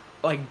like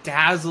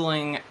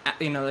dazzling,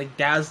 you know, like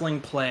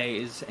dazzling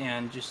plays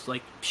and just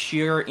like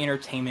sheer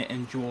entertainment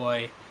and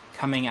joy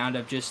coming out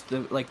of just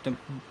the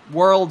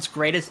world's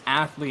greatest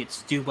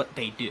athletes do what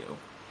they do.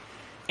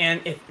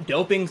 And if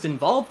doping's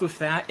involved with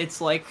that, it's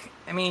like,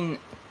 I mean,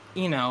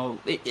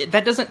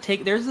 that doesn't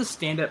take. There's a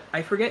stand-up.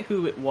 I forget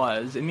who it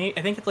was. I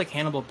think it's like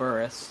Hannibal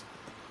Buress,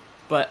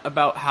 but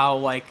about how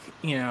like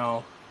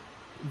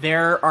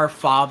there are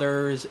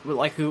fathers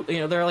like who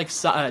there are like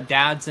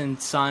dads and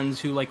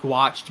sons who like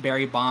watched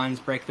Barry Bonds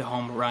break the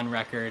home run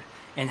record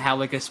and have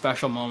like a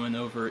special moment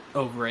over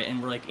it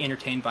and were like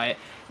entertained by it.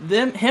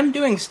 Him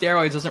doing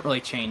steroids doesn't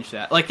really change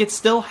that. Like it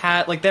still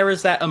had like there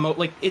was that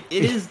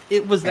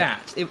it was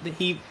that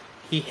he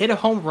hit a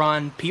home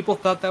run. People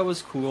thought that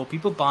was cool.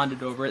 People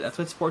bonded over it. That's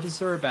what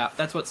sports are about.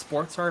 That's what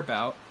sports are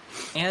about.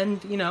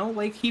 And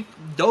like he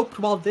doped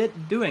while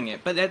doing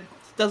it, but that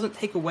doesn't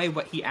take away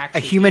what he actually.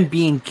 A human did.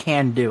 being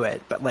can do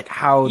it, but like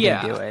how they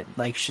do it,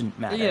 like shouldn't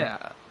matter.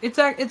 Yeah, it's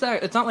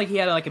not like he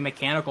had like a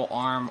mechanical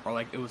arm or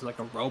like it was like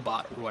a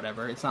robot or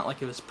whatever. It's not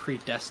like it was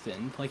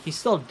predestined. Like he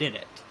still did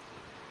it.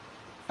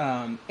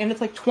 And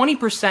it's like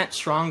 20%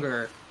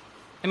 stronger.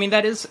 I mean,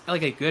 that is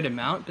like a good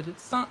amount, but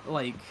it's not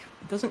like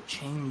it doesn't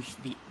change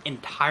the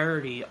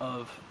entirety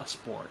of a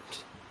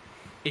sport.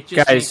 It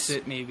just makes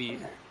it maybe.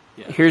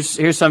 Yeah. Here's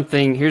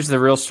something. Here's the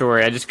real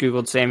story. I just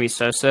googled Sammy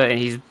Sosa, and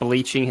he's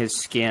bleaching his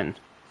skin.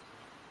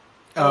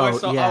 I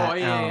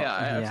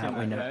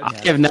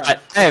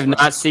have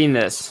not seen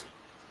this.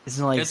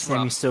 Isn't it like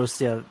Sammy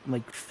Sosa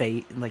like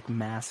fate like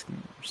mask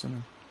or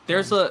something?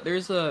 There's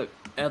a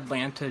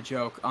Atlanta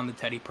joke on the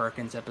Teddy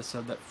Perkins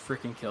episode that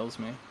freaking kills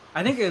me.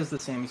 I think it was the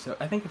Sammy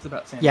Sosa. I think it's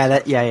about Sammy.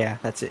 Yeah,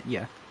 that's it.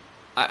 Yeah.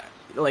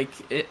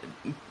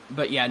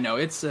 But yeah, no,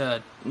 it's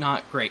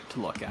not great to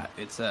look at.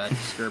 It's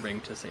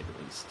disturbing to say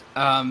the least.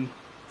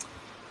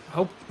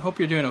 Hope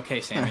you're doing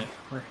okay, Sammy.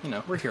 We're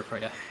here for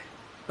you,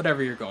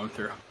 whatever you're going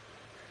through.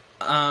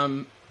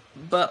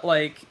 But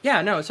like,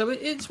 yeah, no. So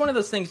it's one of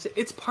those things.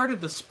 It's part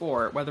of the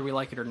sport, whether we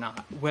like it or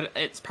not.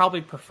 It's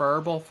probably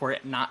preferable for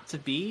it not to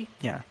be.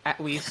 Yeah. At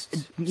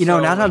least.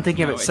 Now that I'm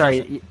thinking of it,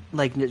 sorry,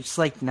 like just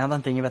like now that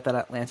I'm thinking about that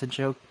Atlanta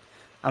joke,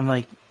 I'm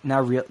like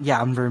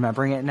I'm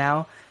remembering it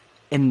now,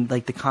 in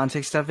like the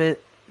context of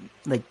it.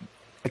 Like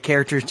a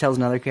character tells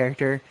another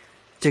character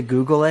to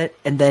Google it,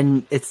 and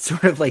then it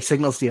sort of like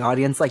signals the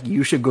audience like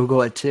you should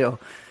Google it too,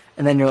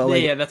 and then you're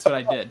like, yeah, that's what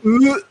I did.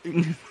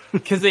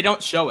 Because they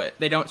don't show it.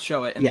 They don't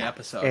show it in the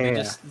episode.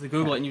 They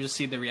Google it, and you just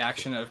see the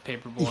reaction of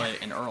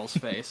Paperboy and Earl's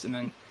face,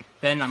 and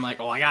then I'm like,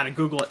 oh, I gotta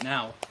Google it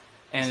now,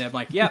 and I'm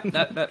like, yeah,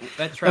 that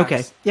tracks.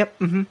 Okay. Yep.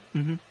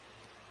 Mm-hmm.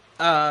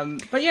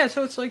 But yeah,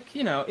 so it's like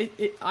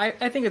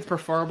I think it's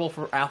preferable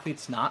for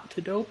athletes not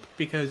to dope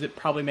because it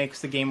probably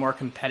makes the game more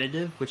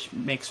competitive, which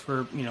makes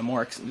for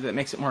that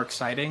makes it more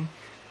exciting.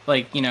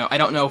 Like I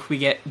don't know if we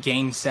get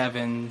Game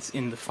 7s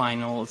in the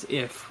finals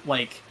if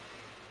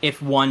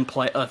one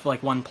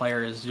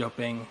player is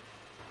doping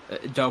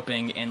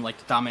and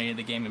like dominating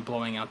the game and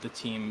blowing out the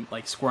team,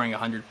 like scoring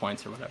 100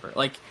 points or whatever.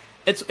 Like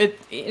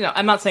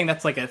I'm not saying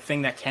that's like a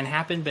thing that can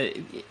happen, but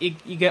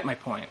you get my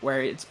point.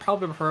 Where it's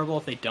probably preferable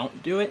if they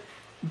don't do it,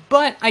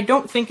 but I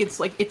don't think it's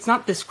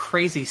not this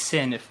crazy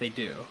sin if they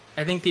do.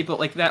 I think people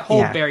like that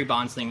whole Barry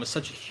Bonds thing was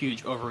such a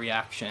huge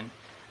overreaction.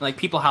 Like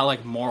people had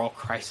like moral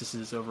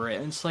crises over it,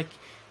 and it's like,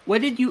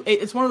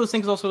 it's one of those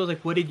things. Also,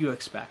 like, what did you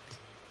expect?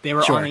 They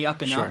were on the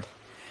up and up.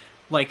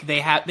 Like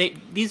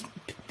these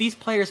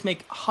players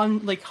make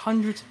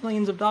hundreds of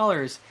millions of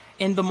dollars,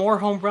 and the more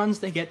home runs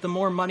they get, the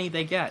more money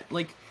they get.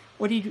 Like.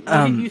 What did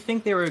you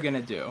think they were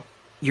gonna do?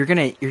 You're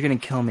gonna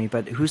kill me,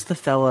 but who's the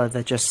fella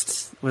that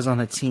just was on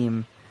the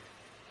team?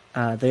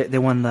 They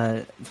won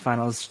the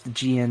finals.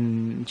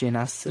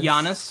 Giannis.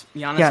 Giannis.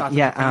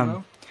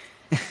 Yeah.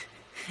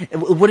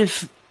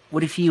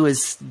 What if he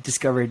was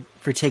discovered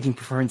for taking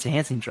performance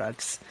enhancing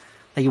drugs?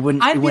 Like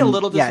I'd be a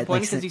little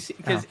disappointed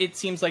because it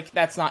seems like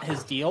that's not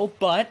his deal.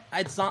 But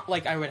it's not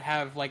like I would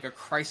have like a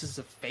crisis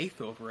of faith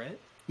over it.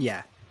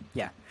 Yeah.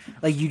 Yeah,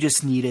 like you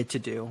just needed to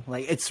do.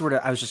 Like it's sort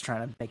of. I was just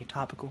trying to make it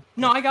topical.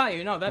 No, I got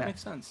you. No, that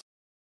makes sense.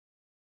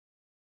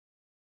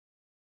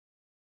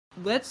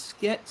 Let's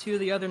get to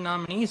the other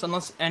nominees,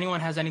 unless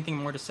anyone has anything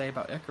more to say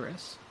about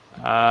Icarus.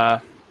 No,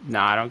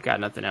 I don't got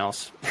nothing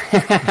else.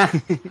 I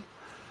feel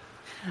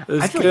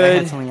like I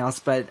had something else,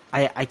 but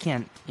I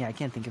can't. Yeah, I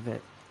can't think of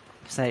it.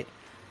 Because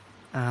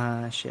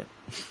shit.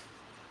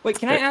 Wait,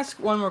 can I ask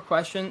one more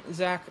question,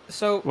 Zach?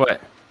 So what?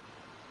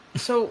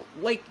 So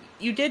like.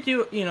 You did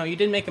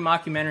make a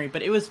mockumentary,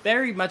 but it was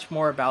very much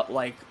more about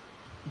like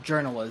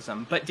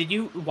journalism. But did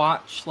you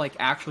watch like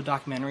actual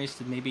documentaries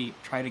to maybe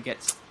try to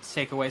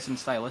take away some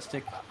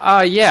stylistic?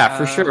 Yeah,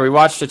 for sure. We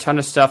watched a ton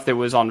of stuff that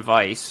was on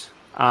Vice.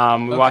 We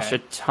watched a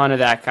ton of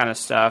that kind of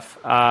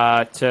stuff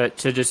to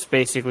just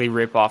basically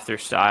rip off their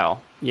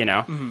style.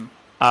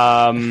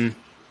 Mm-hmm.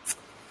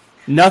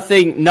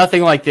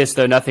 Nothing like this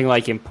though. Nothing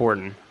like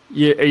important.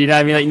 You know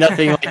what I mean? Like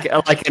nothing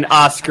like an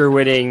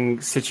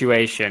Oscar-winning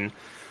situation.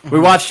 We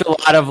watched a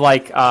lot of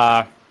like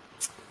BuzzFeed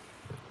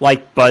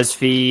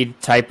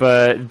type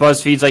of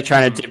BuzzFeed's like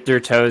trying to dip their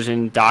toes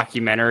in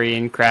documentary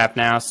and crap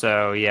now.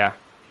 So yeah,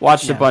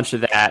 watched a bunch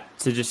of that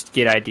to just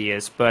get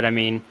ideas. But I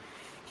mean,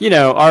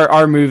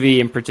 our movie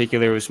in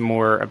particular was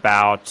more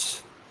about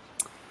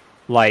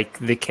like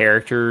the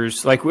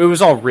characters, like it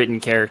was all written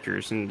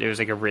characters, and it was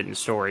like a written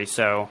story.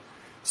 So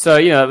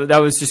that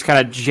was just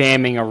kind of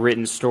jamming a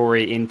written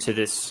story into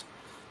this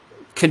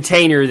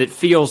container that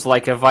feels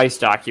like a Vice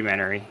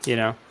documentary.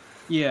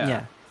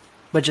 Yeah.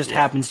 But just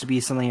happens to be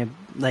something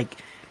like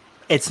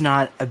it's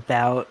not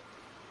about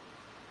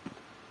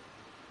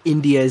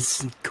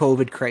India's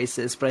COVID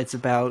crisis, but it's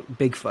about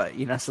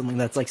Bigfoot, something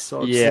that's like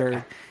so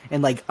absurd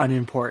and like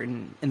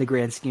unimportant in the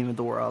grand scheme of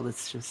the world.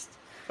 It's just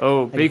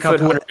Bigfoot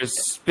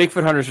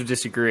hunters would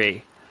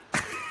disagree.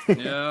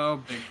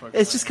 No, Bigfoot.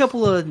 It's just a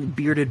couple of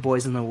bearded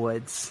boys in the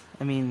woods.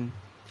 I mean,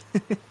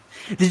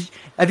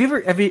 have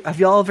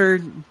y'all ever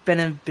been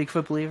a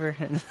Bigfoot believer?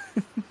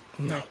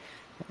 No.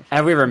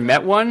 Have we ever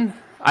met one?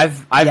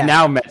 I've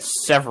now met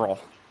several.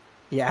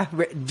 Yeah.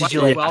 Did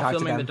you like while talk to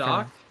filming them? the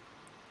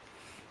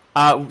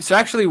doc? So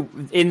actually,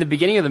 in the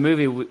beginning of the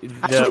movie,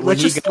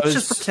 Let's just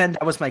pretend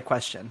that was my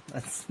question.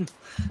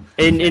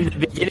 In the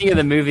beginning of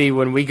the movie,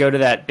 when we go to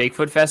that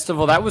Bigfoot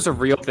festival, that was a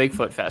real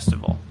Bigfoot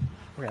festival.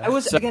 Really? I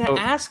was going to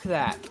ask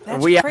that.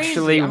 That's we crazy.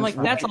 actually I'm like,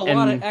 that's a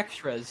lot of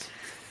extras.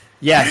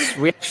 Yes,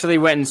 we actually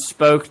went and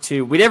spoke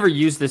to. We never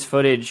used this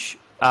footage,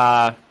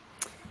 but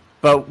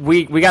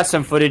we got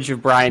some footage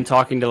of Brian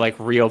talking to like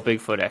real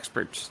Bigfoot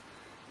experts,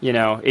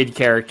 in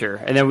character,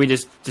 and then we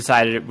just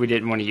decided we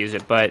didn't want to use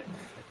it. But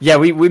yeah,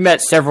 we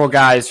met several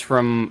guys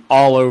from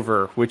all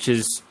over, which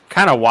is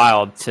kind of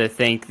wild to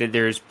think that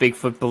there's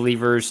Bigfoot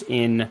believers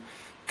in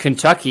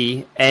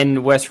Kentucky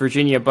and West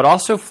Virginia, but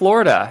also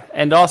Florida,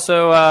 and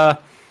also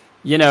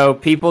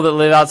people that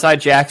live outside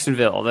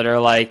Jacksonville that are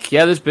like,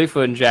 yeah, there's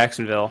Bigfoot in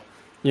Jacksonville.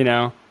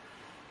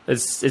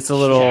 It's a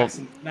little.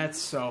 That's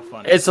so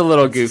funny. It's a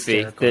little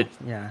goofy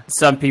that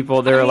some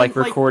people there are like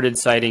like recorded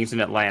sightings in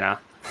Atlanta.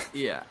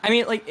 Yeah, I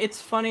mean, like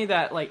it's funny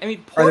that are there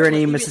Portland,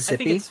 any in I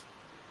Mississippi? think it's,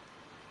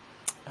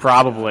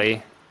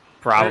 Probably.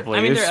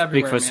 I mean, There's they're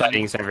everywhere, Bigfoot man.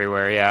 sightings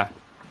everywhere. Yeah.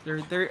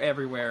 They're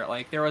everywhere.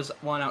 Like there was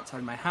one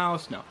outside my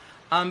house. No,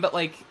 but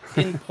like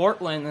in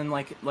Portland and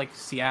like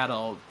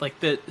Seattle, like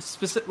the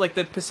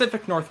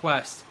Pacific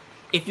Northwest.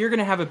 If you're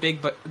gonna have a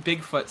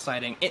Bigfoot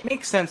sighting, it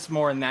makes sense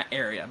more in that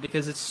area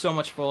because it's so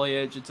much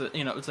foliage. It's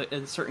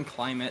a certain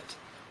climate.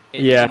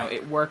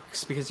 It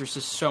works because there's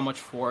just so much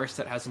forest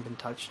that hasn't been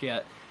touched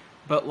yet.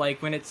 But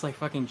like when it's like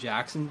fucking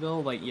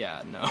Jacksonville, like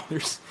no,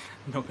 there's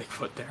no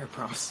Bigfoot there. I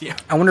promise you.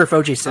 I wonder if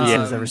O.J. Simpson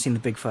has ever seen the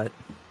Bigfoot.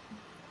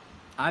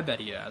 I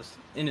bet he has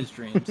in his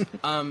dreams.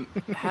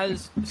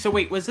 Was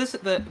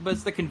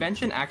the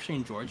convention actually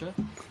in Georgia?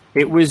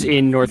 It was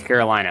in North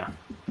Carolina.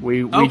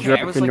 We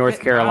drove to North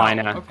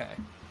Carolina. Wow, okay.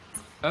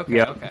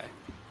 Yep. Okay.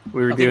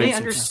 We were Did doing they some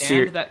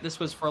understand that this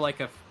was for like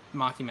a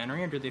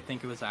mockumentary, or did they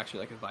think it was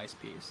actually like a Vice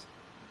piece?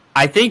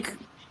 I think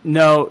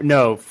no.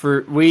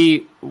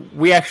 We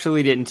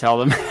actually didn't tell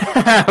them.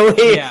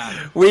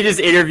 We just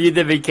interviewed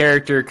them in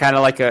character, kind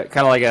of like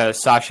a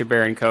Sacha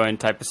Baron Cohen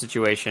type of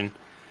situation.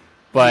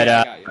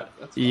 But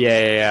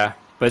yeah.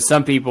 But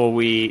some people,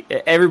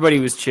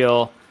 everybody was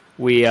chill.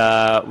 We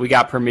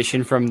got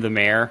permission from the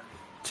mayor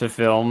to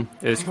film.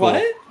 It was cool.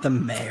 What? The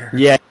mayor?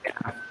 Yeah.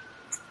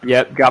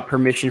 Yep. Got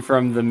permission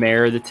from the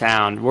mayor of the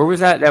town. Where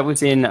was that? That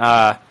was in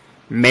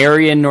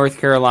Marion, North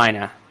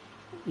Carolina.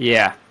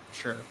 Yeah.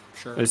 Sure.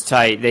 It was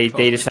tight. They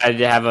decided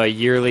to have a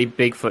yearly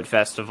Bigfoot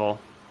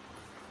festival.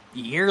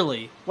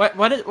 Yearly?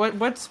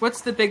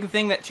 What's the big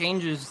thing that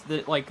changes?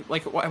 I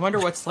wonder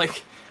what's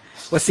like.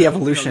 What's the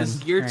evolution?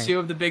 Year 2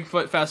 of the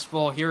Bigfoot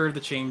Festival. Here are the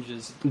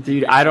changes.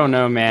 Dude, I don't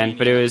know, man,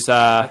 but it was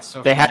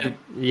so they funny.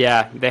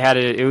 had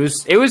it.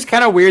 It was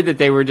kind of weird that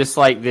they were just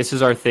like, this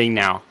is our thing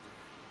now.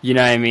 You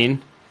know what I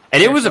mean?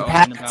 And it was so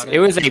open about it. it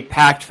was a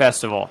packed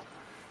festival.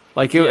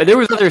 Like there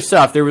was other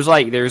stuff. There was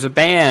a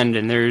band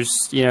and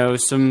there's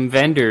some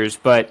vendors,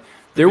 but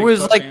there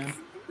was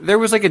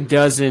like a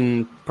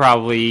dozen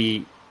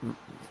probably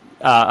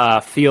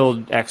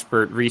field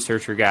expert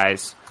researcher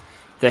guys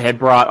that had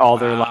brought all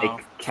their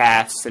like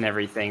casts and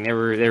everything. They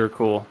were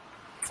cool.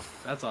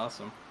 That's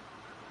awesome.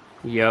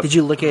 Yep. Did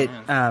you look at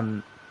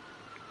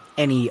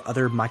any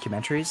other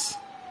mockumentaries?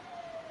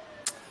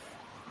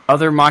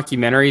 Other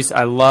mockumentaries?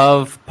 I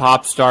love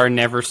Popstar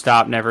Never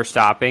Stop Never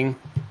Stopping.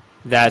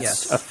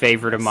 That's a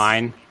favorite of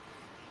mine.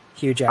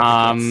 Huge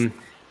advocates.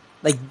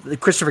 Like the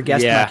Christopher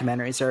Guest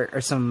documentaries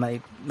are some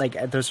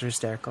like those are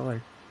hysterical.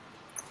 Or...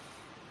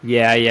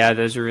 Yeah,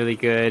 those are really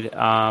good.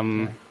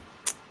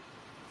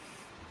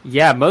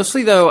 Yeah,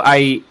 mostly though,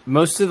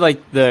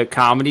 like the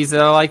comedies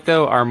that I like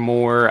though are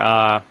more.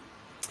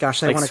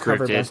 Gosh, I like want to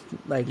cover scripted,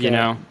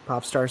 best,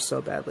 Pop Stars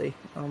so badly.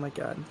 Oh my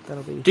god,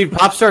 that'll be. Dude,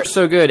 Popstar's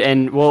so good,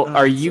 and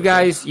are you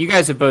guys? You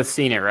guys have both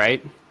seen it,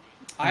 right?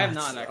 I have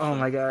not actually. Oh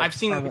my god, I've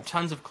seen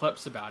tons of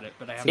clips about it,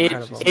 but I haven't.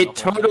 actually seen It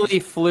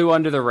totally flew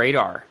under the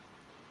radar.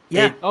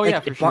 Yeah.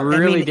 For sure. It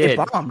really did.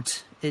 It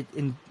bombed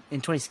in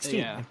 2016.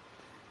 Yeah.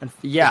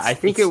 Yeah, I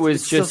think it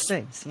was just. Still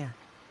stings, yeah.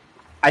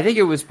 I think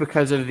it was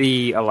because of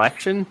the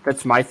election.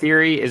 That's my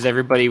theory. Is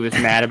everybody was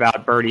mad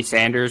about Bernie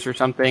Sanders or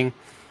something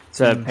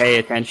to pay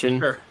attention?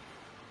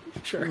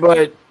 Sure.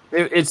 But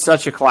It's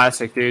such a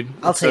classic, dude.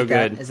 I'll It's take so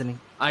that good. as an.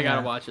 I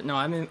gotta watch it. No,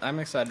 I'm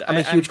excited. I'm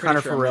a huge pretty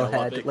Connor sure I'm Farrell gonna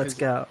love head. it, Let's 'cause-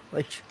 go.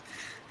 Like,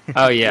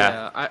 Oh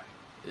yeah.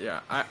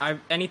 I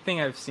anything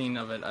I've seen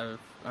of it,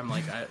 I'm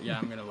like,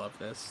 I'm gonna love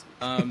this.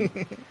 you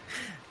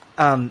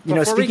know, Before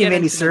we speaking get of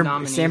Andy into the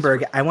nominees,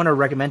 Samberg, I want to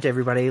recommend to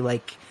everybody,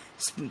 like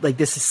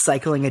this is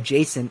cycling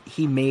adjacent.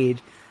 He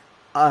made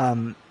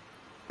a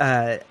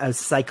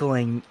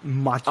cycling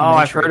mockumentary. Oh,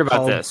 I've heard about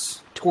called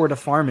this. Tour de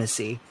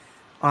Pharmacy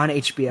on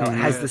HBO. It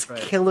has this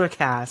that's right. killer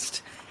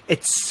cast.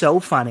 It's so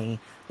funny.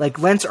 Like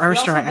Lance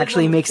Armstrong did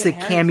actually one with makes a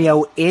Kit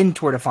cameo in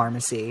Tour de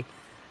Pharmacy.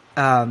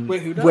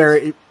 Wait, who does?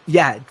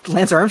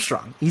 Lance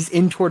Armstrong. He's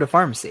in Tour de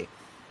Pharmacy,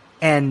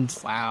 and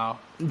Wow.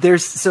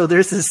 there's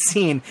this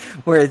scene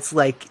where it's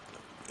like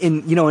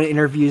in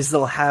interviews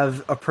they'll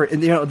have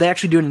they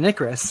actually do it in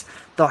Icarus.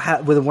 They'll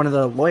have with one of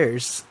the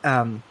lawyers.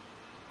 They'll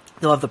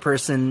have the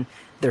person,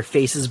 their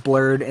face is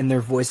blurred and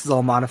their voice is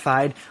all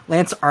modified.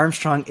 Lance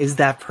Armstrong is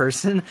that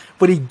person,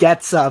 but he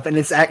gets up and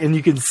and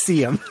you can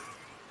see him.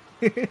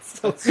 it's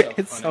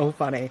so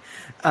funny.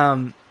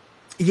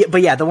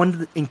 The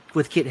one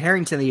with Kit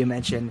Harington that you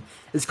mentioned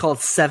is called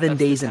Seven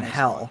Days in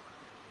Hell,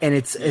 and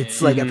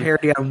it's like a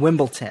parody on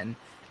Wimbledon.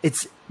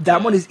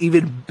 That one is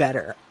even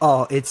better.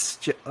 Oh,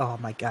 oh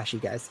my gosh, you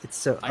guys, it's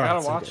so. I gotta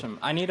it's so watch good. him.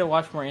 I need to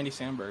watch more Andy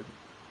Samberg.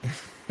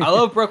 I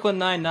love Brooklyn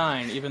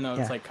Nine-Nine, even though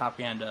it's like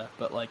Copianda,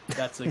 but like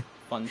that's a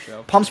fun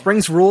show. Palm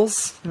Springs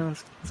rules.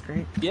 It's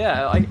great.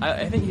 Yeah,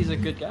 I think he's a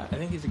good guy. I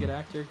think he's a good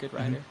actor, good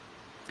writer.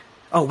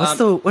 Oh, what's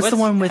the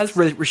one with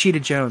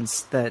Rashida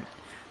Jones, that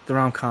the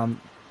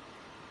rom-com?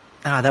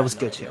 That was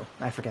good too.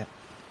 I forget.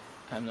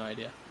 I have no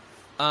idea.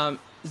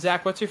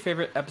 Zach, what's your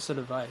favorite episode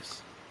of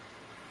Vice?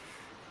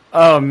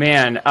 Oh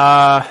man,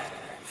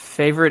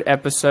 favorite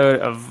episode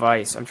of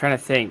Vice. I'm trying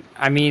to think.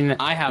 I mean,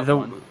 I have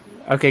one.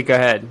 Okay, go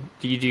ahead.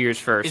 You do yours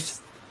first.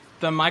 It's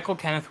the Michael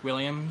Kenneth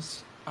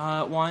Williams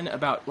one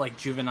about like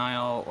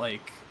juvenile,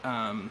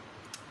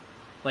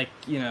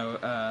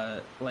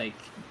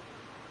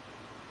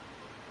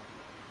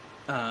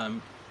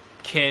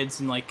 kids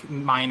and like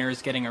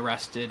minors getting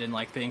arrested and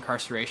like the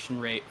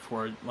incarceration rate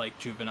for like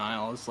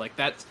juveniles. Like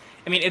that's,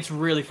 I mean, it's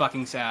really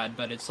fucking sad,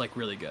 but it's like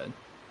really good.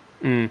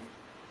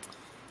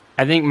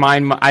 I think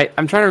mine.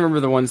 I'm trying to remember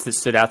the ones that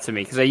stood out to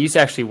me because I used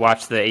to actually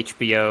watch the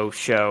HBO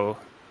show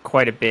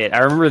quite a bit. I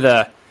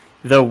remember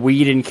the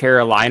weed in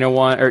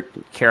Colorado.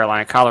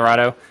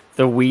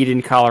 The weed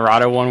in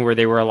Colorado one where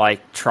they were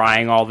like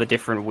trying all the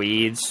different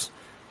weeds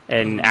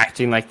and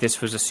acting like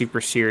this was a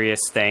super serious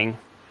thing.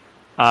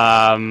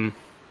 What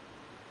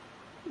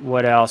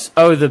else?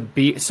 Oh,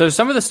 so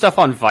some of the stuff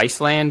on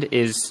Viceland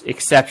is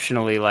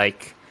exceptionally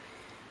like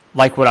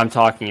what I'm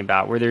talking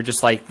about, where they're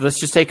just like, let's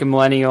just take a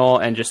millennial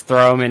and just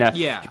throw him in a...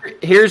 Yeah.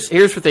 Here's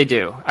what they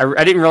do.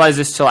 I didn't realize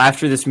this till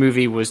after this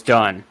movie was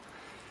done.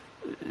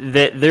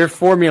 Their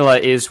formula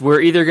is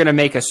we're either going to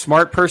make a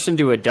smart person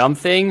do a dumb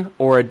thing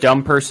or a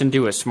dumb person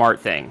do a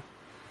smart thing.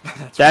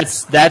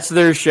 That's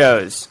their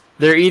shows.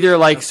 They're either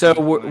like,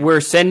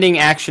 we're sending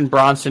Action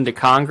Bronson to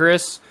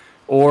Congress,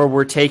 or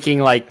we're taking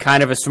like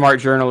kind of a smart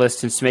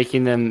journalist and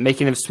making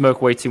them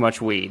smoke way too much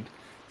weed.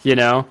 You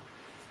know?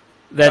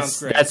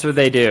 That's what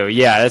they do.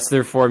 Yeah, that's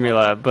their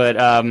formula. But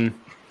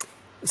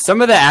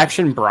some of the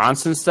Action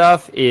Bronson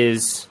stuff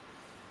is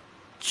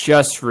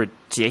just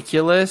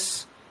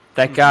ridiculous.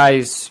 That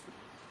guy's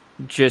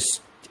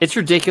just... It's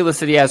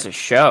ridiculous that he has a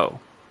show.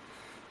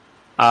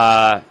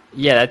 That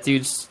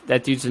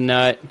dude's a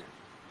nut.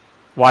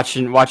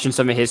 Watching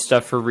some of his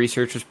stuff for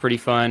research was pretty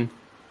fun.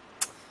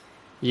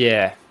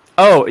 Yeah.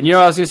 Oh, and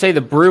I was going to say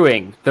the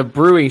brewing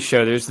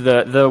show. There's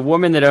the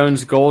woman that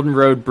owns Golden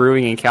Road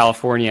Brewing in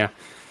California.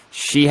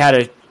 She had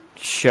a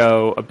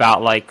show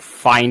about like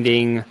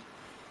finding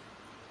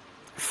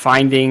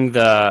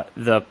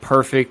the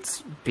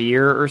perfect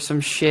beer or some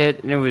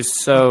shit, and it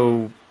was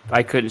so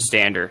I couldn't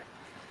stand her.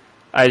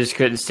 I just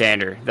couldn't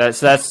stand her.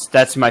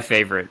 That's my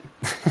favorite.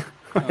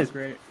 That was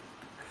great.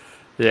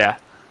 Yeah.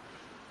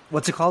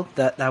 What's it called?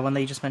 That one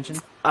that you just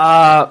mentioned?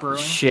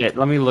 Shit.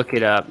 Let me look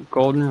it up.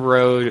 Golden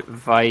Road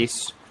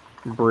Vice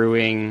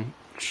Brewing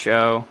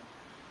Show.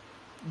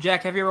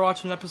 Jack, have you ever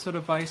watched an episode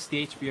of Vice,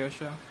 the HBO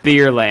show?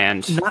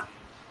 Beerland.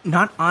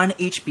 Not on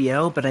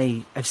HBO, but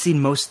I've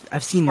seen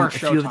Or a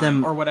few of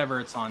them, or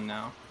whatever it's on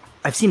now.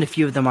 I've seen a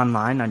few of them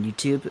online on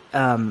YouTube.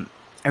 I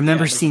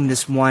remember seeing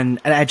this one,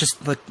 and I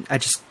just looked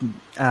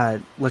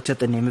up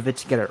the name of it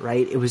to get it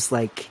right. It was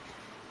like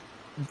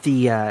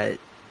it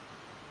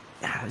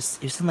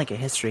was in like a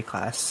history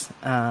class.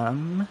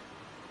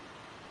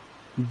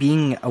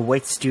 Being a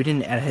white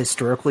student at a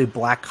historically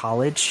black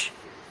college.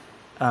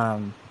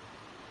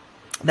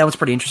 That was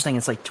pretty interesting.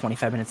 It's like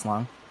 25 minutes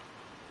long.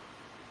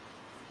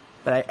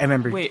 But I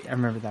remember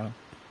that one.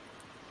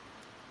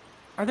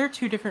 Are there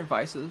two different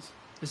Vices?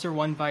 Is there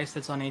one Vice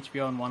that's on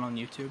HBO and one on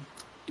YouTube?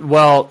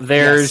 Well,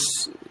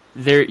 it's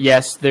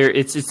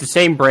the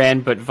same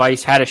brand, but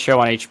Vice had a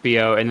show on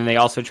HBO, and then they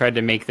also tried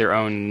to make their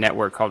own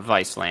network called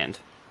Viceland.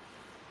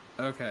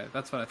 Okay,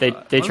 that's what I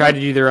thought. They tried to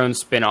do their own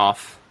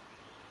spin-off.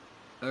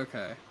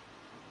 Okay.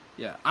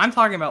 Yeah, I'm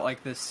talking about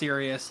like the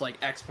serious like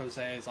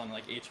exposés on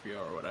like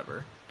HBO or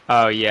whatever.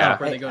 Oh yeah.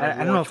 Where they go to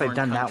I don't know if I've war-torn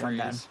done that one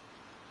then. countries.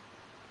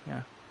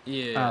 Yeah.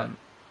 Yeah.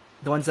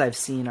 The ones I've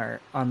seen are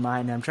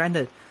online, and I'm trying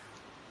to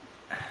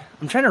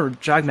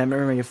jog my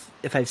memory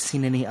if I've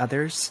seen any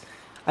others.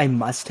 I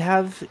must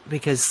have,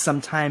 because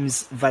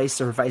sometimes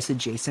Vice or Vice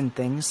adjacent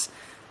things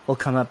will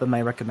come up in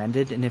my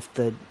recommended, and if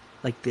the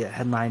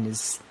headline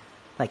is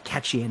like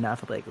catchy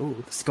enough, I'll be like,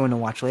 ooh, this is going to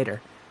watch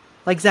later.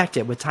 Like Zach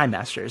did with Time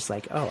Masters,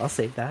 like, oh, I'll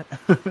save that.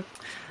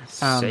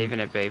 Saving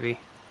it, baby.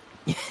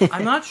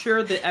 I'm not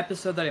sure the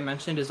episode that I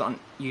mentioned is on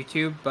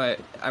YouTube, but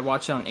I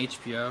watched it on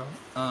HBO.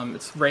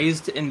 It's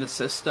Raised in the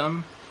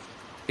System.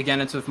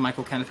 Again, it's with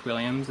Michael Kenneth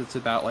Williams. It's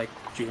about like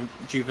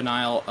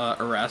juvenile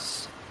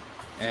arrests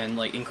and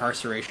like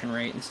incarceration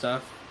rate and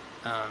stuff.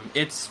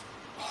 It's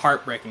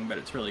heartbreaking, but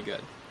it's really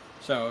good.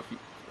 So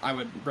I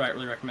would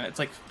really recommend it. It's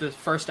like the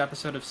first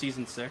episode of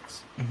season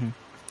 6. Mm-hmm.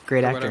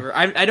 Great actor. Whatever.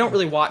 I don't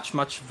really watch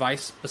much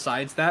Vice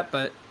besides that,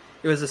 but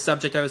it was a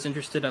subject I was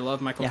interested. I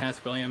love Michael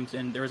Kenneth Williams,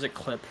 and there was a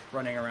clip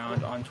running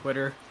around on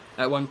Twitter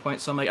at one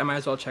point, so I'm like, I might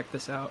as well check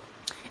this out.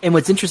 And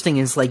what's interesting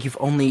is like you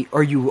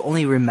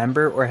only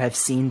remember or have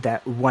seen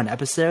that one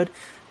episode,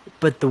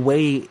 but the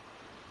way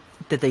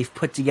that they've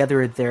put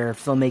together their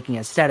filmmaking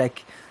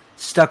aesthetic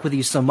stuck with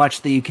you so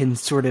much that you can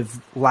sort of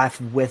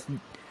laugh with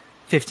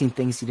 15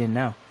 things you didn't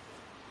know.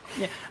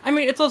 Yeah, I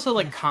mean, it's also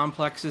like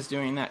Complex is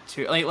doing that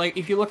too. Like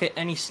if you look at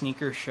any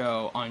sneaker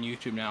show on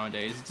YouTube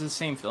nowadays, it's the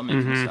same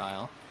filmmaking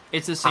style.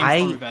 It's the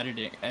same form of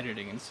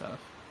editing and stuff.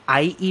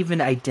 I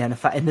even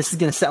identify, and this is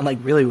going to sound like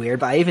really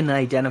weird, but I even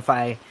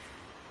identify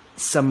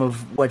some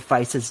of what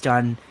Vice has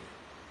done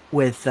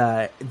with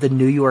the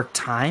New York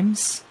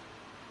Times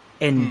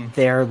and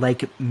their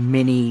like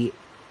mini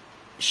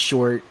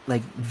short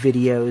like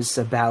videos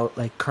about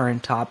like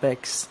current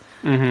topics.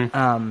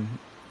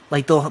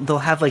 Like they'll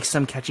have like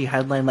some catchy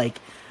headline like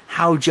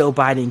how Joe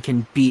Biden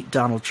can beat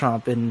Donald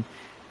Trump in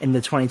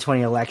the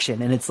 2020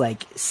 election, and it's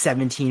like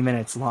 17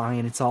 minutes long,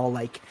 and it's all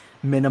like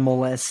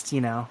minimalist,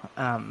 you know.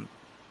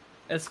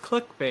 It's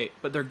clickbait,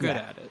 but they're good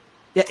at it.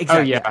 Yeah,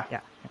 exactly. Oh yeah.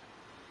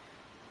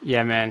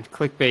 Yeah, man,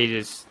 clickbait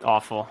is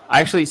awful.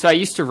 I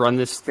used to run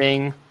this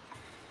thing.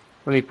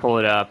 Let me pull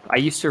it up. I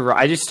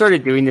just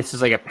started doing this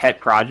as like a pet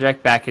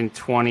project back in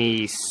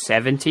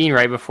 2017,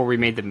 right before we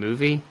made the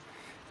movie.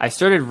 I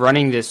started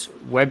running this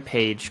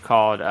webpage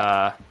called,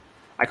 I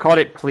called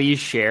it Please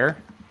Share.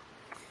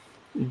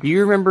 Do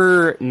you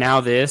remember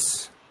Now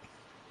This?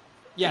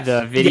 Yes.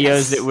 The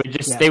videos that would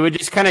they would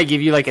just kind of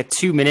give you like a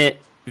 2-minute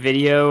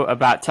video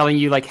about telling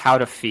you like how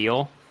to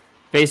feel.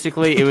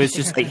 Basically, it was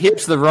just like,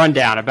 here's the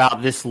rundown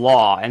about this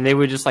law. And they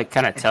would just like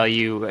kind of tell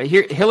you,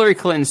 here, Hillary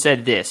Clinton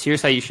said this,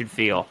 here's how you should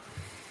feel.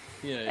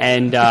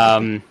 And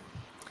I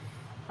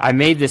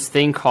made this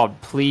thing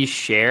called Please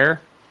Share.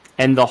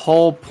 And the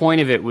whole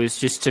point of it was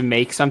just to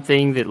make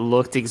something that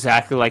looked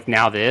exactly like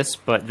Now This,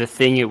 but the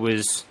thing it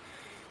was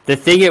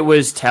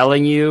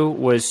telling you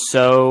was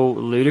so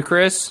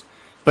ludicrous,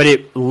 but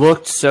it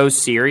looked so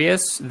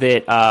serious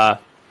that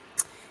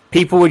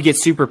people would get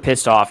super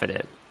pissed off at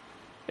it.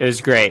 It was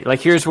great.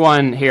 Like here's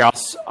one here.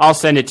 I'll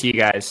send it to you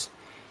guys.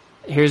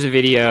 Here's a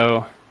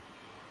video.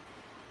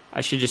 I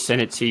should just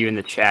send it to you in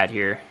the chat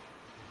here.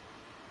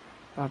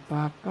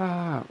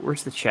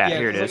 Where's the chat? Yeah,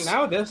 here it is. Like,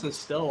 Now This is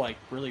still like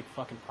really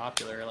fucking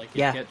popular. Like,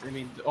 I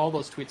mean, all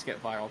those tweets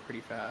get viral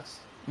pretty fast.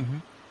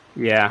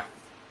 Yeah.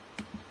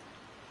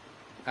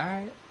 All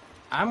right,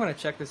 I'm gonna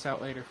check this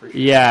out later for sure.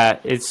 Yeah,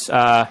 it's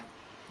the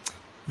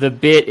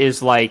bit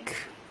is like,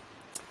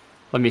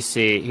 let me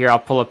see here. I'll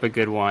pull up a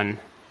good one.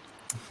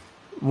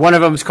 One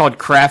of them is called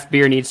 "Craft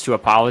Beer Needs to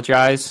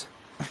Apologize,"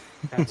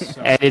 and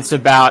it's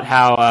about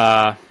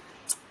how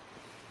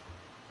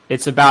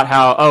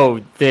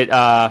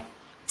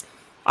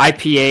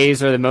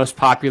IPAs are the most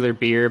popular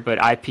beer, but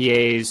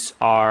IPAs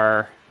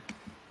are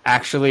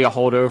actually a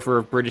holdover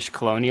of British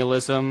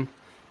colonialism.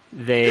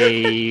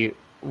 They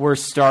were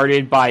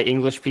started by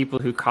English people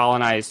who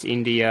colonized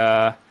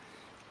India,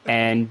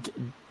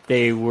 and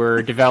they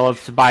were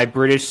developed by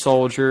British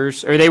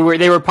soldiers, or they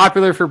were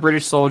popular for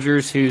British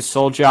soldiers whose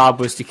sole job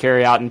was to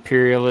carry out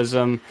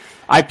imperialism.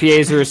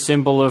 IPAs are a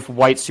symbol of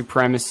white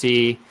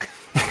supremacy.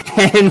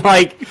 And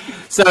like,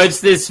 so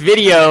it's this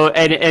video,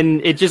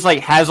 and it just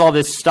like has all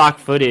this stock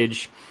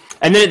footage,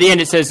 and then at the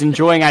end it says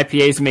enjoying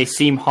IPAs may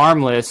seem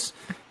harmless,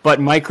 but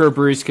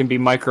microbrews can be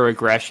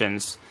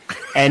microaggressions,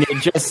 and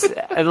it just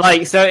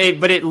like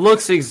but it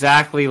looks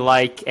exactly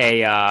like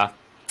a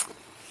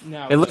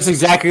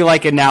exactly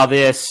like a Now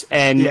This,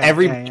 and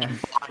everybody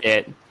bought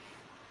it.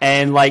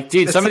 And like,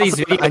 dude, some of these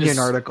videos, Onion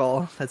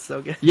article, that's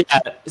so good. Yeah,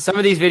 some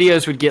of these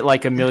videos would get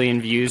like 1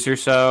 million views or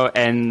so,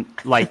 and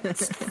like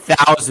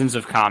thousands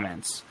of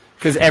comments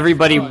because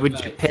everybody would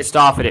get pissed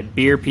off at it.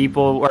 Beer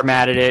people are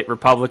mad at it.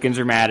 Republicans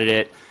are mad at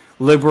it.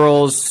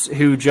 Liberals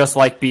who just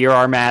like beer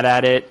are mad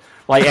at it.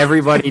 Like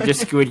everybody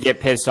just would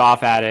get pissed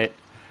off at it.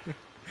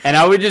 And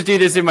I would just do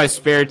this in my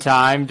spare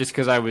time, just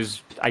because I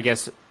was, I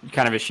guess,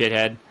 kind of a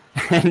shithead,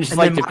 and just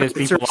like to piss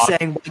people off.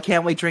 Saying, "Why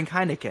can't we drink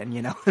Heineken?"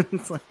 You know.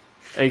 It's like...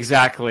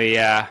 Exactly.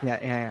 Yeah.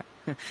 Yeah.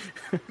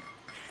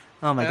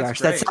 Oh my That's gosh,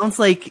 great. that sounds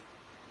like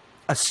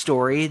a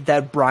story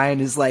that Brian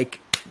is like,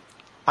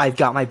 I've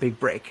got my big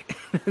break.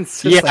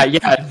 It's just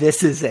Yeah.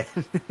 This is it.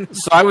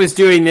 So I was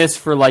doing this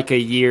for like a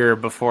year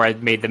before I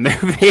made the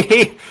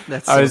movie.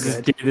 That's I so was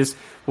good. just doing this.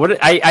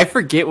 I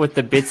forget what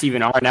the bits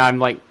even are now. I'm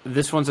like,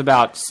 this one's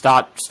about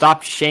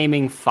stop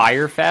shaming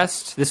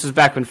Firefest. This was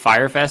back when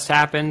Firefest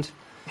happened.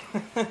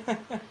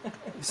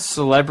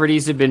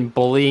 Celebrities have been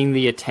bullying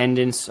the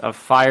attendance of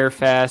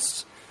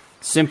Firefest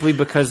simply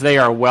because they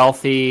are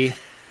wealthy.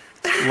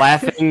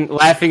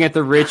 Laughing at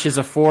the rich is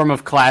a form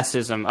of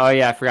classism. Oh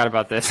yeah, I forgot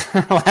about this.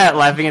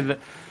 Laughing at the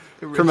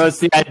promotes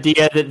the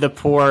idea that the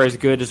poor are as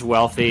good as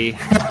wealthy.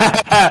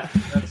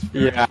 That's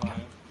very Yeah. funny.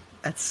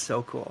 That's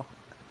so cool.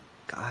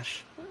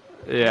 Gosh.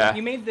 Yeah.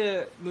 You made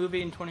the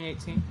movie in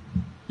 2018?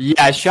 Yeah,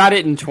 I shot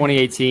it in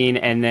 2018,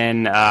 and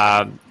then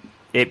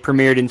it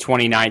premiered in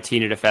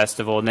 2019 at a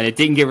festival, and then it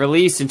didn't get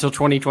released until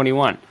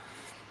 2021.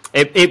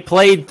 It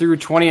played through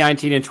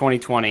 2019 and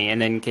 2020,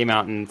 and then came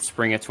out in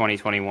spring of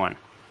 2021.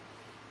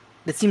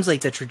 That seems like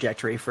the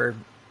trajectory for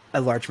a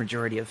large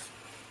majority of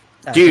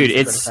Dude,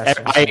 things that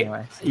go to it's festivals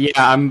anyway. yeah.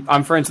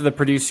 I'm friends with the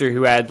producer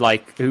who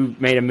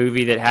made a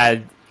movie that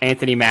had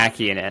Anthony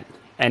Mackie in it,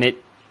 and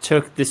it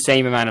took the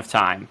same amount of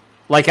time.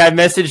 Like, I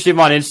messaged him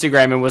on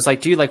Instagram and was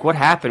like, dude, like, what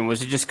happened?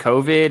 Was it just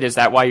COVID? Is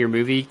that why your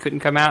movie couldn't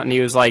come out? And he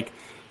was like,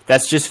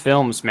 that's just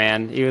films,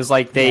 man. He was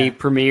like, they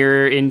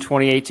premiere in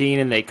 2018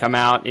 and they come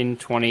out in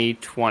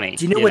 2020.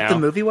 Do you know what the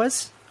movie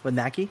was with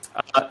Mackie?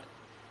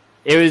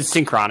 It was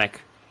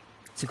Synchronic.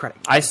 Synchronic.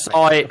 I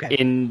saw it Okay.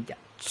 in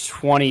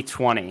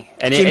 2020.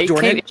 And Jamie it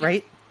Dornan, came,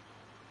 right?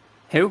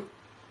 Who?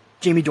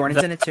 Jamie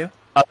Dornan's in it too.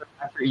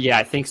 Yeah,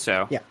 I think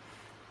so. Yeah.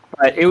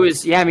 But it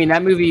was, I mean,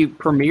 that movie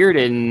premiered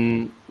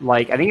in,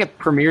 like, I think it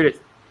premiered at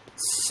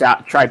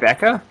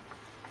Tribeca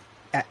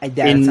That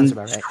in sounds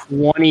about right.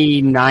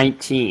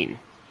 2019.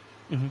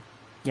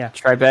 Yeah.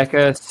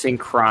 Tribeca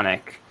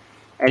Synchronic.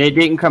 And it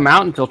didn't come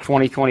out until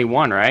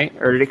 2021, right?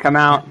 Or did it come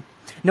out?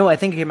 No, I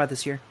think it came out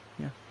this year.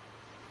 Yeah.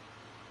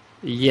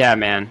 Yeah,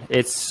 man.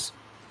 It's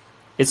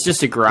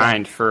just a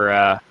grind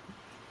for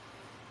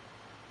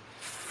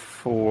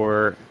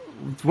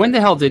when the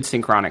hell did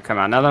Synchronic come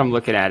out? Now that I'm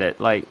looking at it,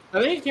 like,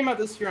 I think it came out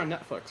this year on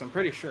Netflix. I'm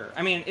pretty sure.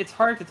 I mean, it's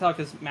hard to tell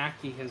because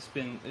Mackie he's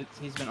been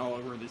all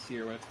over this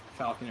year with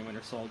Falcon and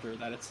Winter Soldier.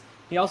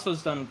 He also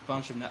has done a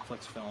bunch of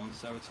Netflix films,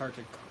 so it's hard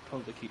to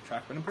totally keep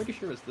track. But I'm pretty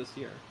sure it was this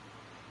year.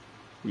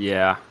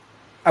 yeah.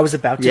 I was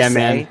about to Yeah, say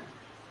man.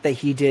 that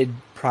he did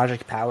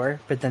Project Power,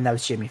 but then that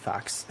was Jamie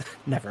Foxx.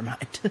 Never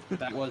mind.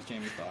 That was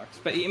Jamie Foxx.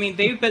 But I mean,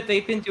 they've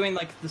been doing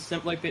like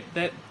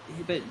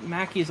but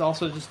Mackie's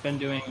also just been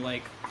doing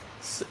like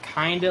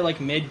kind of like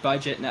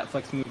mid-budget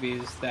Netflix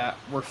movies that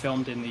were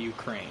filmed in the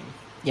Ukraine.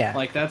 Yeah.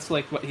 Like that's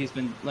like what he's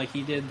been like.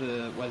 He did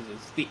the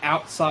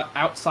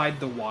outside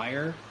the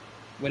wire,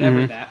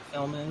 whatever that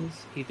film is.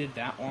 He did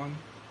that one.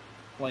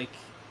 Like,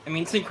 I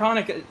mean,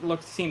 Synchronic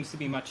seems to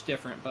be much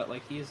different, but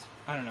like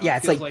I don't know. Yeah, it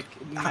it's feels like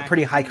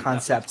pretty high Netflix.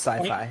 concept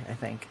sci-fi, I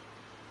think.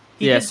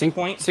 He Yeah, did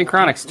Point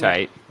Synchronic's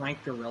Blank tight. with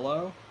Frank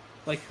Grillo.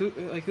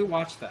 Who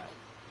watched that?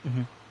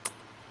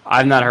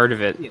 I've not heard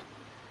of it.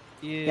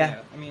 Yeah.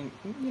 I mean,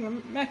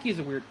 Mackie's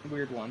a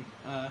weird one.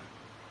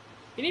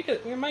 We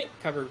might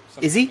cover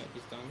something Is he? that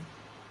he's done.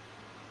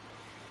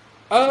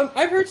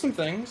 I've heard some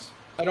things.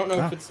 I don't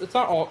know if it's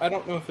not all. I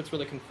don't know if it's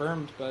really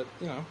confirmed, but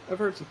I've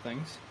heard some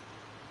things.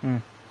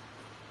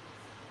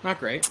 Not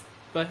great,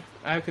 but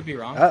I could be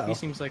wrong. Uh-oh. He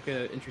seems like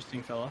an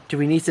interesting fella. Do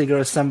we need to go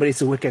to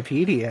somebody's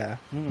Wikipedia?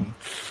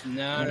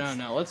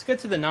 No. Let's get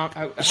to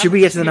the Should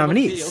we get to the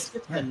nominees? Let's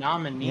get to the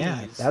nominees.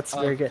 Yeah, that's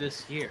very good.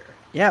 This year.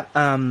 Yeah.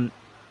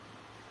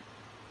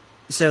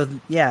 So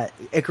yeah,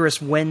 Icarus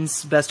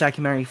wins Best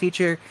Documentary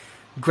Feature.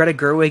 Greta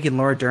Gerwig and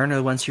Laura Dern are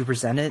the ones who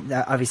present it.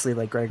 Obviously,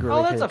 like Greta Gerwig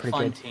Oh, that's did a pretty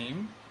fun good.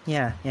 team.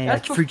 Yeah.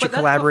 That's Future that's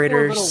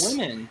collaborators. before Little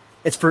Women.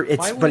 It's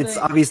Why would they-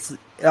 obviously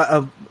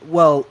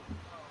well.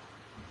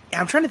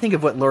 I'm trying to think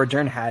of what Laura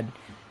Dern had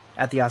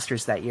at the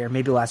Oscars that year.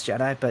 Maybe Last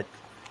Jedi, but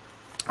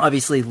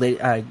obviously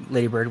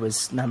Lady Bird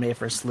was nominated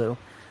for a slew.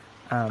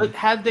 But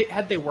had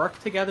they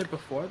worked together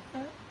before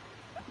that?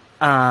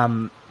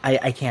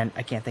 I can't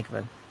think of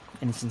an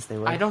instance they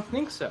were. I don't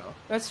think so.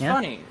 That's Yeah.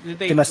 funny.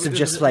 They must have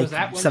just, was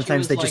that when she sometimes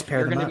was they just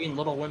paired "You're them gonna up." be in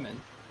Little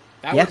Women.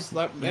 That Yeah.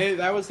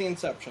 that was the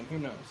inception. Who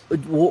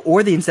knows?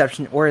 Or the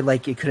Inception, or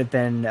like it could have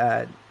been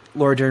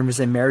Laura Dern was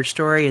in Marriage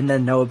Story, and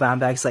then Noah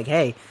Baumbach's like,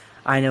 "Hey,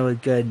 I know a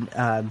good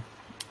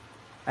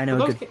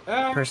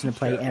person to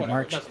play Aunt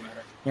March." Doesn't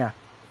matter. Yeah.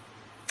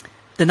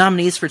 The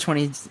nominees for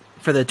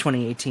the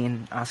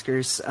 2018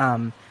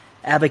 Oscars,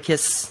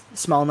 Abacus,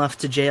 Small Enough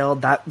to Jail.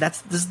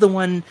 This is the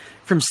one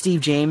from Steve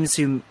James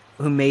who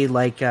made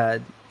like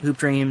Hoop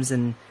Dreams,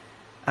 and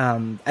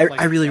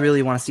I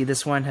really want to see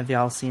this one. Have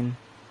y'all seen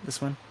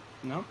this one?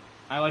 No,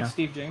 I like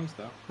Steve James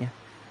though. Yeah.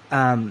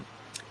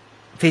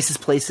 Faces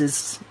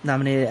Places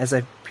nominated, as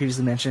I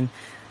previously mentioned.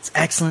 It's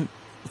excellent.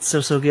 It's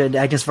so good.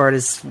 Agnes Varda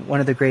is one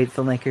of the great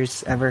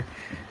filmmakers ever.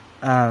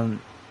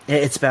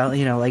 It's about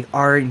like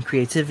art and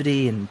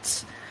creativity, and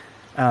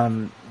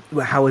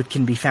how it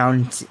can be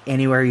found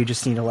anywhere. You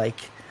just need to like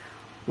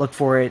look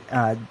for it.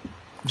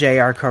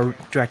 J.R.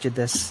 co-directed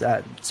this,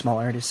 small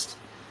artist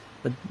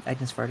with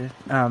Agnes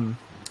Varda.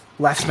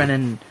 Last Men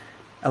in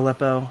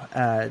Aleppo.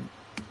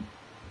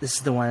 This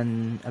is the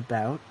one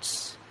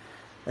about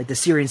like the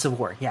Syrian civil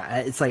war. Yeah,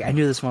 it's like I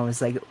knew this one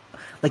was like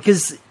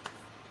because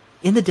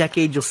in the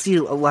decade you'll see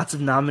lots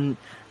of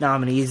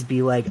nominees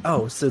be like,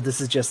 oh, so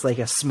this is just like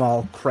a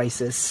small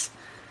crisis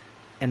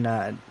in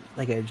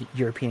like a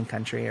European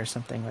country or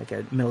something, like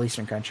a Middle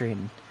Eastern country,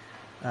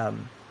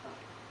 and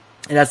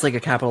that's like a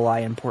capital I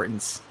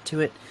importance to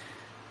it.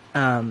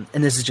 And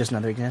this is just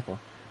another example.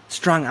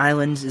 Strong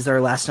Island is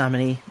our last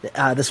nominee.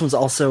 This one's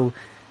also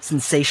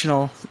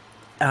sensational.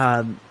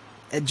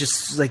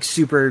 Just like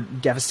super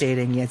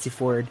devastating. Yancey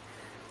Ford,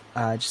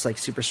 just like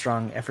super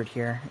strong effort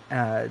here.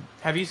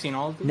 Have you seen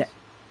all of these?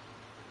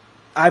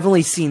 I've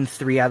only seen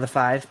 3 out of the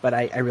 5, but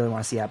I really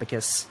want to see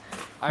Abacus.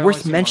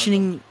 Worth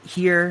mentioning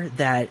here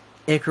that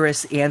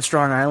Icarus and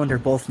Strong Island are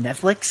both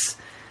Netflix,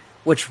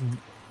 which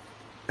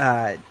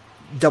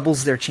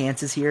doubles their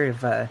chances here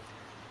of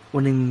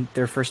winning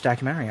their first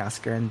documentary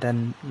Oscar, and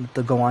then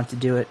they'll go on to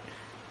do it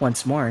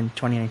once more in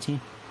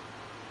 2019.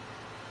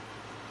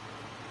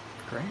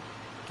 Great.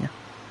 Yeah.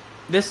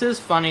 This is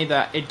funny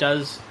that it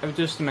does,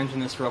 just to mention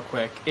this real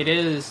quick, it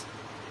is,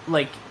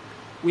 like,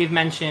 we've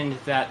mentioned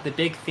that the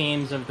big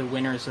themes of the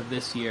winners of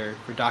this year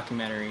for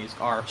documentaries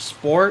are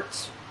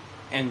sports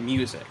and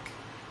music.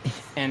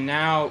 And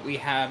now we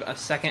have a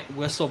second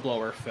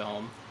whistleblower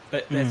film,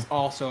 but that's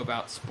also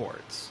about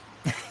sports.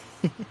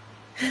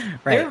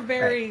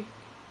 Right,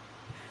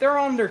 they're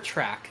on their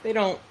track. They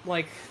don't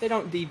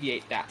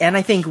deviate that and much.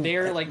 I think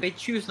they're like, they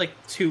choose like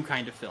 2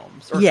 kind of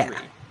films or 3.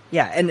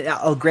 Yeah,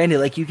 and granted,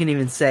 like you can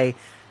even say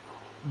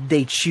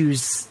they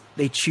choose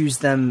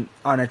them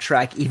on a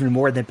track even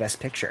more than Best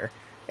Picture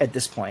at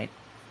this point.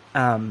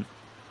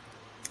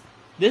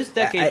 This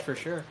decade for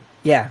sure.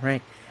 Yeah,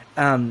 right.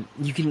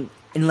 You can,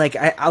 and like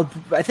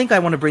I think I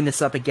want to bring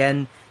this up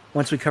again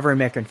once we cover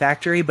American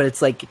Factory, but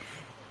it's like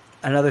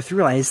another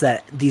through line is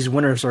that these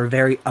winners are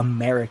very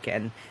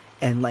American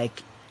and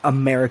like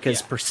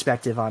America's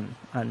perspective on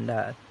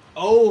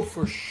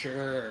for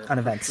sure on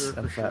events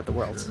of the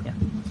world. Sure. Yeah.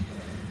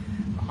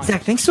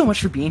 Zach, thanks so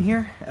much for being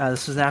here.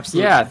 This was an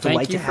absolute delight thank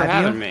you to for have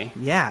having you. me.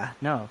 Yeah,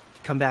 no,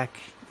 come back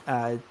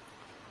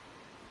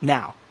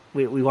now.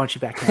 We want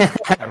you back now.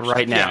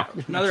 Right now.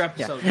 Yeah, another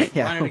episode.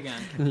 Yeah. Run it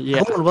again. Yeah.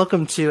 Hello and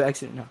welcome to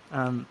Exit.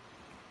 No.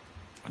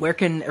 Where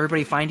can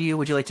everybody find you?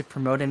 Would you like to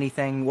promote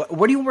anything?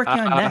 What are you working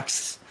on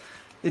next?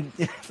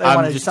 If I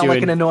want to sound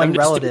like an annoying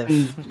relative.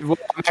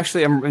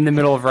 I'm in the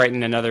middle of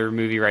writing another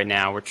movie right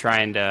now. We're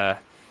trying to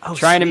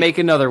make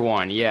another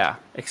one. Yeah,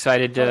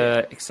 excited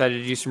to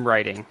do some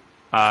writing.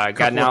 Got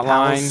an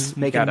outline.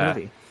 Making a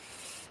movie.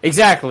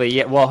 Exactly.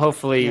 Yeah. Well,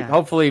 hopefully,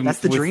 that's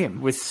the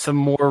dream. With some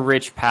more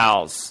rich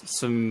pals,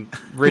 some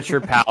richer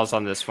pals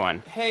on this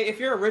one. Hey, if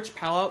you're a rich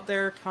pal out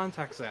there,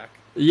 contact Zach.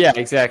 Yeah,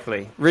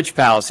 exactly. Rich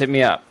pals, hit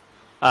me up.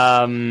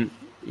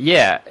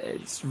 Yeah,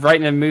 it's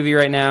writing a movie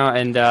right now,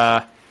 and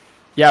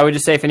yeah, I would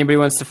just say if anybody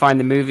wants to find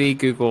the movie,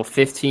 Google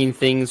 15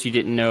 things you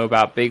didn't know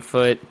about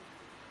Bigfoot,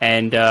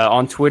 and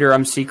on Twitter,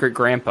 I'm Secret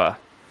Grandpa,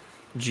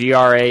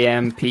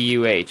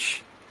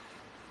 GRAMPUH.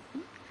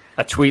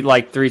 I tweet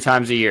like 3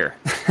 times a year.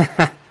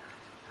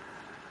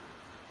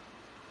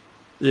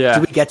 Yeah.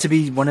 Do we get to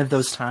be one of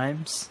those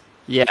times?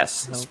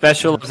 Yes.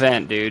 Special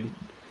event, dude.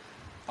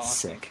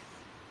 Awesome. Sick.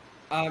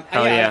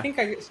 Yeah. I think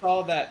I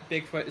saw that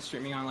Bigfoot is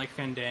streaming on like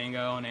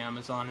Fandango and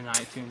Amazon and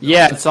iTunes.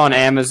 Yeah, it's on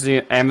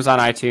Amazon,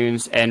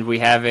 iTunes, and we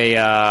have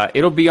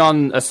it'll be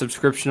on a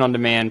subscription on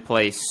demand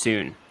place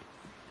soon.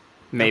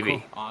 Maybe. Oh,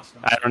 cool. Awesome.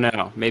 I don't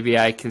know. Maybe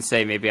I can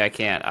say, maybe I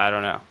can't. I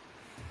don't know.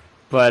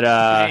 But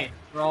hey,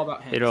 we're all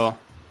about hints.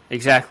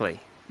 Exactly.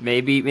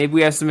 Maybe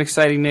we have some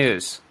exciting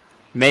news.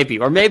 Maybe,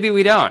 or maybe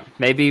we don't.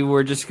 Maybe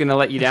we're just gonna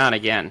let you down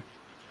again.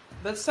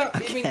 This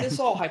is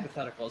all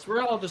hypotheticals.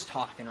 We're all just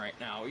talking right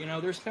now. You know,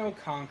 there's no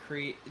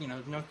concrete. You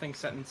know, nothing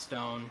set in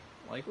stone.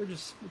 Like we're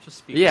just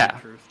speaking the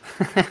truth.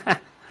 All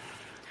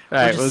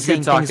right, we're just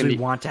saying things we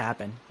want to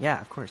happen.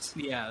 Yeah, of course.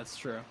 Yeah, that's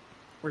true.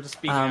 We're just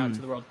speaking out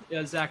to the world.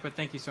 Yeah, Zach, but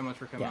thank you so much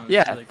for coming on.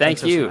 Yeah, really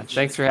thank you. So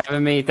thanks for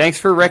having me. Thanks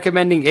for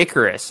recommending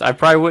Icarus. I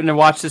probably wouldn't have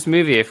watched this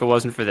movie if it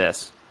wasn't for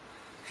this.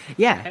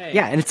 Yeah, Hey.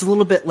 yeah, and it's a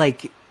little bit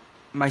like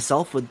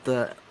myself with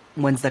the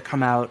ones that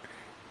come out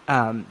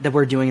that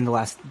we're doing in the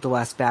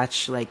last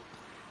batch. Like,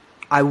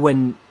 I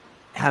wouldn't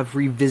have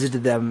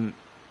revisited them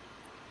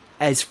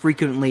as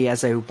frequently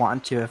as I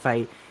want to if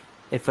I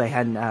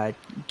hadn't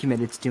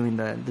committed to doing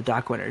the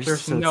doc winners.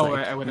 There's So no it's way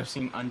like, I would have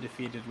seen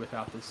Undefeated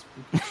without this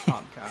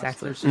podcast.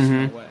 Exactly. There's just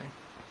no way.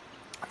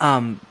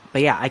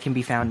 But yeah, I can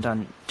be found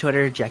on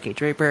Twitter, Jack A.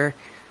 Draper.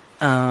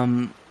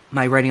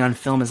 My writing on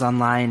film is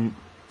online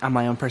on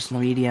my own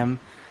personal medium,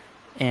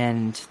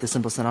 and The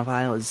Simple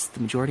Cinephile is the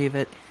majority of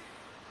it.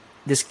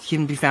 This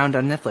can be found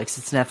on Netflix.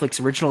 It's a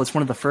Netflix original. It's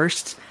one of the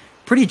first.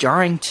 Pretty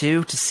jarring,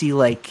 too, to see,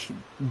 like,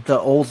 the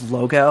old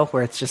logo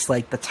where it's just,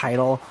 like, the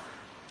title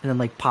and then,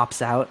 like,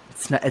 pops out.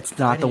 It's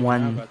not the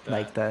one,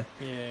 like, the...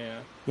 Yeah.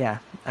 Yeah,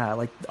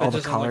 like It all the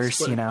doesn't, like, colors,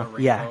 split you into know. a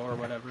rainbow Yeah. or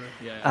whatever.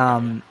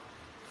 Yeah.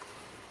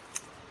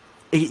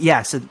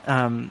 Yeah, so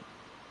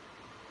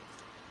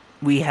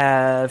we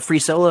have Free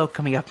Solo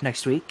coming up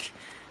next week.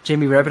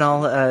 Jamie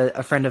Rebinal,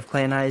 a friend of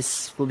Clay and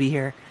I's, will be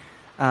here.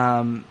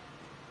 Talk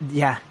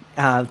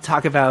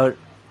about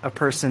a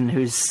person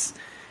who's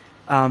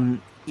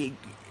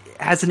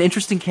has an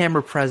interesting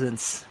camera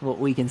presence, what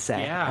we can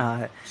say.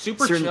 Yeah,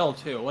 super certain- chill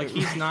too. Like,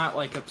 he's not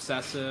like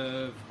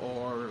obsessive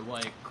or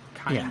like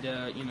kind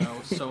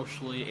of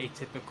socially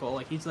atypical.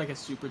 Like, he's like a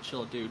super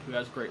chill dude who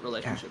has great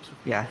relationships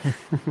with people.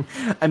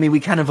 Yeah. I mean, we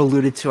kind of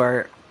alluded to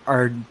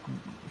our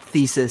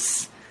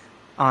thesis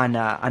on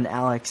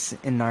Alex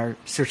in our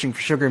Searching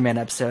for Sugar Man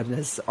episode,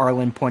 as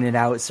Arlen pointed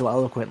out so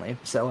eloquently.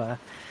 So,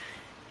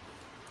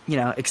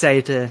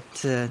 excited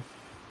to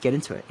get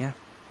into it. Yeah.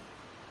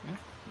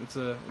 It's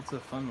a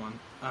fun one.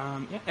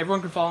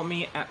 Everyone can follow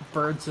me at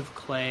Birds of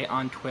Clay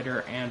on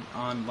Twitter and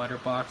on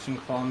Letterboxd. You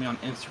can follow me on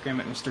Instagram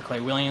at Mr. Clay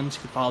Williams.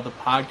 You can follow the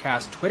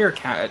podcast Twitter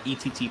account at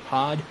ETT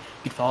Pod. You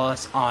can follow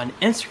us on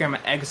Instagram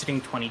at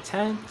Exiting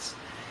 2010s.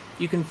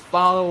 You can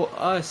follow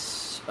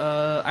us.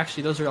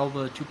 Actually, those are all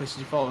the two places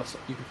you follow us.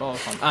 You can follow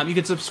us on. You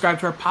can subscribe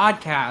to our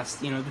podcast.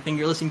 The thing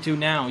you're listening to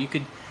now. You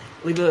could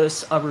leave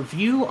us a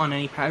review on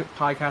any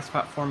podcast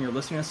platform you're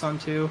listening to us on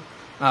to.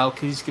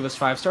 Please give us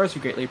 5 stars.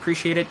 We greatly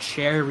appreciate it.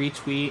 Share,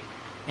 retweet,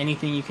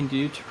 anything you can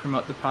do to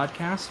promote the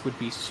podcast would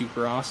be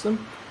super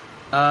awesome.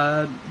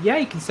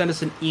 You can send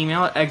us an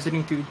email at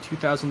exiting through the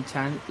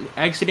 2010s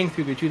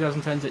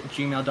at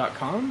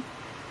gmail.com.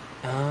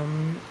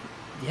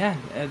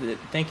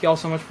 Thank you all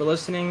so much for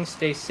listening.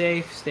 Stay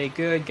safe, stay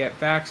good, get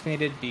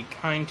vaccinated, be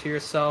kind to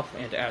yourself,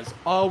 and as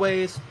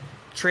always,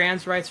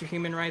 trans rights are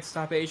human rights.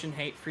 Stop Asian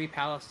hate. Free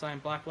Palestine.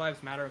 Black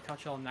Lives Matter. I'll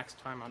catch y'all next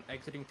time on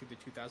Exiting Through the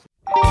 2000s.